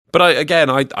acting. But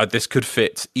I this could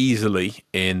fit easily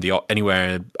in anywhere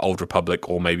in Old Republic,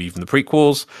 or maybe even the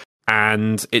prequels,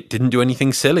 and it didn't do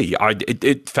anything silly.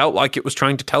 It felt like it was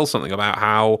trying to tell something about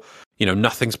how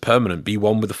nothing's permanent, be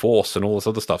one with the Force, and all this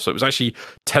other stuff. So it was actually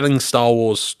telling Star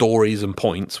Wars stories and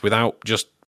points without just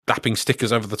slapping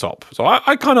stickers over the top. So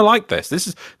I kind of like this.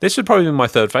 This would probably be my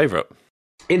third favorite.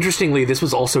 Interestingly, this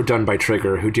was also done by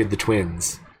Trigger, who did the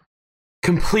Twins.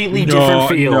 Completely different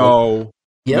feel.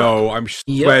 No, I'm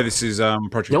swear this is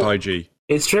Project IG.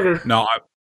 It's Trigger. No,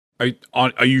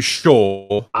 are you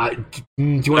sure? Do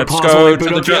you want to pause go to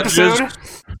the judges?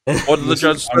 What are the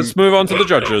judges? Let's move on to the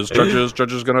judges.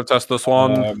 Judges going to test this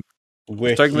one.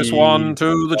 Taking this one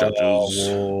to the judges.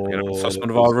 Assessment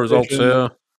of our results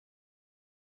here.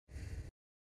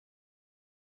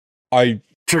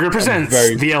 Trigger presents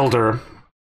The Elder.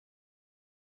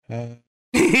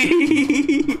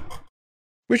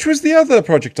 Which was the other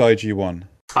Project IG one?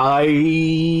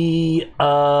 I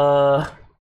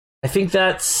think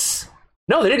that's...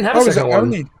 No, they didn't have a second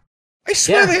one. I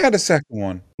swear they had a second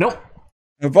one. Nope.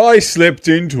 Have I slipped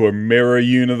into a mirror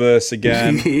universe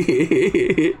again?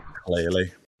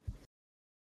 Clearly.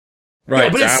 Right. Yeah,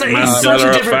 but it's such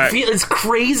a different feel. It's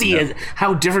crazy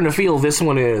how different a feel this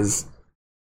one is.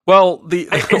 Well, they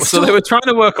were trying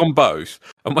to work on both,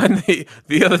 and when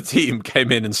the other team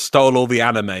came in and stole all the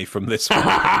anime from this one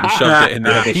and shoved it in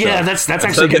the other show, that's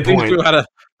actually a good point. We had a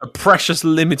precious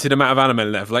limited amount of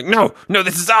anime left. Like, no,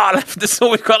 this is our left. This is all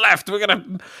we've got left. We're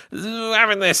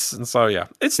having this, and so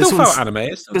it still felt anime.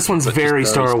 This one's very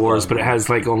Star Wars, but it has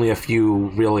like only a few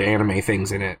really anime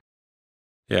things in it.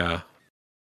 Yeah.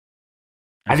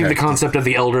 I think the concept of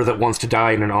the Elder that wants to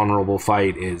die in an honorable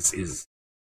fight is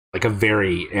like a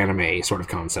very anime sort of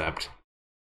concept.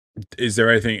 Is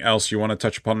there anything else you want to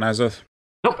touch upon, Nazareth?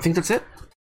 Nope, I think that's it.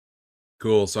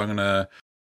 Cool. So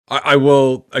I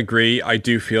will agree. I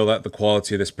do feel that the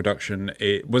quality of this production,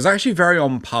 it was actually very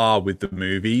on par with the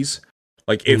movies.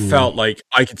 Like, it felt like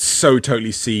I could so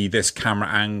totally see this camera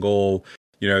angle,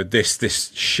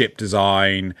 this ship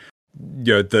design,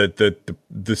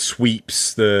 the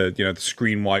sweeps, the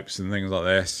screen wipes and things like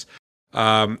this.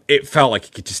 It felt like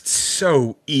it could just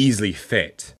so easily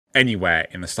fit anywhere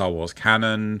in the Star Wars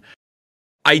canon.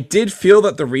 I did feel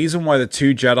that the reason why the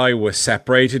two Jedi were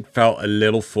separated felt a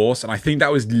little forced, and I think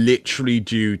that was literally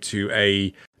due to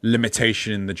a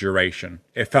limitation in the duration.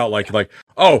 It felt like,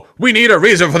 oh, we need a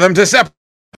reason for them to separate.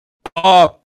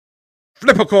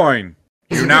 Flip a coin.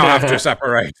 You now have to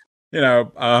separate.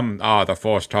 The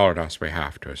Force told us we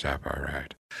have to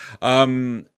separate.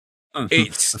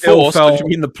 It still felt... You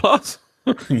mean the plot?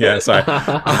 Yeah, sorry.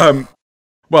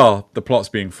 Well, the plot's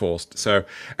being forced. So,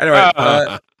 anyway,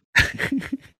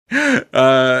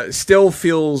 still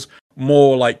feels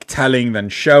more like telling than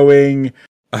showing.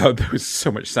 There was so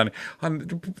much standing.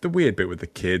 The weird bit with the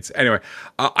kids. Anyway,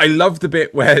 I love the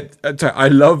bit where... I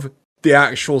love the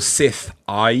actual Sith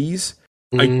eyes.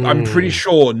 I'm pretty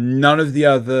sure none of the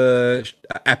other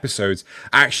episodes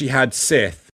actually had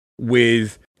Sith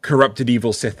with corrupted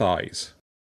evil Sith eyes.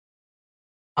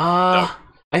 No.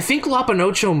 I think La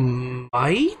Pinocho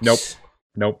might?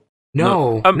 Nope.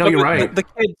 No, you're right. If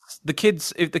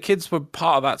the kids were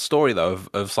part of that story though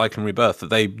of Cyclone Rebirth, that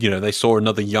they saw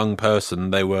another young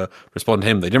person, they were respond to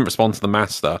him. They didn't respond to the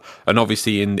master, and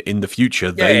obviously in the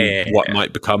future,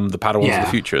 might become the Padawans of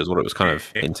the future is what it was kind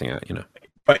of hinting at.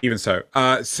 But even so,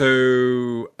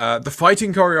 the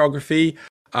fighting choreography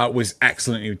was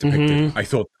excellently depicted. I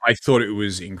thought it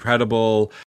was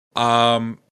incredible.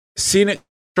 Scenic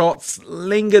shots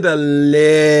lingered a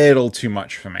little too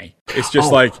much for me. It's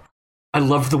just I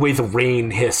loved the way the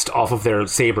rain hissed off of their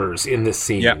sabers in this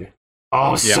scene. Yeah.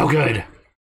 Oh, so good.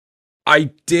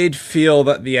 I did feel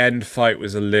that the end fight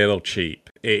was a little cheap.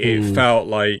 It felt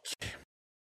like,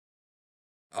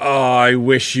 I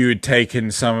wish you had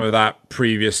taken some of that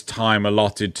previous time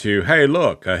allotted to, hey,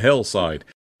 look, a hillside,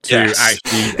 to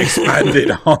actually expand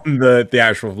it on the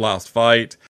actual last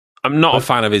fight. I'm not a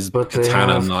fan of his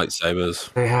katana and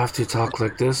lightsabers. They have to talk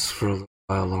like this for a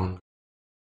while longer.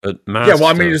 But Master,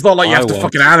 I mean, it's not like you have to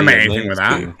fucking animate anything with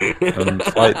that. And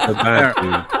fight the bad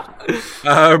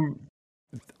dude.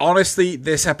 Honestly,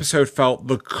 this episode felt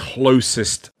the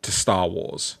closest to Star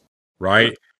Wars,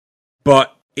 right?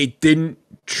 But it didn't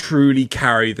truly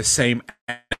carry the same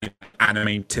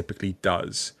anime typically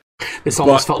does. This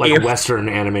almost felt like a Western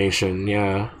animation,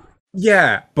 yeah.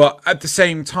 Yeah, but at the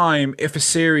same time, if a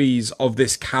series of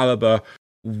this caliber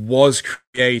was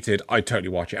created, I'd totally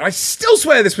watch it. I still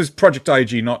swear this was Project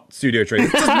IG, not Studio Trigger.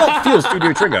 It does not feel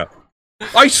Studio Trigger.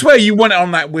 I swear you went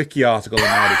on that wiki article and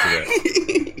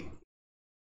edited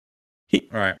it.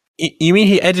 Right. You mean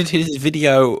he edited his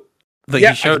video that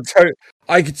he showed?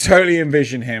 I could totally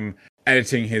envision him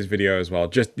editing his video as well.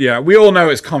 Just we all know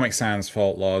it's Comic Sans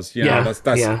fault, Laws. That's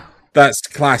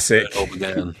classic.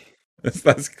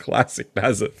 That's classic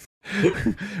Nazif.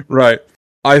 Right.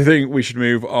 I think we should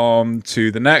move on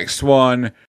to the next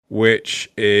one, which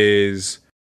is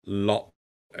Lot.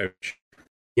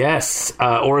 Yes,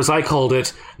 or as I called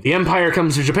it, The Empire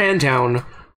Comes to Japantown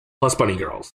plus Bunny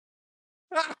Girls.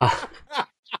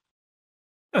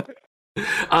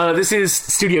 This is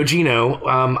Studio Gino.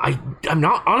 I'm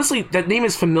not, honestly, that name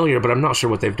is familiar, but I'm not sure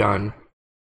what they've done.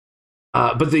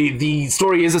 But the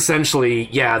story is essentially,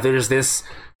 there's this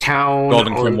town.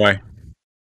 Golden Kimway.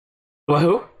 Well,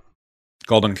 who?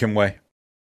 Golden Kimway.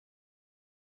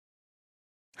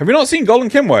 Have you not seen Golden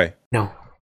Kimway? No.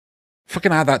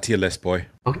 Fucking add that to your list, boy.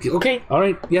 Okay. All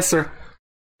right. Yes, sir.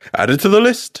 Add it to the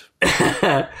list.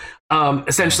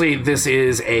 Essentially, this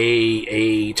is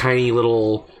a tiny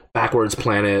little backwards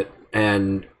planet,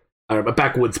 and a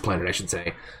backwoods planet, I should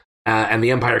say. And the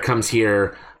Empire comes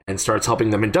here and starts helping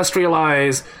them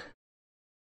industrialize.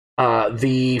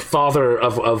 The father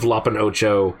of Lop and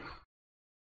Ocho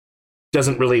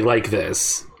doesn't really like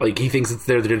this. Like, he thinks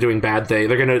they're doing bad things.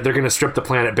 They're gonna strip the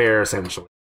planet bare, essentially.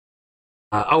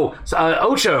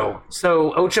 Ocho.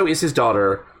 So Ocho is his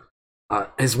daughter,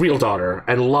 his real daughter,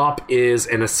 and Lop is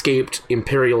an escaped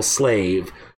Imperial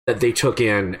slave that they took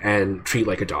in and treat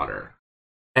like a daughter.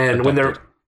 And when they're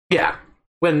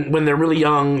really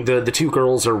young, the two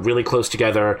girls are really close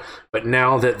together. But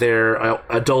now that they're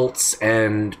adults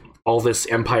and all this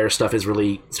Empire stuff is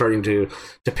really starting to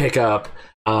pick up,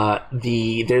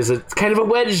 there's a kind of a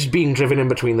wedge being driven in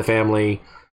between the family.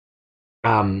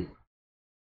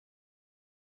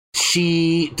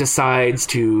 She decides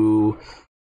to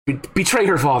betray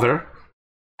her father,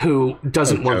 who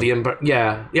doesn't want the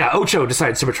Empire. Ocho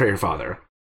decides to betray her father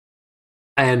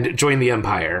and join the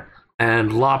Empire.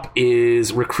 And Lop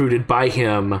is recruited by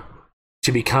him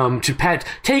to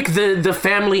take the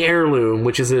family heirloom,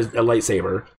 which is a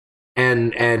lightsaber,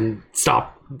 and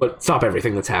stop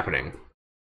everything that's happening.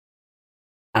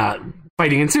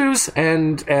 Fighting ensues,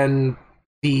 and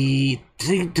do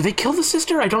they kill the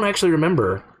sister? I don't actually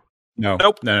remember. No.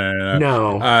 Nope.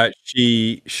 No.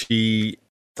 She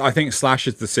I think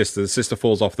slashes the sister. The sister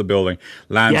falls off the building,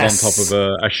 lands on top of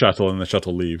a shuttle, and the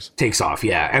shuttle leaves. Takes off,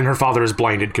 and her father is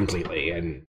blinded completely.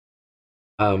 And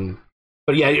but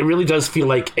it really does feel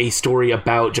like a story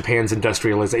about Japan's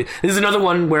industrialization. This is another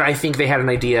one where I think they had an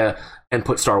idea and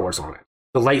put Star Wars on it.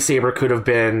 The lightsaber could have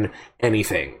been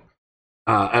anything,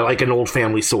 like an old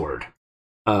family sword.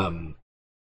 And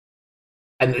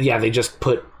they just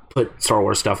put Star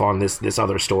Wars stuff on this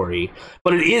other story.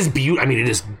 But it is beautiful. I mean, it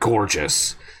is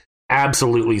gorgeous.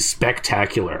 Absolutely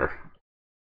spectacular.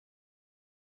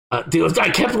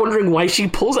 I kept wondering why she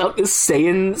pulls out this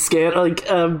Saiyan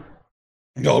Scouter.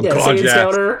 Saiyan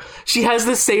Scouter. She has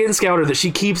this Saiyan Scouter that she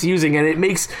keeps using, and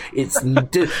it's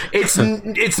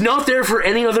not there for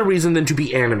any other reason than to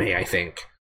be anime, I think.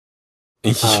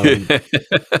 I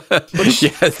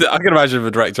can imagine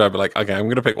the director I'd be like, okay, I'm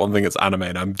going to pick one thing that's anime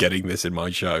and I'm getting this in my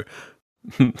show.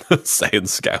 Saiyan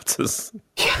Scouters.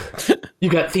 You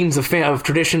got themes of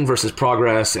tradition versus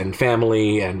progress and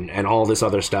family and all this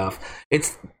other stuff.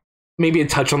 It's maybe a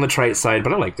touch on the trite side,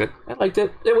 but I liked it.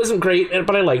 It wasn't great,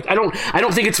 but I liked. I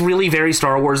don't think it's really very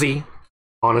Star Warsy,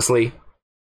 honestly.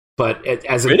 But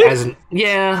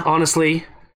yeah, honestly.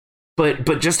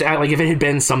 But just like if it had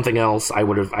been something else, I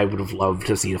would have loved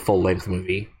to see a full length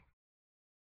movie.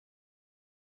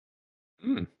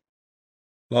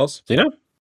 Loz? You know?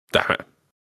 Damn it.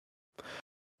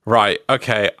 Right,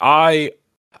 okay.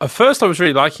 At first I was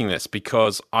really liking this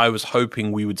because I was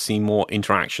hoping we would see more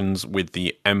interactions with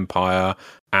the Empire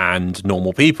and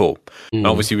normal people. And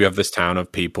obviously we have this town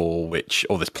of people,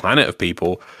 or this planet of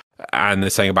people, and they're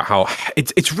saying about how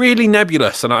it's really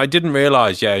nebulous. And I didn't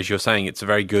realize, as you're saying, it's a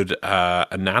very good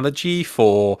analogy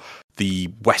for the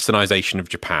westernization of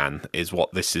Japan is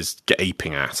what this is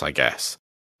aping at, I guess.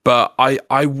 But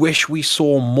I wish we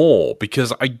saw more,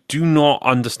 because I do not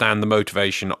understand the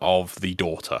motivation of the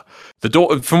daughter.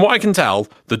 From what I can tell,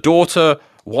 the daughter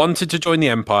wanted to join the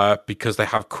Empire because they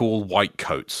have cool white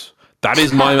coats. That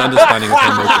is my understanding of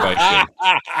her motivation.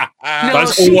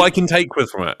 That's all I can take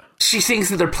from it. She thinks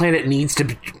that their planet needs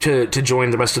to join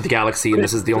the rest of the galaxy, and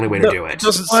this is the only way to do it.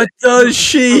 What does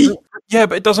she? Yeah,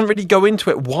 but it doesn't really go into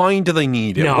it. Why do they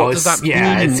need it? No, what does that mean?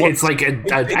 It's like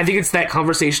I think it's that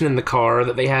conversation in the car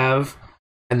that they have,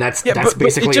 and that's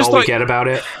basically all we get about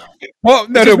it. What?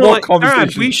 No, what conversation?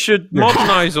 Dad, we should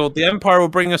modernize, or the Empire will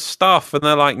bring us stuff, and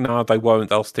they're like, no, they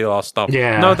won't. They'll steal our stuff.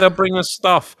 Yeah. No, they'll bring us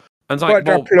stuff. And it's like,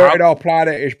 but the polluted our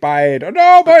planet is bad.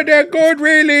 No, but they're good,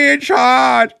 really, in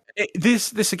charge.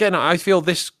 This again, I feel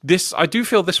I do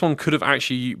feel this one could have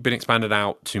actually been expanded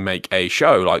out to make a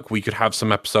show. Like, we could have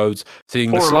some episodes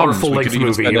seeing the slums, or a full-length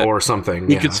movie or something.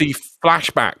 We could see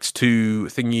flashbacks to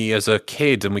Thingy as a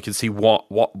kid, and we could see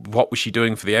what was she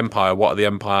doing for the Empire? What are the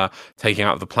Empire taking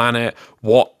out of the planet?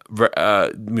 What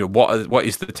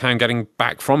is the town getting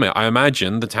back from it? I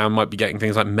imagine the town might be getting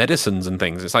things like medicines and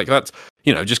things. It's like, that's,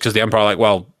 just because the Empire are like,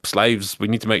 well, slaves, we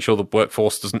need to make sure the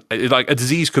workforce doesn't, like, a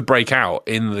disease could break out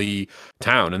in the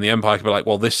town, and the Empire could be like,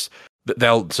 well,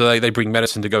 they bring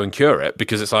medicine to go and cure it,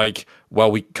 because it's like,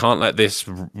 well, we can't let this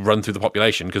run through the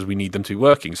population because we need them to be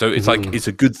working. So it's like, it's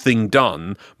a good thing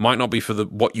done. Might not be for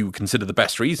what you would consider the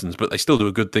best reasons, but they still do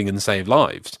a good thing and save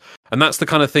lives. And that's the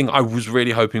kind of thing I was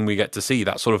really hoping we get to see,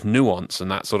 that sort of nuance, and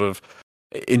that sort of,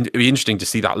 it'd be interesting to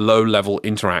see that low-level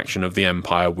interaction of the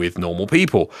Empire with normal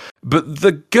people. But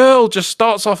the girl just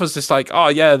starts off as this, like, oh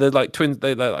yeah, they're like twins,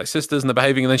 they're like sisters, and they're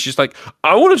behaving, and then she's like,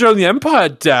 I want to join the Empire,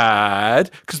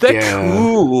 Dad, because they're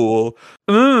cool.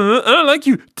 I don't like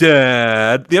you,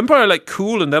 Dad. The Empire are like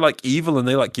cool, and they're like evil, and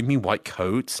they like give me white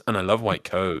coats, and I love white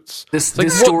coats. This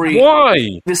story,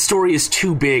 why? This story is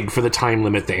too big for the time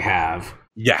limit they have.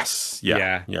 Yes,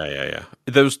 yeah.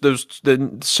 There's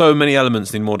so many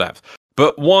elements in more depth.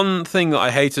 But one thing that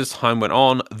I hate as time went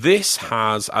on, this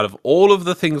has, out of all of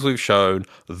the things we've shown,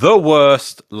 the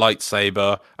worst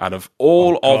lightsaber out of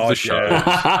all of the shows. No,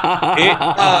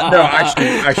 actually,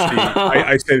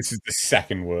 I say this is the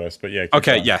second worst, but yeah.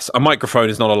 Okay, yes, a microphone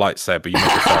is not a lightsaber. You make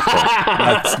a fair point.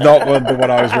 That's not what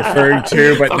I was referring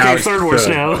to, but now it's third worst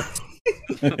now.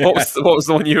 What was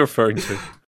the one you were referring to?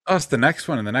 That's the next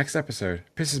one in the next episode.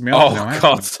 Pisses me off. Oh,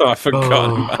 God, I've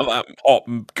forgotten about that hot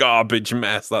garbage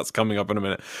mess that's coming up in a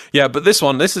minute. Yeah, but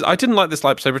I didn't like this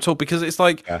lightsaber at all, because it's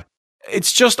like,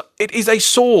 it is a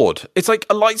sword. It's like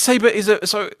a lightsaber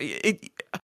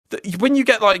when you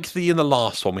get like in the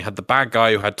last one, we had the bad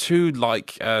guy who had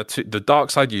the dark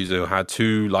side user who had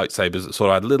two lightsabers that sort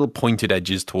of had little pointed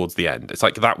edges towards the end. It's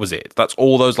like, that was it. That's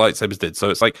all those lightsabers did. So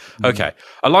it's like, okay,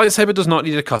 a lightsaber does not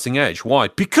need a cutting edge. Why?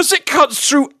 Because it cuts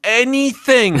through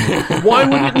anything. Why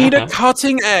would it need a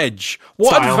cutting edge?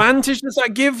 What advantage does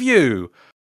that give you?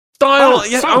 Style,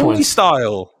 only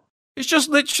style. It's just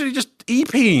literally just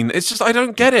E-peen. It's just, I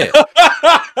don't get it.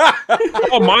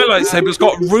 Oh, my lightsaber's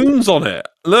got runes on it.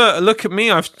 Look at me.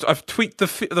 I've tweaked the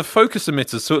focus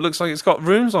emitters so it looks like it's got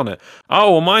runes on it.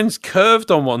 Oh, well, mine's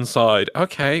curved on one side.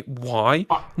 Okay, why?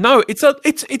 No, it's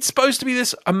supposed to be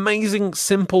this amazing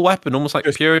simple weapon, almost like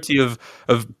purity of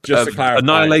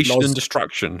annihilation and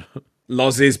destruction.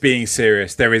 Loz is being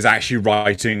serious. There is actually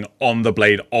writing on the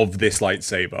blade of this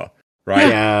lightsaber, right?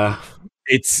 Yeah.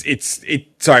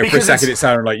 Sorry, for a second it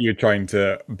sounded like you're trying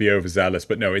to be overzealous,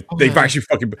 but no, they've actually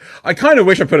I kind of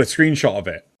wish I put a screenshot of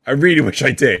it. I really wish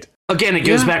I did. Again, it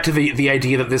goes back to the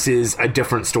idea that this is a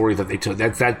different story that they took.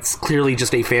 That's clearly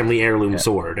just a family heirloom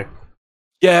sword.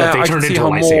 Yeah, that they turned into a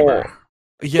lightsaber.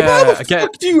 Yeah, How the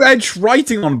fuck do you edge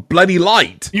writing on bloody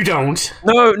light? You don't.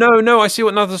 No. I see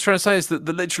what Nathan's trying to say. Is that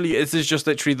literally this is just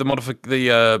literally the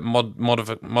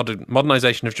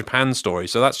modernization of Japan story.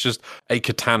 So that's just a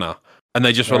katana, and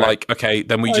they just were like, okay,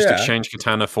 then we exchange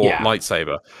katana for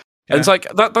lightsaber. And it's like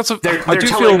that's a. I do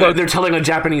feel that they're telling a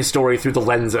Japanese story through the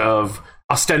lens of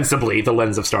ostensibly the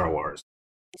lens of Star Wars.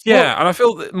 Yeah, and I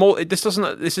feel that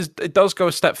it does go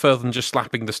a step further than just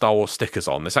slapping the Star Wars stickers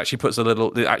on. This actually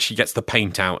it actually gets the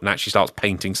paint out and actually starts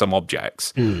painting some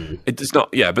objects. It's not,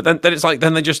 but then it's like,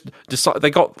 then they just decide, they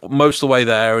got most of the way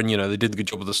there, and they did a good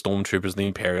job with the stormtroopers, the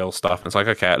Imperial stuff, and it's like,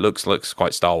 okay, it looks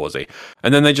quite Star Warsy,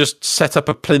 and then they just set up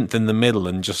a plinth in the middle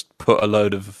and just put a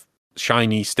load of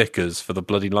shiny stickers for the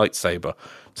bloody lightsaber.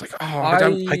 It's like,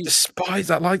 I despise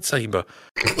that lightsaber.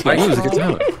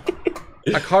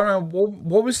 I can't remember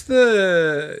what was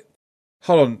the.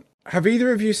 Hold on, have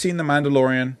either of you seen The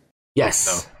Mandalorian? Yes,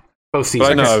 no. Both seasons.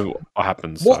 But I know what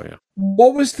happens.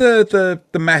 What was the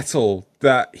metal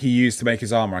that he used to make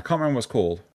his armor? I can't remember what it's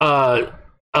called.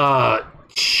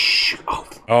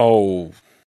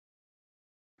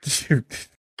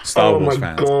 Star Wars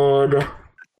fans. God.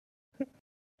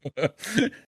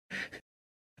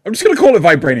 I'm just gonna call it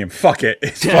vibranium. Fuck it,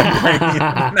 it's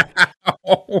vibranium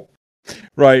now.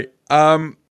 Right.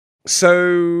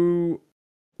 So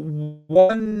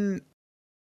one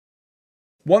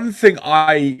thing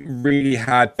I really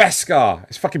had, Beskar.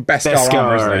 It's fucking Beskar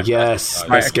armor, isn't it? Yes,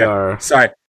 right, Beskar.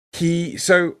 Okay.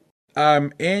 Sorry.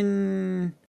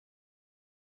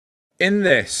 In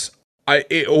this,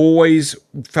 it always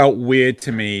felt weird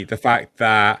to me, the fact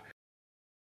that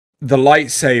the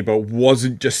lightsaber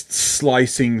wasn't just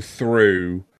slicing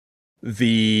through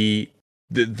the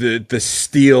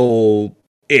steel-ish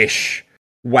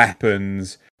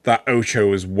weapons that Ocho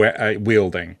was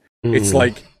wielding. It's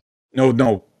like, no,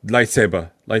 lightsaber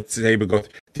got...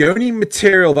 The only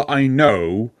material that I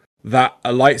know that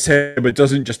a lightsaber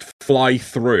doesn't just fly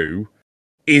through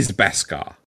is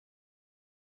Beskar.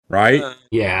 Right?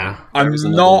 Yeah. I'm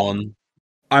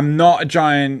not a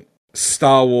giant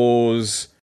Star Wars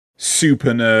super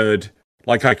nerd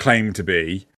like I claim to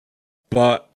be,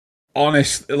 but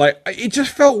honestly, like, it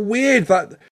just felt weird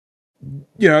that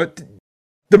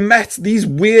these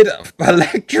weird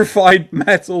electrified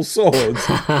metal swords,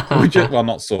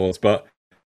 not swords, but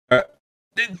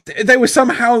they were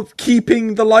somehow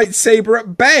keeping the lightsaber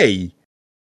at bay.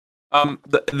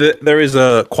 There is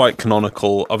a quite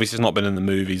canonical, obviously it's not been in the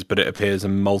movies, but it appears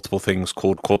in multiple things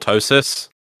called cortosis.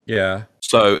 Yeah.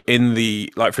 So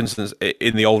for instance,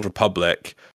 in the Old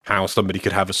Republic, how somebody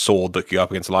could have a sword that could go up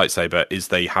against a lightsaber is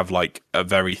they have like a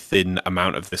very thin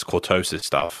amount of this cortosis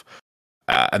stuff.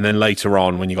 And then later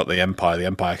on, when you got the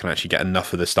Empire can actually get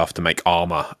enough of this stuff to make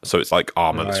armor. So it's like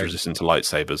armor that's resistant to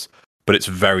lightsabers, but it's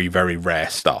very, very rare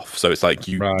stuff. So it's like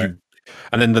you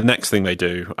and then the next thing they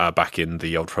do back in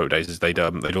the Old Republic days is they'd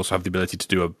also have the ability to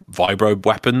do a vibro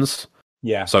weapons.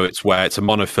 Yeah. So it's where it's a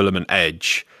monofilament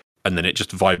edge, and then it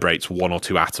just vibrates one or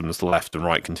two atoms left and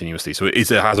right continuously. So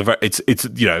it's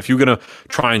if you're gonna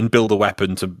try and build a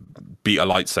weapon to beat a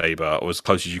lightsaber or as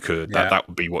close as you could, that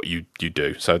would be what you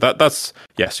do. So that's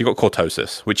yes, you got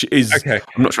cortosis, which is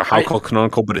I'm not sure how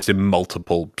canonical, but it's in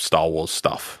multiple Star Wars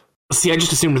stuff. See, I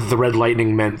just assumed that the red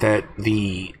lightning meant that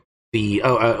the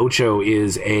Ocho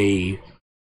is a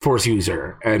Force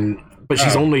user, but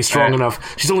she's only strong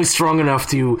enough. She's only strong enough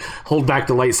to hold back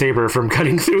the lightsaber from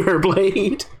cutting through her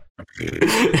blade.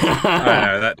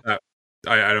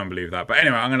 I don't believe that. But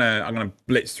anyway, I'm gonna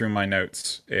blitz through my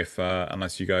notes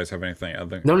unless you guys have anything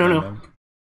other. No.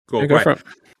 Cool. Go for it.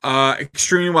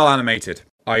 Extremely well animated.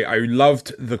 I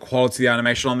loved the quality of the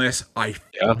animation on this. I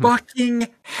fucking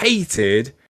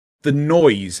hated the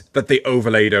noise that they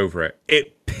overlaid over it.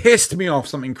 It pissed me off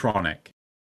something chronic.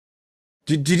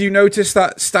 Did you notice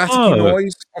that staticky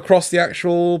noise across the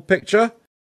actual picture?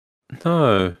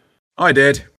 No. I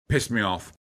did. Pissed me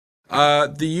off.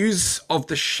 The use of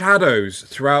the shadows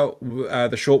throughout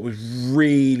the short was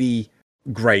really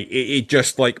great. It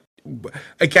just, like,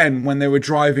 again, when they were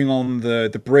driving on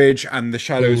the bridge and the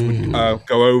shadows would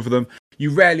go over them,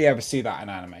 you rarely ever see that in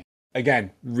anime.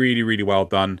 Again, really, really well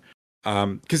done.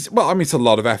 Because, it's a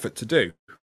lot of effort to do.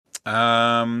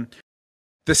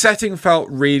 The setting felt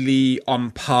really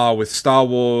on par with Star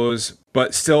Wars,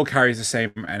 but still carries the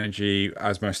same energy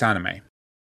as most anime.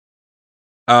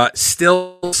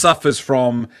 Still suffers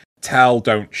from tell,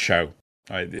 don't show.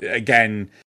 Again,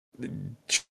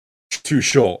 too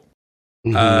short.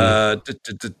 Oh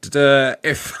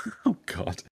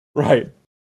god. Right.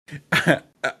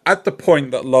 At the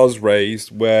point that Loz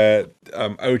raised where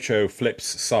Ocho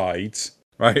flips sides,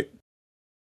 right?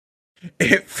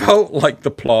 It felt like the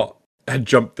plot had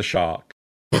jumped the shark.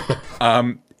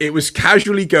 It was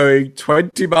casually going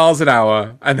 20 miles an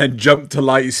hour and then jumped to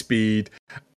light speed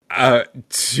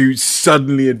to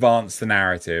suddenly advance the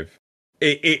narrative.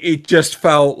 It just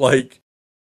felt like,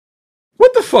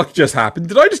 what the fuck just happened?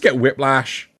 Did I just get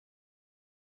whiplash?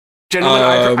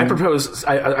 Gentlemen, I propose.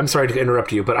 I'm sorry to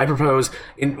interrupt you, but I propose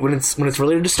when it's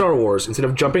related to Star Wars, instead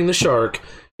of jumping the shark,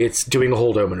 it's doing a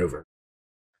holdo maneuver.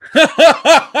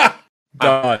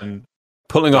 Done.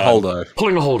 Pulling a holdo.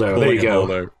 Pulling a holdo. There you go.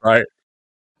 Holdo, right.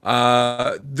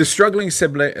 The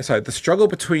struggle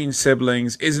between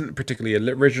siblings isn't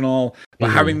particularly original, but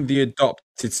having the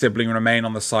adopted sibling remain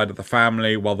on the side of the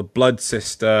family while the blood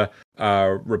sister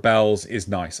rebels is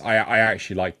nice. I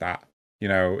actually like that. You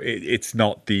know, it's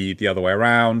not the other way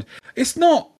around. It's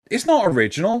not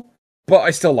original, but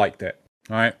I still liked it.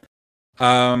 Right.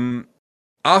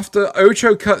 After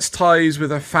Ocho cuts ties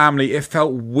with her family, it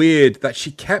felt weird that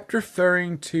she kept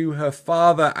referring to her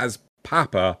father as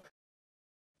Papa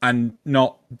and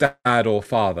not dad or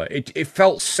father. It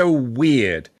felt so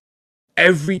weird.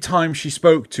 Every time she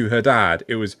spoke to her dad,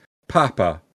 it was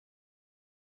Papa.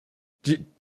 Did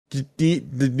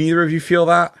neither of you feel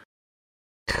that?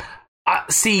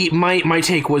 See, my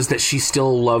take was that she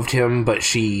still loved him, but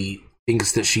she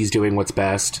thinks that she's doing what's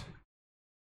best.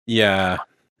 Yeah.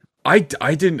 I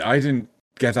didn't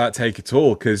get that take at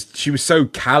all, because she was so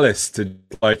callous to,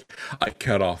 like, I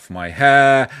cut off my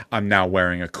hair, I'm now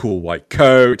wearing a cool white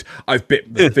coat, I've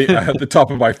bit the top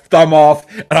of my thumb off,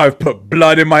 and I've put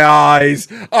blood in my eyes,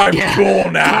 I'm cool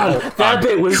now. God, that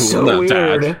bit was cool so now,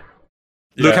 weird. Dad.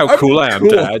 Look how cool I am,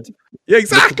 Dad. Yeah,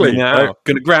 exactly. Now. Right.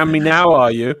 Gonna ground me now,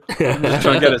 are you? Just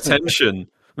trying to get attention.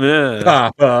 Yeah.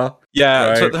 Papa. Yeah,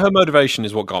 Right. so her motivation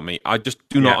is what got me. I just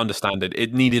do not understand it.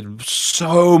 It needed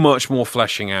so much more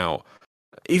fleshing out.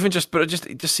 Even just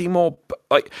see more,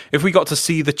 like, if we got to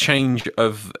see the change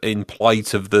in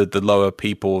plight of the lower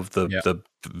people of the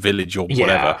village or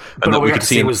whatever, but and all that we could got to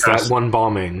see was past- that one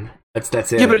bombing.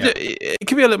 That's it. Yeah, but it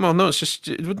could be a little more. No, it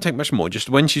wouldn't take much more. Just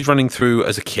when she's running through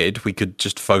as a kid, we could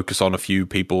just focus on a few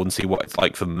people and see what it's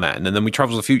like for them then. And then we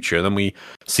travel to the future, and then we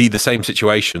see the same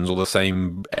situations or the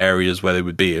same areas where they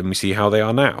would be, and we see how they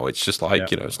are now. It's just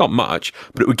like, it's not much,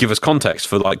 but it would give us context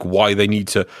for, like, why they need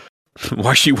to,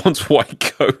 why she wants white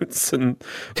coats and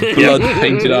blood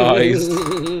painted eyes.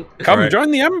 Come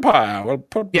join the Empire. We'll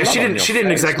put she blood on your didn't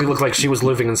face. exactly look like she was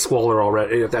living in squalor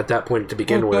already at that point to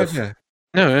begin with. Yeah.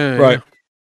 No, Right.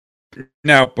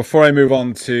 Now, before I move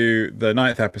on to the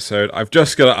 9th episode, I've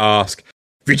just got to ask,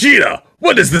 Vegeta,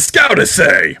 what does the scouter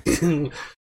say?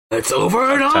 It's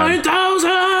over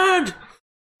 9,000!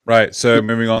 Right, so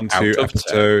moving on to Out of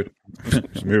episode...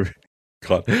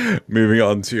 moving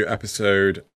on to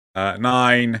episode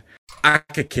 9,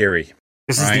 Akakiri.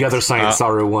 This is the other Science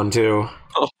Saru one, too.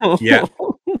 Yeah.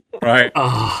 Right.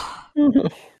 Oh.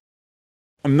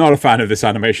 I'm not a fan of this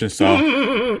animation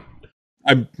style.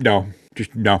 No.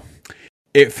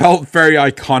 It felt very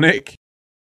iconic,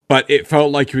 but it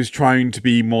felt like he was trying to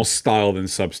be more style than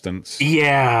substance.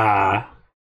 Yeah.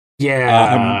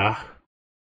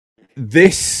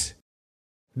 This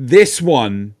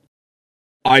one,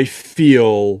 I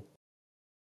feel,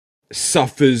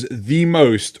 suffers the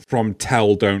most from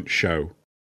tell, don't show.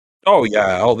 Oh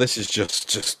yeah. Oh, this is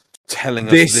just telling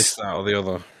us this, that, or the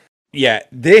other. Yeah,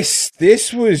 this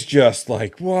was just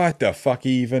like, what the fuck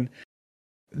even?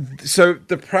 So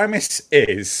the premise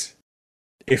is,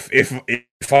 if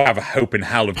I have a hope in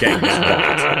hell of getting this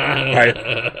right?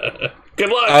 Good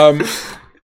luck.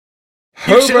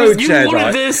 Hobo you Jedi.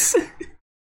 wanted this.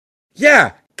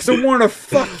 Yeah, because I want to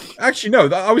fuck. Actually, no,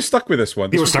 I was stuck with this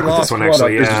one. You were stuck with this one,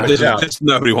 actually. Yeah.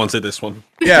 Nobody wanted this one.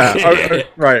 Yeah,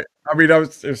 right. I mean,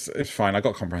 it's fine. I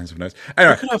got comprehensive notes.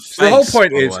 Anyway, so the whole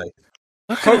point is,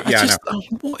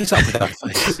 what is up with that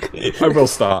face? I will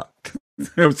start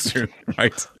soon,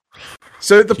 right?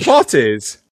 So the plot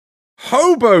is,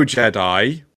 Hobo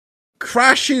Jedi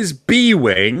crashes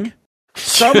B-Wing,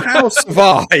 somehow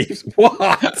survives.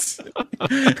 What?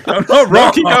 I'm not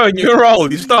wrong. Keep going. You're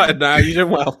old. You started now. You're doing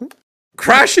well.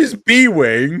 Crashes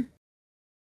B-Wing.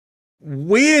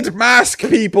 Weird mask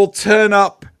people turn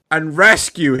up and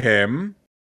rescue him.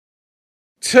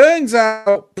 Turns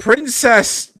out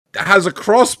Princess has a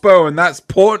crossbow, and that's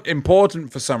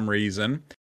important for some reason.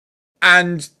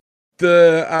 And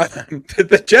the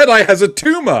Jedi has a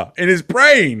tumor in his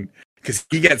brain because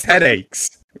he gets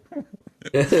headaches.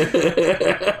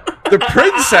 The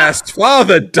princess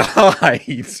father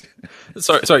died.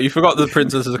 Sorry, you forgot the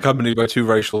princess is accompanied by 2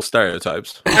 racial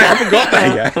stereotypes. I haven't got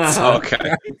there yet.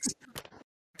 Okay.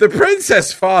 The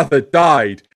princess father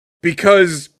died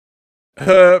because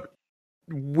her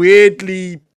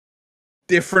weirdly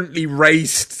differently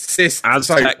raced sister,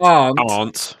 Aztec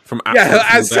aunt from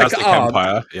Aztec aunt.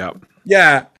 Empire. Yeah,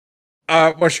 yeah.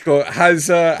 What you call it,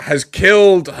 has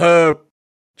killed her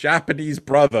Japanese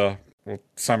brother or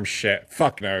some shit.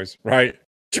 Fuck knows, right?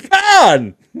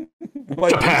 Japan.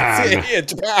 Japan.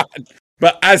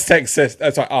 But Aztec sister,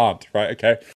 that's our aunt, right?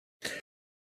 Okay.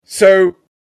 So,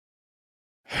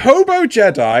 Hobo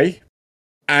Jedi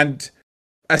and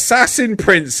Assassin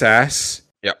Princess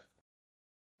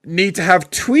need to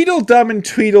have Tweedledum and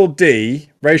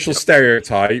Tweedledee, racial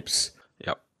stereotypes.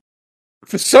 Yep.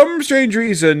 For some strange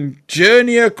reason,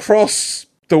 journey across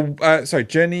the...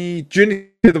 journey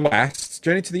to the west.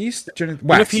 Journey to the east? Journey to the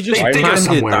west. Well, if he just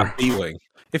landed that B-Wing.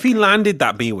 If he landed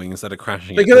that B-Wing instead of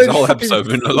crashing it, the whole episode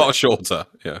would have been a lot shorter.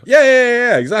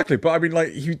 Yeah, exactly. But I mean,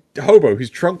 like, Hobo, he's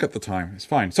drunk at the time. It's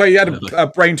fine. So he had a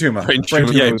brain tumor.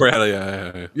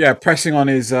 Yeah, pressing on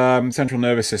his central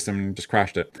nervous system and just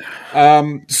crashed it.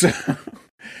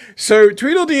 So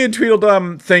Tweedledee and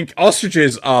Tweedledum think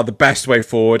ostriches are the best way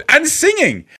forward, and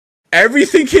singing.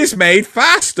 Everything is made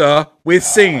faster with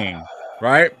singing,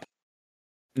 right?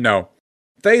 No.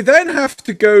 They then have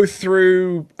to go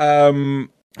through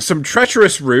some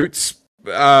treacherous routes.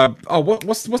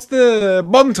 What's the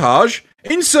montage?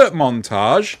 Insert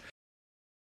montage.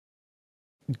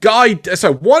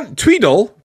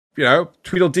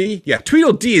 Tweedledee. Yeah,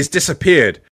 Tweedledee has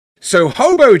disappeared. So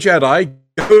Hobo Jedi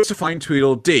goes to find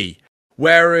Tweedledee,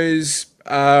 whereas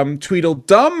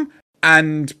Tweedledum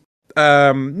and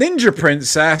Ninja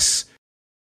Princess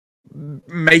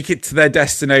make it to their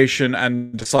destination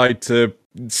and decide to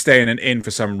stay in an inn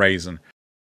for some reason.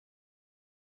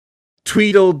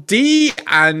 Tweedledee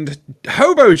and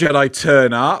Hobo Jedi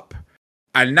turn up,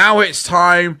 and now it's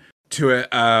time to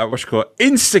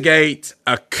instigate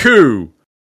a coup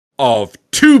of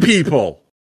 2 people.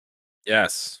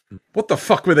 Yes. What the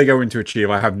fuck were they going to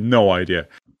achieve? I have no idea.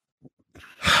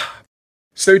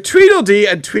 So Tweedledee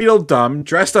and Tweedledum,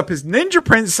 dressed up as Ninja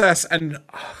Princess and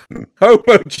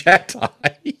Hobo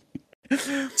Jedi,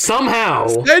 somehow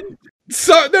no.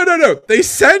 They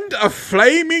send a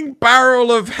flaming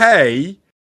barrel of hay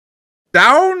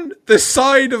down the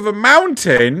side of a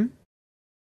mountain,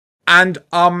 and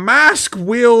are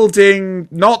mask-wielding,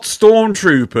 not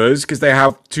stormtroopers, because they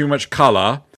have too much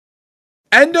colour,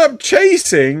 end up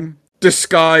chasing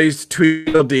disguised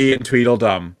Tweedledee and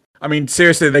Tweedledum. I mean,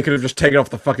 seriously, they could have just taken off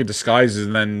the fucking disguises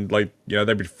and then,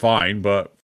 they'd be fine,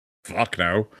 but fuck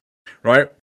no. Right?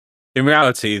 In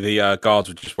reality, the guards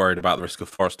were just worried about the risk of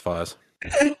forest fires.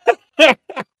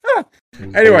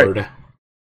 Anyway,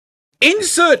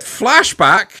 insert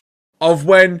flashback of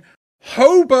when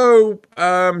Hobo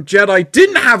Jedi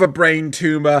didn't have a brain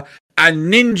tumor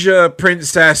and Ninja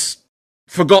Princess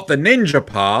forgot the ninja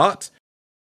part.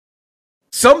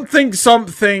 Something,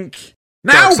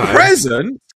 now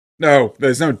present. No,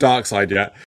 there's no dark side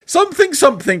yet. Something,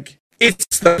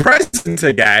 it's the present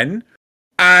again.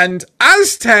 And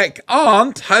Aztec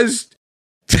Aunt has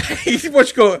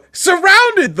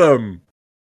surrounded them.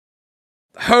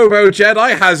 Hobo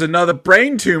Jedi has another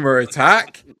brain tumor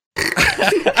attack.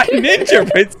 And Ninja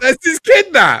Princess is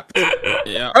kidnapped.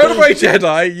 Yeah. Hobo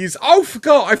Jedi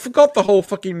I forgot the whole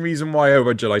fucking reason why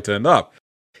Hobo Jedi turned up.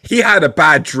 He had a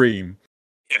bad dream.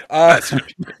 Hobo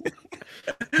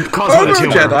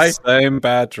Jedi, same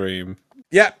bad dream.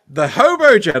 Yeah, the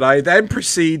Hobo Jedi then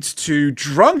proceeds to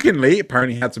drunkenly,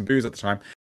 apparently he had some booze at the time,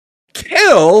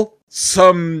 kill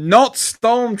some not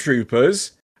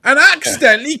stormtroopers and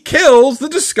accidentally kills the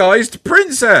disguised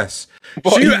princess.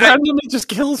 But he randomly just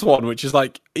kills one, which is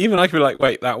like, even I could be like,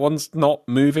 wait, that one's not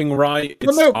moving right.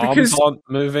 Its arms aren't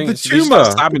moving. The tumor.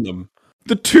 Stabbing them.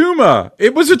 The tumor.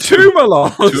 It was a tumor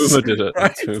loss. Tumor did it.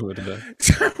 Right? Tumor did it.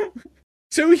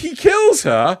 So he kills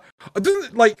her.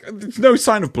 There's no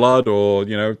sign of blood or,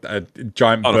 a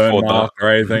giant burn mark or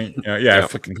anything. I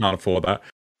fucking can't afford that.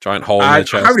 Giant hole in the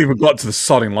chest. I haven't even got to the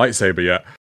sodding lightsaber yet.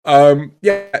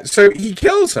 So he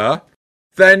kills her.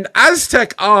 Then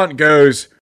Aztec Aunt goes,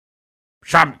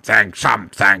 something,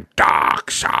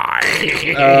 dark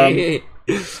side.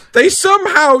 They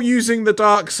somehow, using the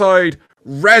dark side,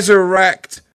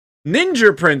 resurrect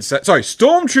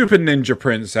Stormtrooper Ninja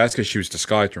Princess, because she was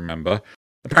disguised, remember?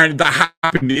 Apparently that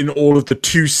happened in all of the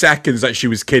 2 seconds that she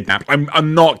was kidnapped.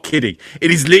 I'm not kidding. It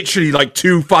is literally like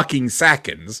 2 fucking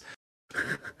seconds.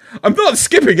 I'm not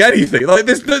skipping anything. Like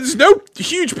there's no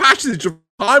huge passage of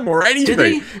time or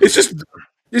anything. It's just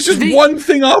one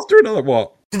thing after another.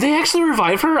 What? Did they actually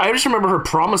revive her? I just remember her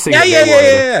promising.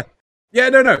 Yeah. Yeah,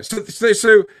 no.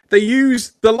 So they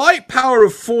use the light power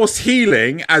of Force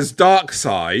healing as dark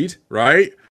side,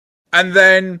 right? And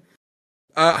then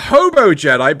Hobo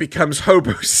Jedi becomes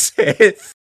Hobo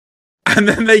Sith, and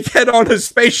then they get on a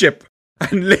spaceship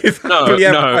and live happily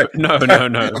ever after. No. I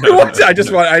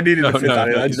needed to fit that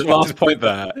in. The last point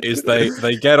there is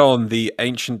they get on the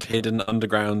ancient hidden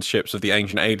underground ships of the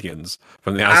ancient aliens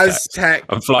from the Aztecs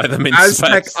and fly them in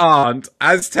space.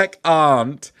 Aztec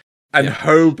aren't and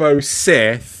Hobo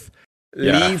Sith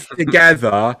leave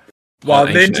together while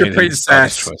Ninja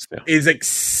Princess is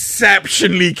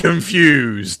exceptionally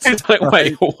confused. It's like,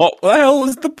 wait, what the hell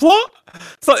is the plot?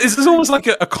 This is almost like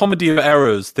a comedy of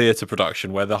errors theatre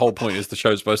production where the whole point is the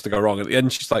show's supposed to go wrong. At the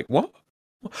end, she's like, what?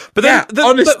 But then,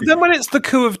 then when it's the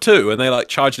coup of two and they like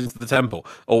charge into the temple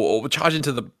or charge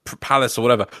into the palace or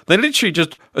whatever, they literally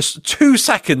just 2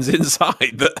 seconds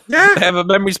inside that they have a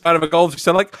memory span of a goldfish.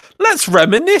 They're like, let's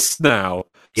reminisce now.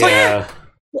 It's like,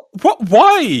 what?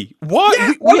 Why?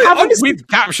 Yeah, we've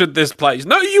captured this place.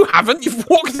 No, you haven't. You've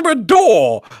walked through a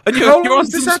door. And you're on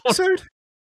this episode?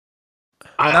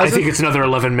 I think it's another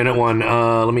 11-minute one.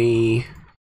 Let me...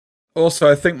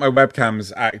 Also, I think my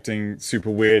webcam's acting super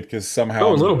weird because somehow...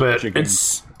 Oh, a little bit.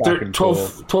 It's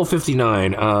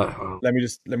 12:59. Let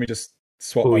me just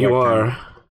swap my webcam. You are...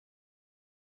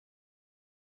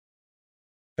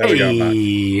 There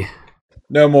we go.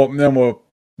 No more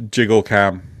jiggle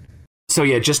cam. So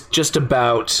yeah, just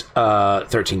about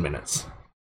 13 minutes.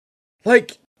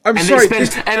 Like, I'm sorry.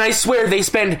 And I swear they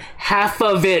spend half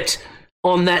of it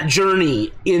on that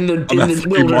journey in the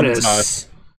wilderness.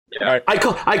 Yeah. I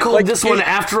call this one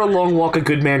After a Long Walk, a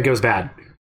Good Man Goes Bad.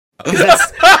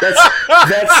 That's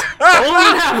all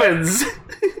that happens.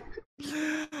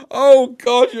 Oh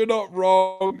God, you're not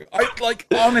wrong.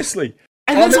 Honestly.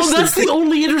 And that's the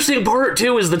only interesting part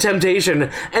too, is the temptation,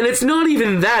 and it's not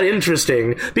even that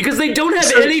interesting because they don't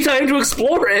have any time to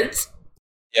explore it.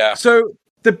 Yeah. So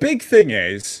the big thing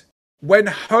is when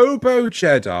Hobo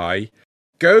Jedi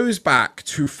goes back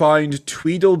to find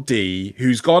Tweedledee,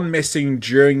 who's gone missing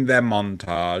during their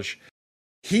montage,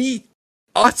 he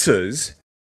utters,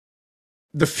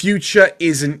 "The future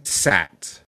isn't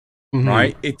set." Mm-hmm.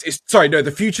 Right?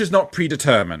 The future's not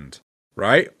predetermined.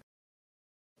 Right?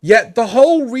 Yet the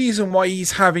whole reason why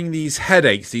he's having these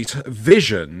headaches, these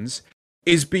visions,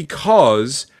 is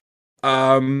because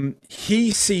he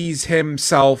sees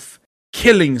himself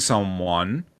killing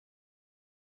someone.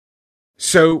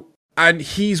 And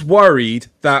he's worried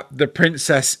that the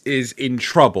princess is in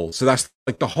trouble. So that's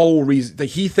like the whole reason that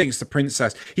he thinks the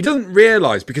princess... He doesn't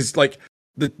realize because like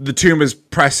the tumor's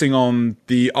pressing on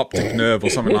the optic nerve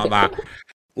or something like that.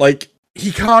 Like,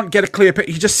 he can't get a clear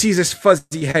picture. He just sees this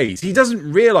fuzzy haze. He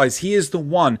doesn't realize he is the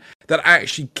one that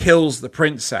actually kills the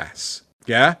princess.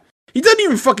 Yeah? He doesn't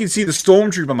even fucking see the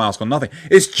stormtrooper mask or nothing.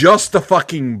 It's just a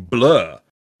fucking blur.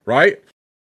 Right?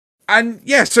 And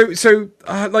yeah, so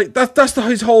that's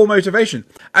his whole motivation.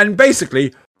 And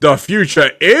basically, the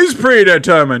future is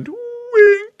predetermined.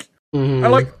 Wink. Mm-hmm.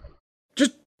 And like,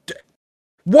 just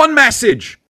one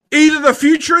message. Either the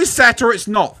future is set or it's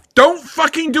not. Don't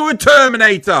fucking do a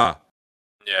Terminator.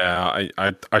 Yeah,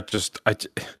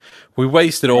 we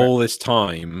wasted all this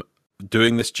time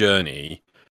doing this journey.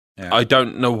 Yeah. I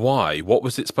don't know why. What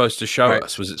was it supposed to show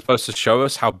us? Was it supposed to show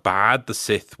us how bad the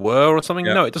Sith were or something?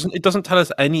 Yeah. No, it doesn't. It doesn't tell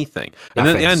us anything. And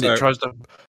then at the end, it tries to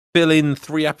fill in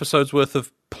 3 episodes worth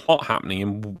of plot happening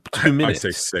in 2 minutes. I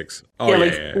say 6.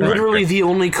 Literally, the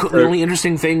only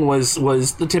interesting thing was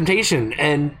the temptation,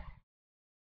 and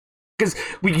because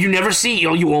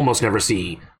you almost never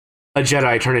see a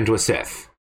Jedi turn into a Sith.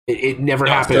 It never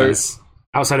happens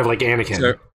outside of like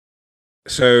Anakin.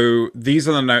 So these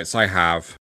are the notes I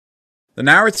have. The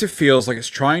narrative feels like it's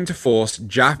trying to force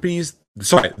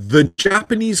the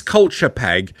Japanese culture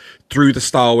peg through the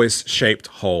Star Wars-shaped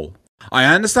hole. I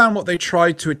understand what they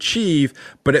tried to achieve,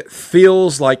 but it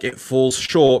feels like it falls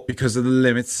short because of the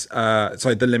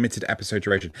limited episode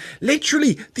duration.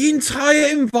 Literally, the entire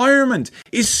environment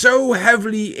is so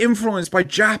heavily influenced by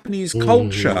Japanese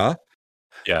culture.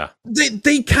 Yeah.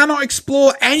 They cannot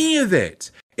explore any of it.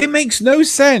 It makes no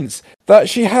sense that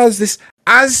she has this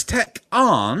Aztec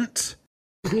aunt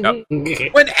when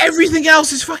everything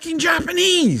else is fucking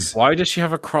Japanese. Why does she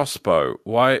have a crossbow?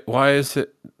 Why is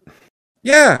it...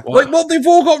 Yeah, they've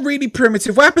all got really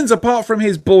primitive weapons apart from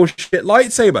his bullshit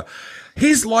lightsaber.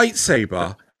 His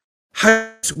lightsaber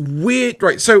has weird...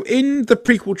 Right, so in the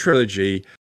prequel trilogy,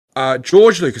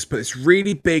 George Lucas put this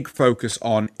really big focus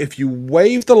on if you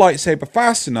wave the lightsaber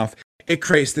fast enough, it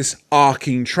creates this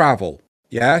arcing travel.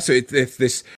 Yeah, so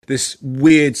it's this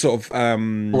weird sort of...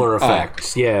 blur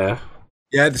effect, yeah.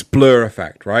 Yeah, this blur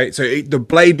effect, right? So the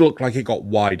blade looked like it got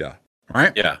wider,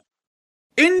 right? Yeah.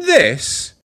 In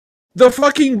this... the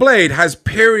fucking blade has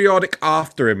periodic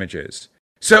after images.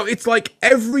 So it's like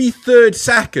every 3rd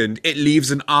second, it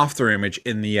leaves an after image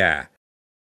in the air.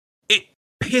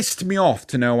 pissed me off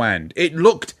to no end. It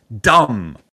looked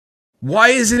dumb. Why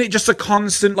isn't it just a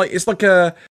constant, like, it's like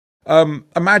a,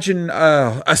 imagine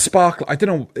a sparkler. I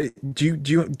don't know, do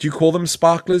you call them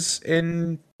sparklers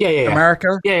in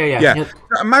America? Yeah.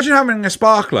 Imagine having a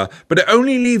sparkler, but it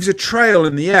only leaves a trail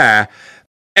in the air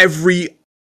every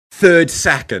 3rd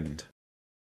second.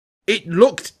 It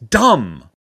looked dumb,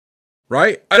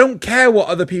 right? I don't care what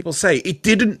other people say. It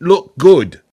didn't look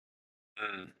good.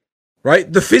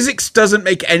 Right? The physics doesn't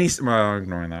make any sense. Well, I'm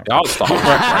ignoring that. Yeah, Star Trek,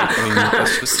 right? I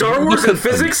mean, Star Wars and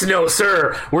physics? No,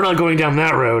 sir. We're not going down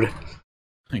that road.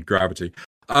 Gravity.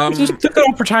 Just look at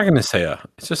our protagonist here.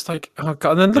 It's just like, oh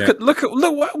god. And then look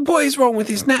what is wrong with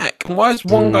his neck? And why is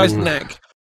one guy's neck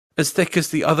as thick as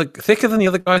the other, thicker than the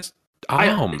other guy's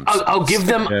arms? I'll give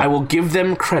them. I will give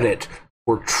them credit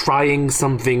for trying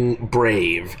something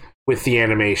brave with the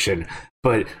animation,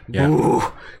 but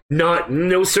no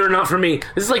sir, not for me.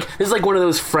 This is like one of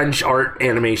those French art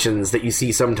animations that you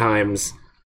see sometimes,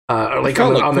 like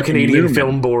on the Canadian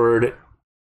Film Board.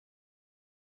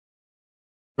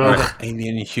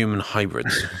 Alien human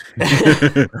hybrids.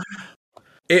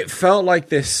 It felt like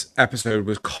this episode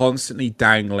was constantly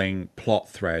dangling plot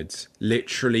threads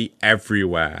literally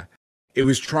everywhere. It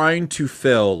was trying to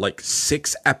fill like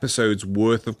 6 episodes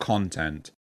worth of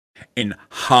content in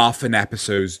half an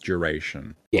episode's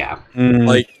duration. Yeah.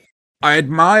 Like, I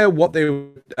admire what they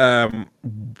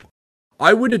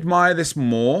I would admire this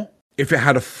more if it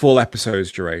had a full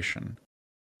episode's duration.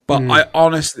 But I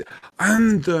honestly,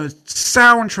 and the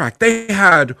soundtrack, they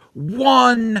had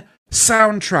one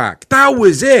soundtrack. That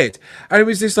was it. And it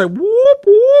was just like whoop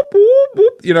whoop whoop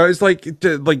whoop. You know, it's like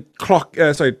clock.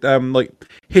 Like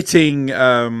hitting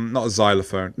not a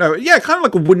xylophone. No, yeah, kind of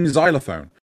like a wooden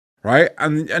xylophone, right?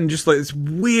 And just like this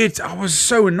weird. I was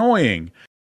so annoying.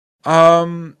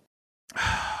 I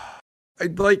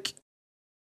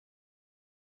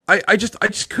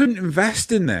just couldn't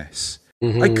invest in this.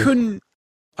 I couldn't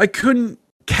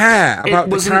care about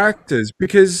the characters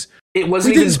because it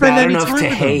wasn't even bad enough to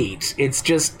hate. It's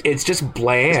just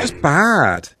bland. It's just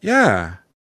bad. Yeah.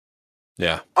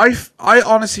 Yeah. I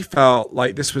honestly felt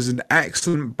like this was an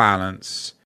excellent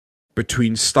balance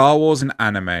between Star Wars and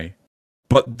anime,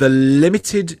 but the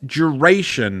limited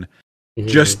duration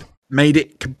just made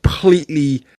it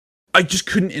completely. I just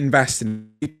couldn't invest in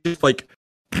it.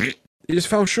 It just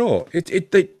fell short.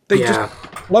 They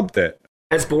just loved it.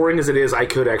 As boring as it is, I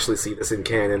could actually see this in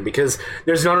canon because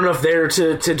there's not enough there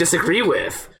to disagree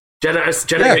with.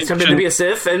 Jedi come in to be a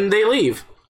Sith and they leave.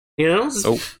 You know?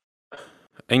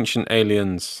 Ancient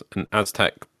aliens and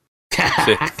Aztec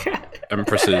Sith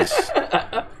empresses.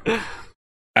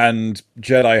 And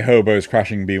Jedi hobos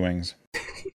crashing B-Wings.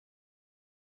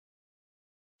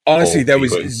 Honestly, there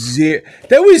was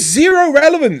zero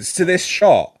relevance to this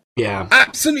shot. Yeah.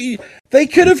 Absolutely. They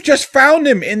could have just found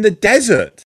him in the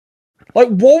desert. Like,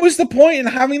 what was the point in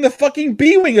having the fucking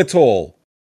B-Wing at all?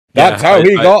 That's how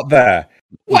he got there.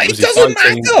 What? It doesn't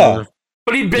matter.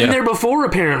 But he'd been there before,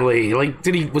 apparently. Like,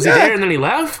 was he there and then he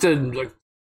left? And like,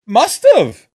 must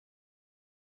have.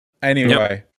 Anyway.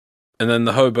 Yep. And then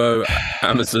the hobo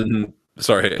it's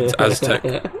Aztec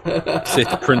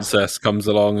Sith princess comes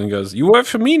along and goes, "You work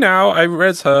for me now. I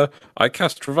res her. I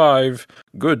cast revive.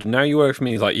 Good. Now you work for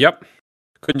me." He's like, "Yep."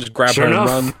 Couldn't just grab her and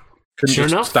run. Couldn't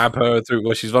just stab her through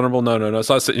where she's vulnerable. No.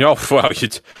 So I said, "Oh, well,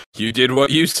 you did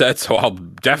what you said, so I'll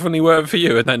definitely work for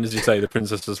you." And then, as you say, the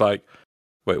princess is like,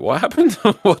 "Wait, what happened?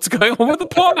 What's going on with the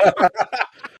plot?"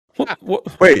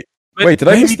 What? Wait, did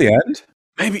I miss the end?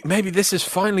 Maybe this is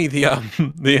finally the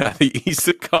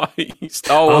Isekai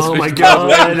Star Wars. Oh my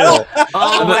god!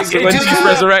 Oh my god! When she's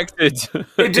resurrected,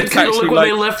 it did kind of look when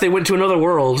they left. They went to another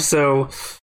world. So,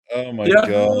 oh my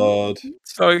god!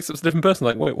 So it's a different person.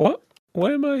 Like, wait, what?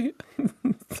 Why am I?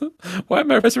 Why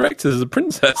am I resurrected as a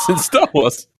princess in Star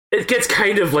Wars? It gets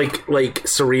kind of like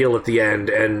surreal at the end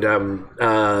and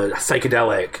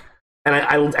psychedelic, and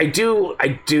I do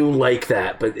like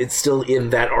that, but it's still in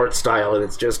that art style, and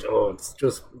it's just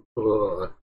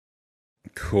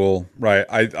cool. Right?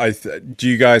 Do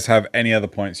you guys have any other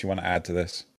points you want to add to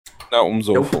this? That one was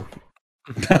awful.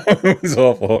 That was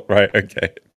awful. Right? Okay.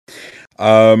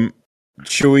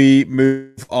 Shall we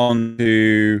move on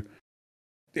to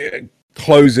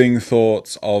closing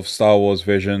thoughts of Star Wars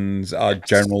Visions, our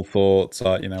general thoughts,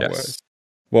 what do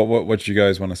you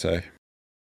guys want to say?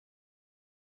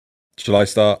 Shall I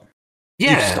start?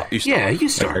 Yeah, you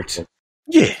start.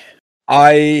 Yeah.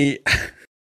 I'm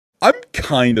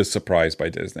kind of surprised by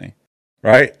Disney,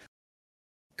 right?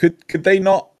 Could they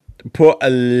not put a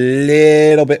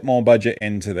little bit more budget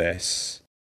into this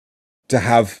to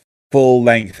have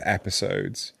full-length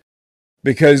episodes?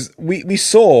 Because we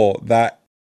saw that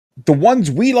the ones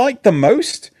we liked the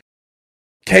most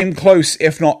came close,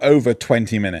 if not over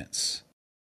 20 minutes.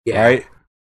 Yeah. Right?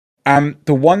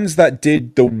 The ones that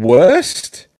did the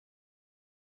worst,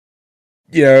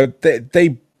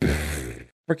 they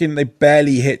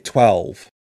barely hit 12.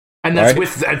 And that's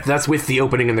right? that's with the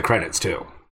opening and the credits too.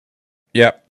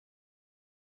 Yep.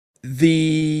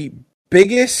 The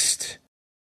biggest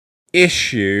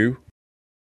issue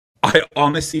I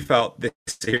honestly felt this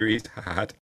series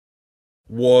had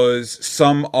was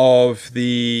some of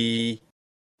the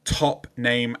top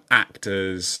name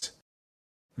actors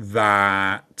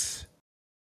that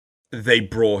they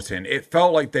brought in. It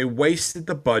felt like they wasted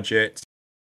the budget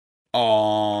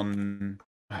on...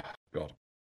 Oh, God.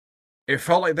 It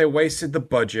felt like they wasted the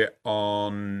budget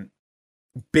on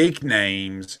big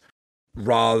names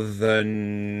rather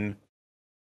than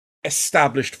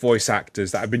established voice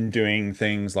actors that have been doing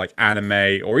things like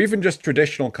anime or even just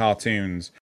traditional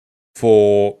cartoons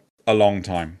for a long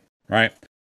time, right?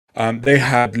 They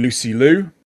had Lucy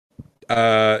Liu,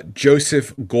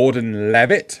 Joseph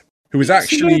Gordon-Levitt, who was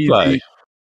actually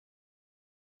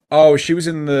she was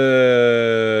in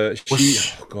the...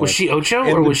 Was she Ocho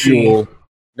in or was Duel. she...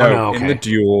 No, okay. In the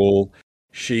Duel,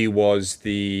 she was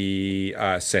the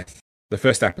Sith. The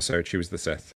first episode, she was the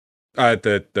Sith.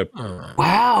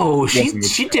 Wow,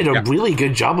 she did a really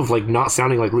good job of like not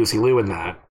sounding like Lucy Liu in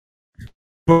that.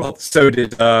 Well, so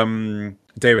did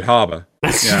David Harbour.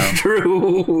 That's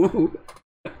true.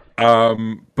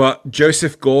 But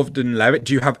Joseph Gordon-Levitt,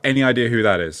 do you have any idea who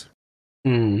that is?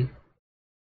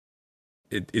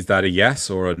 Is that a yes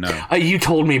or a no? You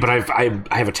told me, but I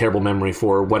have a terrible memory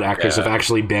for what actors have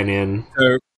actually been in.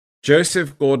 So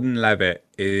Joseph Gordon-Levitt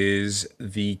is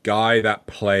the guy that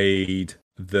played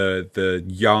the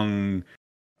young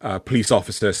police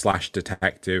officer /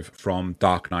 detective from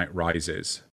Dark Knight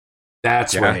Rises.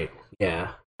 That's right.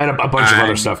 Yeah. And a bunch of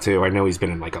other stuff too. I know he's been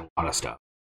in like a lot of stuff.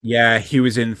 Yeah, he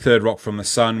was in Third Rock from the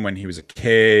Sun when he was a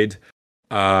kid.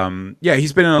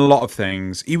 He's been in a lot of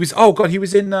things. He was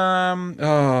in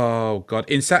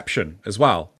Inception as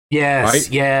well. Yes, right?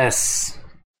 yes.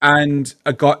 And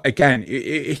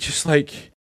it's just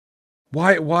like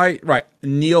why right,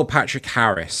 Neil Patrick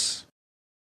Harris.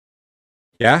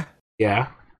 Yeah? Yeah.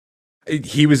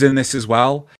 He was in this as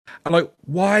well. I'm like,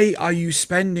 why are you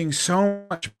spending so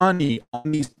much money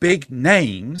on these big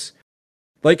names?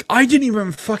 Like, I didn't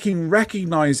even fucking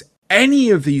recognize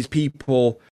any of these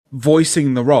people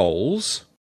voicing the roles,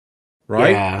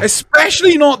 right? Yeah.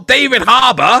 Especially not David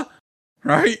Harbour,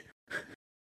 right?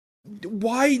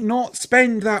 Why not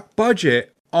spend that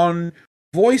budget on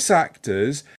voice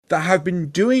actors that have been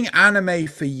doing anime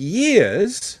for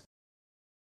years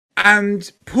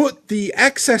and put the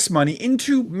excess money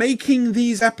into making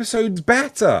these episodes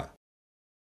better?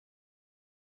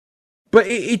 But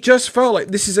it just felt like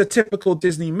this is a typical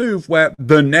Disney move where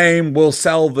the name will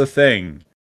sell the thing.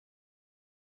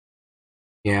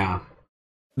 Yeah.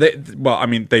 They've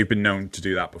been known to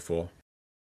do that before.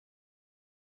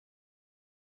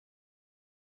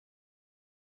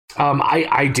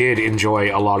 I did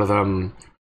enjoy a lot of them.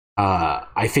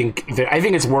 I think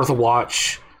it's worth a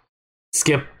watch.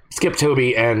 Skip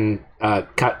Toby and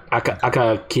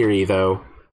Akakiri though.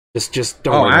 Just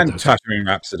don't. Oh, and Tatooine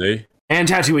Rhapsody. And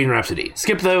Tatooine Rhapsody.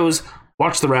 Skip those.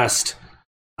 Watch the rest.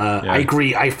 I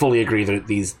agree. I fully agree that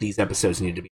these episodes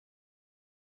need to be.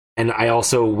 And I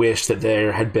also wish that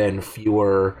there had been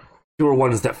fewer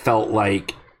ones that felt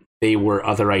like they were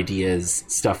other ideas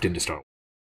stuffed into Star Wars.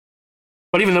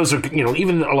 But even those are,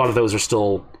 even a lot of those are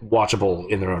still watchable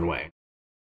in their own way.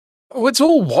 Oh, it's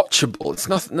all watchable. It's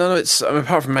nothing. No, it's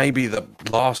apart from maybe the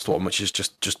last one, which is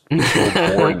just pure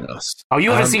boringness. Oh,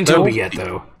 you haven't seen Toby yet,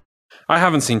 though. I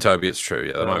haven't seen Toby. It's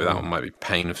true. Yeah, that one might be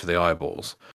pain for the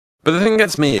eyeballs. But the thing that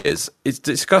gets me is, it's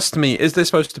discussed to me: is this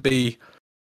supposed to be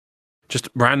just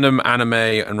random anime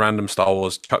and random Star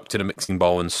Wars chucked in a mixing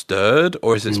bowl and stirred,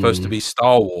 or is it supposed to be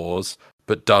Star Wars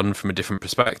but done from a different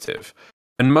perspective?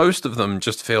 And most of them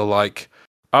just feel like,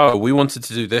 oh, we wanted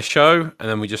to do this show, and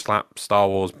then we just slapped Star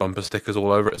Wars bumper stickers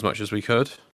all over it as much as we could.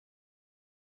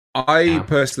 I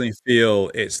personally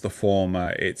feel it's the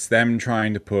former. It's them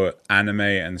trying to put anime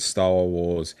and Star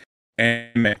Wars in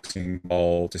a mixing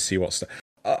bowl to see what's...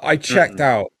 I checked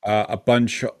out a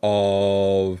bunch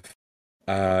of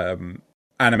anime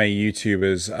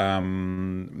YouTubers.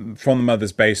 From the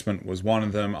Mother's Basement was one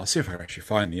of them. I'll see if I can actually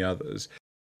find the others.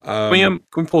 Can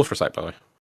we pause for a sec, by the way?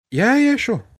 Yeah,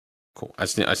 sure. Cool. I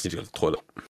just need to go to the toilet.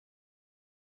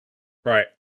 Right.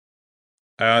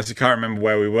 I honestly can't remember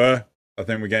where we were. I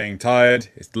think we're getting tired.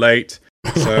 It's late.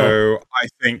 So I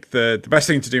think the best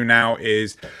thing to do now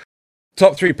is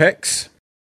top 3 picks.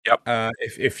 Yep.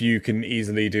 If you can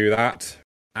easily do that,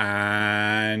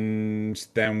 and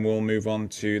then we'll move on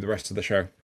to the rest of the show.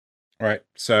 All right.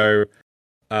 So,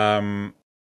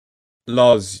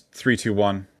 Loz 3, 2,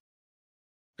 1,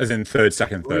 as in third,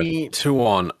 second, third. 3, 2,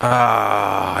 1.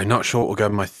 I'm not sure what will go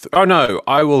my. Oh no,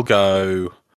 I will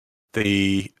go.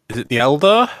 Is it the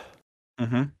Elder?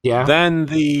 Mm-hmm. Yeah. Then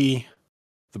the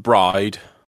Bride.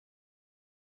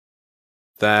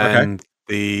 Then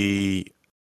the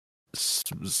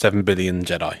 7 billion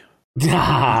Jedi.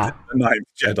 The Ninth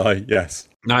Jedi, yes.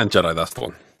 9 Jedi, that's the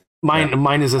one.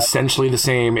 Mine is essentially the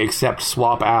same, except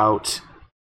swap out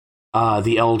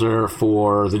the Elder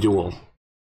for the Duel.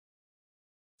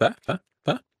 Fair.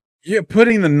 You're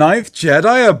putting the Ninth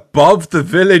Jedi above the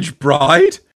Village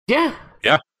Bride? Yeah.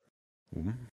 Yeah.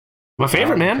 My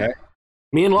favorite, man. Okay.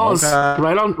 Me and Laws,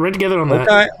 right together on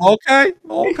that. Okay.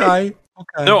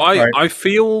 No, Right. I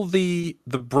feel the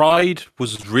Bride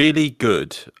was really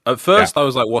good. At first, I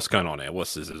was like, "What's going on here?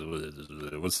 What's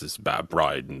this about a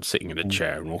bride and sitting in a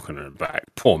chair and walking on her back?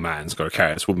 Poor man's got to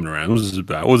carry this woman around. What's this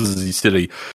about? What is he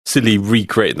silly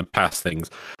recreating the past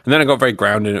things?" And then I got very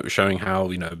grounded. It was showing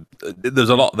how there's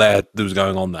a lot there that was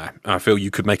going on there. And I feel you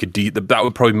could make that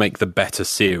would probably make the better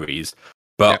series.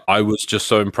 But I was just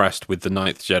so impressed with the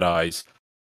Ninth Jedi's.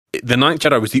 The Ninth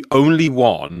Jedi was the only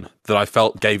one that I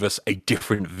felt gave us a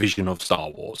different vision of Star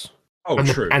Wars. Oh,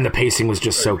 true. And the pacing was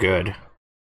just so good.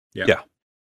 Yeah.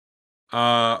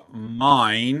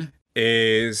 Mine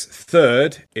is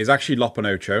third is actually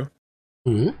Lopanocho.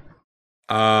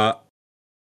 Mm-hmm.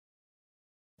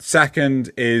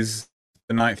 Second is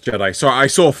the Ninth Jedi. So I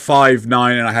saw 5,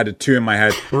 9, and I had a 2 in my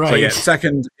head. Right. So yeah,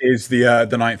 second is the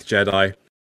Ninth Jedi,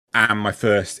 and my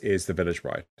first is the Village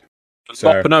Bride. So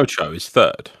Lopanocho is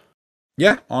third.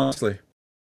 yeah, honestly,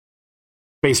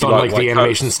 Based on like the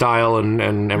animation style and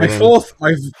my everything. fourth,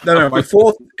 my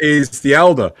fourth is the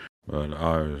Elder. But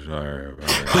I was sorry about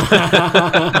it.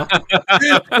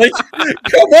 Like,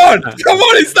 come on,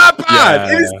 it's that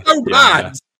bad. It is so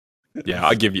bad. Yeah,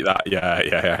 I give you that.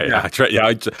 Yeah.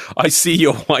 I see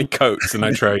your white coats and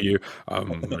I try you.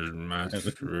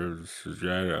 Master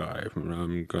Jedi,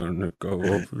 I'm gonna go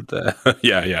over there.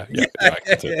 Yeah.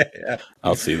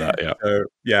 I'll see that.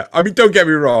 Yeah. I mean, don't get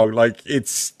me wrong. Like,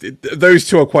 those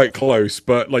two are quite close,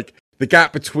 but like the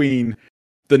gap between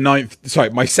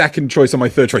my second choice and my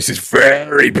third choice is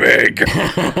very big.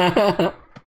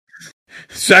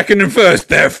 Second and first,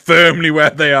 they're firmly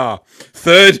where they are.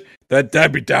 Third,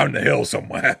 they'd be down the hill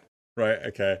somewhere. Right,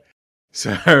 okay.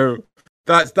 So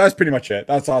that's pretty much it.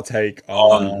 That's our take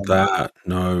on that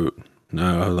note.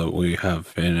 Now that we have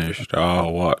finished our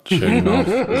watching of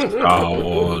the Star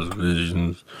Wars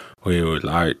Visions, we would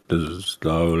like to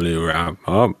slowly wrap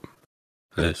up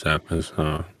this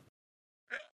episode.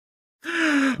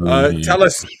 Tell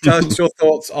us your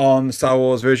thoughts on Star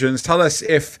Wars Visions. Tell us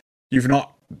if you've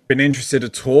not been interested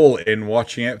at all in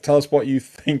watching it. Tell us what you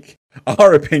think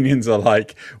our opinions are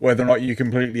like, whether or not you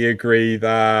completely agree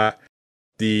that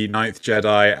the Ninth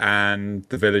Jedi and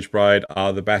the Village Bride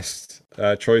are the best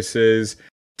choices.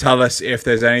 Tell us if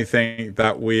there's anything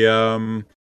that we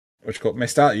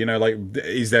missed out. Like,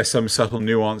 is there some subtle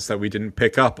nuance that we didn't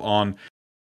pick up on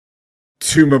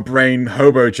Tumor Brain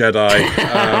Hobo Jedi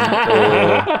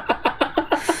or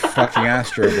fucking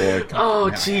Astro Boy? Oh,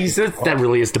 jeez, that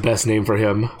really is the best name for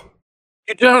him.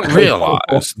 You don't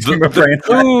realize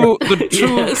the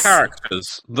two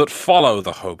characters that follow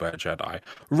the Hobo Jedi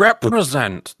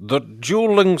represent the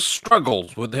dueling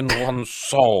struggles within one's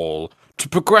soul to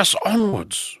progress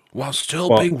onwards while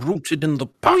still being rooted in the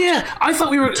past. Oh yeah, I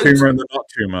thought we were Tumor and the not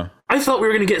Tumor. I thought we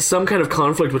were going to get some kind of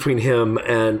conflict between him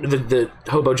and the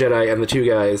Hobo Jedi and the two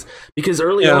guys, because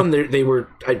early on they were.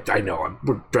 I know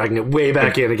we're dragging it way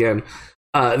back in again.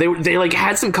 They like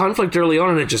had some conflict early on,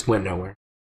 and it just went nowhere.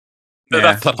 Yeah.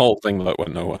 That's the whole thing that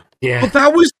went nowhere. Yeah, but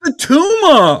that was the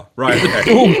tumor, right?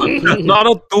 Okay. Not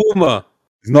a tumor.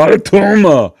 It's not a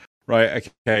tumor, right?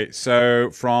 Okay. So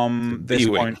from this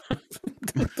point,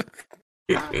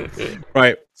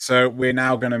 right. So we're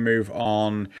now going to move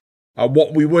on.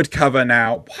 What we would cover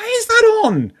now. Why is that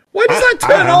on? Why does that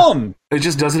turn on? It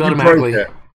just does it automatically.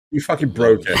 You fucking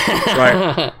broke it,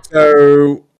 right?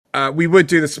 So we would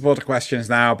do the supporter questions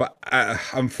now, but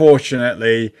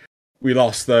unfortunately, we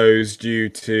lost those due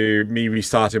to me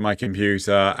restarting my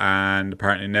computer and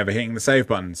apparently never hitting the save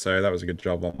button. So that was a good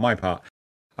job on my part.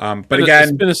 But again,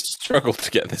 it's been a struggle to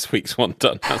get this week's one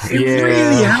done. It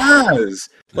really has.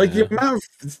 Like the amount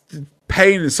of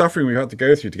pain and suffering we've had to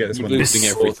go through to get this one. Losing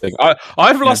everything.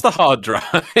 I've lost a hard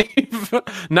drive.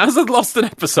 Naz had lost an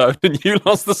episode, and you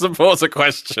lost the supporter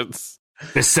questions.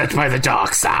 Beset by the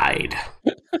dark side.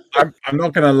 I'm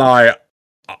not going to lie.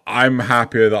 I'm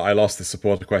happier that I lost the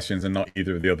supporter questions and not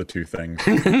either of the other two things.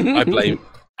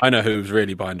 I know who's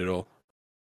really behind it all.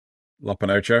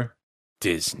 Lapanocho?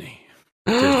 Disney.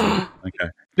 Okay.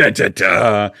 No,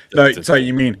 sorry,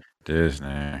 you mean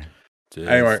Disney.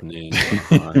 Anyway.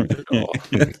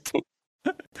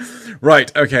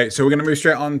 Right, okay, so we're going to move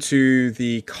straight on to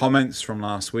the comments from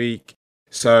last week.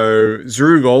 So,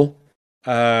 Zrugal,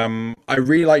 I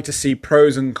really like to see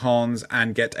pros and cons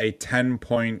and get a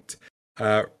 10-point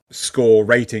score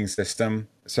rating system.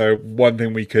 So, one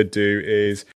thing we could do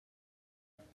is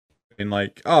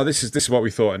this is what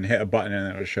we thought, and hit a button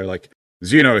and it'll show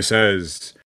Zeno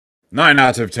says 9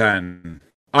 out of 10.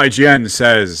 IGN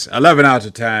says 11 out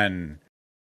of 10.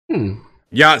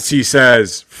 Yahtzee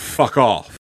says fuck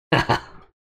off.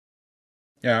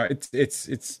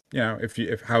 It's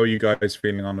how are you guys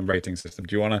feeling on the rating system?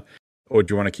 Do you want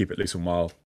to keep it loose and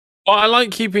wild? Well, I like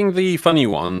keeping the funny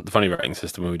rating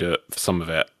system when we do it for some of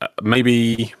it.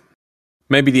 Maybe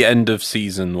the end of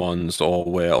season ones,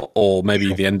 or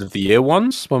maybe the end of the year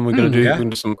ones when we're going to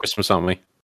do some Christmas, aren't we?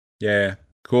 Yeah,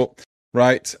 cool.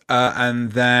 Right,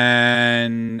 and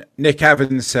then Nick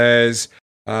Evans says,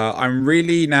 I am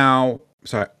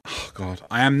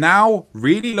now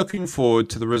really looking forward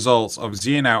to the results of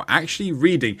Zeno actually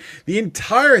reading the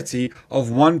entirety of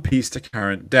One Piece to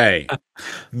current day.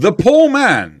 The poor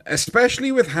man,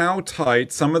 especially with how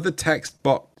tight some of the text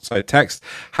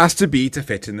has to be to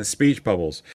fit in the speech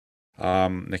bubbles.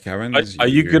 Nick Evans, are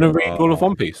you going to read all of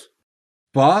One Piece?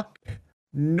 Fuck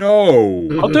no.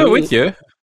 I'll do it with you.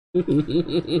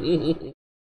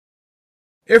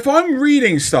 If I'm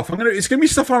reading stuff, it's gonna be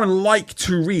stuff I like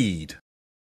to read.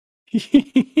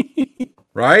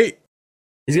 Right?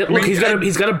 He's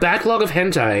got a backlog of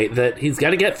hentai that he's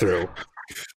got to get through.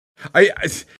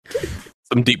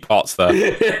 Some deep parts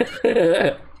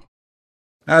there.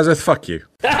 Nazareth, fuck you.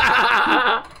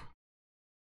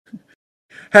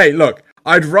 Hey, look,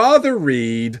 I'd rather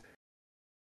read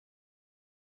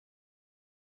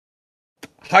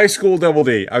High School Double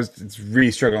D. It's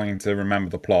really struggling to remember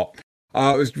the plot.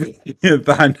 It was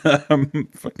than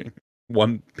fucking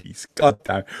One Piece. God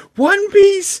damn. One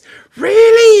Piece?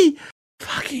 Really?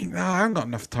 Fucking no, I haven't got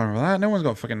enough time for that. No one's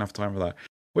got fucking enough time for that.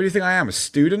 What do you think I am, a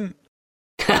student?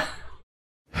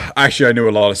 Actually, I knew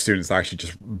a lot of students that actually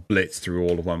just blitz through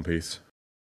all of One Piece.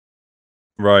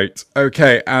 Right.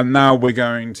 Okay, and now we're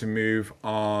going to move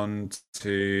on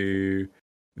to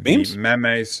memes? The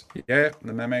memes. Yeah,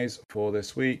 the memes for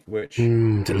this week, which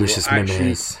delicious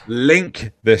memes.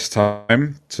 Link this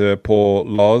time to poor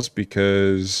Loz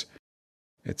because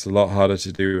it's a lot harder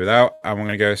to do without. And we're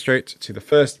going to go straight to the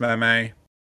first meme,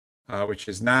 which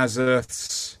is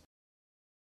Nazareth's.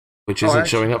 Which isn't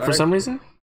showing up for some reason?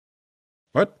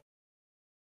 What?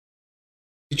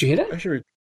 Did you hit it? Actually,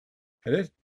 I did.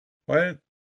 Why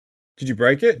did you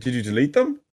break it? Did you delete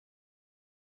them?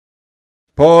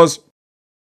 Pause.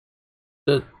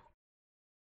 There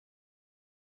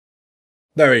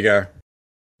we go.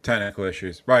 Technical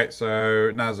issues. Right,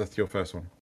 so Nazareth, your first one.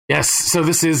 Yes, so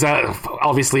this is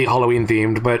obviously Halloween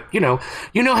themed, but you know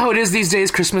how it is these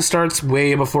days. Christmas starts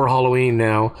way before Halloween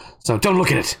now, so don't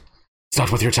look at it. It's not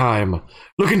worth your time.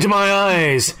 Look into my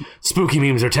eyes. Spooky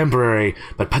memes are temporary,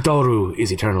 but Padoru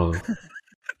is eternal.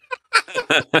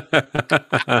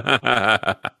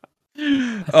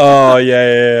 Oh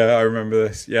yeah, I remember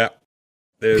this. Yeah.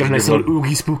 Got a nice little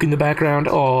oogie spook in the background.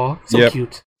 Oh, so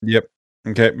cute. Yep.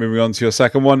 Okay, moving on to your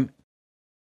second one.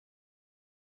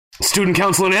 Student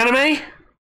council in anime?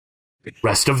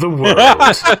 Rest of the world.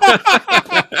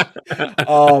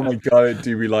 Oh my god,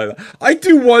 do we like that? I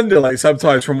do wonder,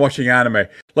 sometimes from watching anime,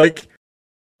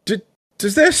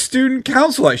 does their student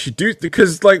council actually do?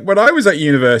 Because, when I was at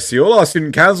university, all our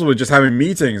student council were just having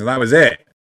meetings, and that was it.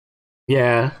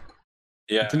 Yeah.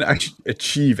 Yeah. Didn't actually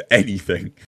achieve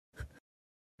anything.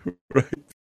 Right.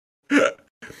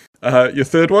 Your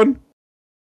third one?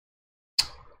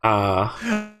 What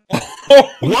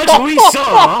we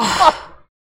saw.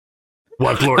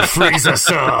 What Lord Frieza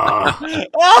saw.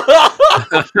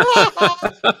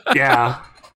 Yeah.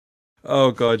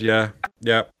 Oh god, yeah.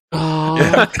 Yeah. Oh,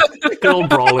 yeah. Good old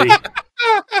Brawly.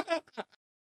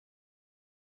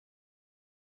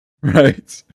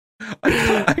 Right.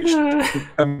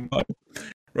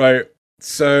 Right.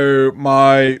 So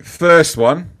my first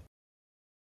one,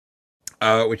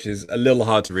 which is a little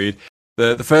hard to read.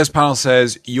 The first panel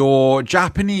says, "Your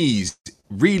Japanese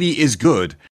really is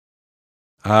good."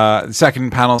 The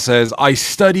second panel says, "I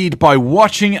studied by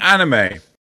watching anime."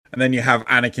 And then you have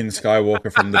Anakin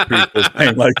Skywalker from the prequels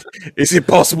saying, "Is it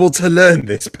possible to learn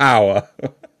this power?"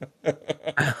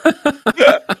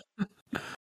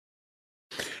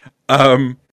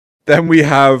 Then we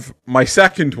have my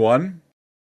second one,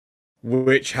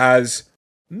 which has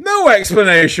no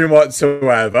explanation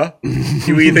whatsoever.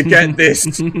 You either get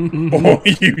this or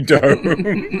you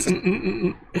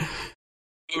don't.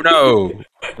 Oh no!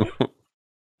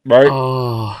 Right?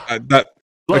 Oh.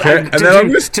 Okay, and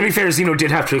then to be fair, Zeno did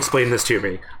have to explain this to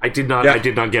me. I did not get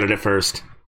it at first.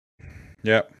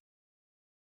 Yeah.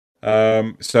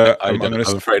 So I'm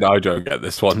afraid I don't get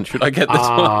this one. Should I get this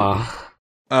one?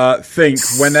 Think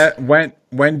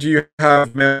when do you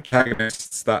have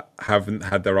protagonists that haven't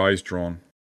had their eyes drawn?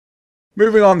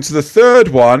 Moving on to the third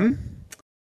one.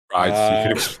 Right, so you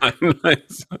can explain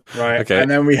this. Right, okay. And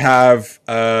then we have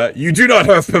you do not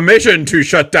have permission to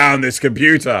shut down this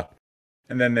computer.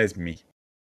 And then there's me.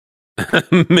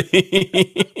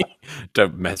 Me?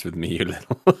 Don't mess with me, you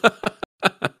little.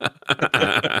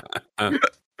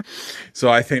 So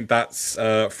I think that's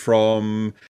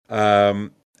from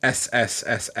SSSS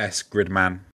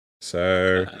Gridman.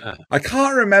 So I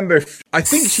can't remember if I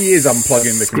think she is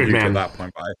unplugging the computer at that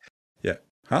point. But yeah,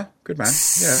 huh?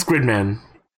 Gridman. Yeah,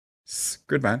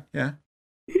 Gridman. Yeah.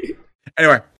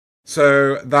 Anyway,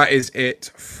 so that is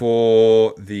it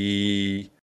for the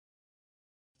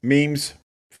memes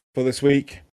for this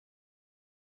week.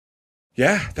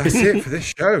 Yeah, that's it for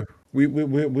this show. We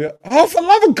oh, for the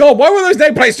love of God, why were those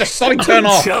nameplates just suddenly turn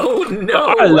off? Oh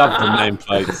no! I love the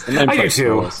nameplates. The nameplates I do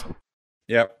too. Awesome.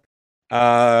 Yep.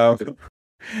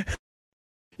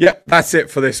 Yep, that's it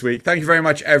for this week. Thank you very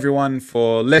much, everyone,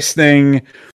 for listening.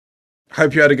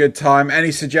 Hope you had a good time.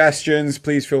 Any suggestions,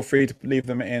 please feel free to leave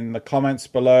them in the comments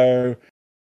below.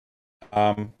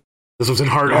 This was a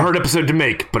hard episode to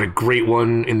make, but a great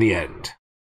one in the end.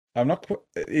 I'm not.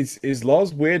 Is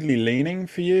Loz weirdly leaning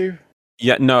for you?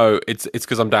 Yeah, no, it's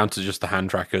because I'm down to just the hand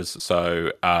trackers, so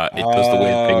it does the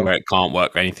weird thing where it can't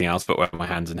work for anything else but where my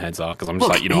hands and heads are. Because I'm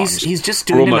just like, you know, he's just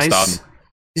doing a nice. Done.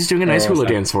 He's doing a nice hula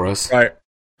dance for us. Right.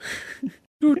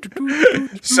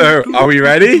 So, are we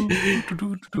ready?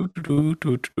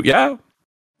 Yeah.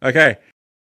 Okay.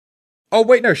 Oh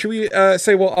wait, no. Should we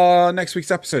say what our next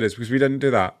week's episode is? Because we didn't do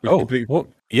that. What is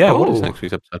next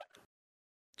week's episode?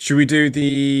 Should we do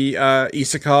the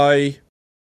isekai?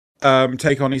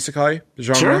 Take on isekai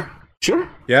genre? Sure.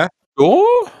 Yeah?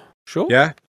 Sure.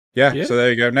 Yeah? So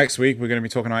there you go. Next week, we're going to be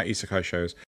talking about isekai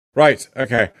shows. Right.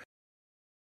 Okay.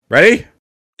 Ready?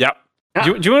 Yep.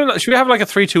 Do you want to, should we have like a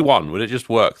 3-2-1? Would it just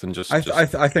work? Then just. I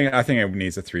think it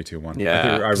needs a 3-2-1.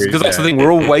 Yeah. Because that's the thing.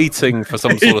 We're all waiting for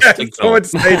some sort of signal.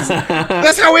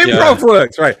 That's how improv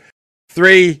works. Right.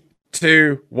 3,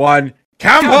 2, 1.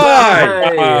 Kanpai!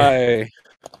 Kanpai!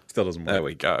 Still doesn't work. There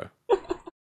we go.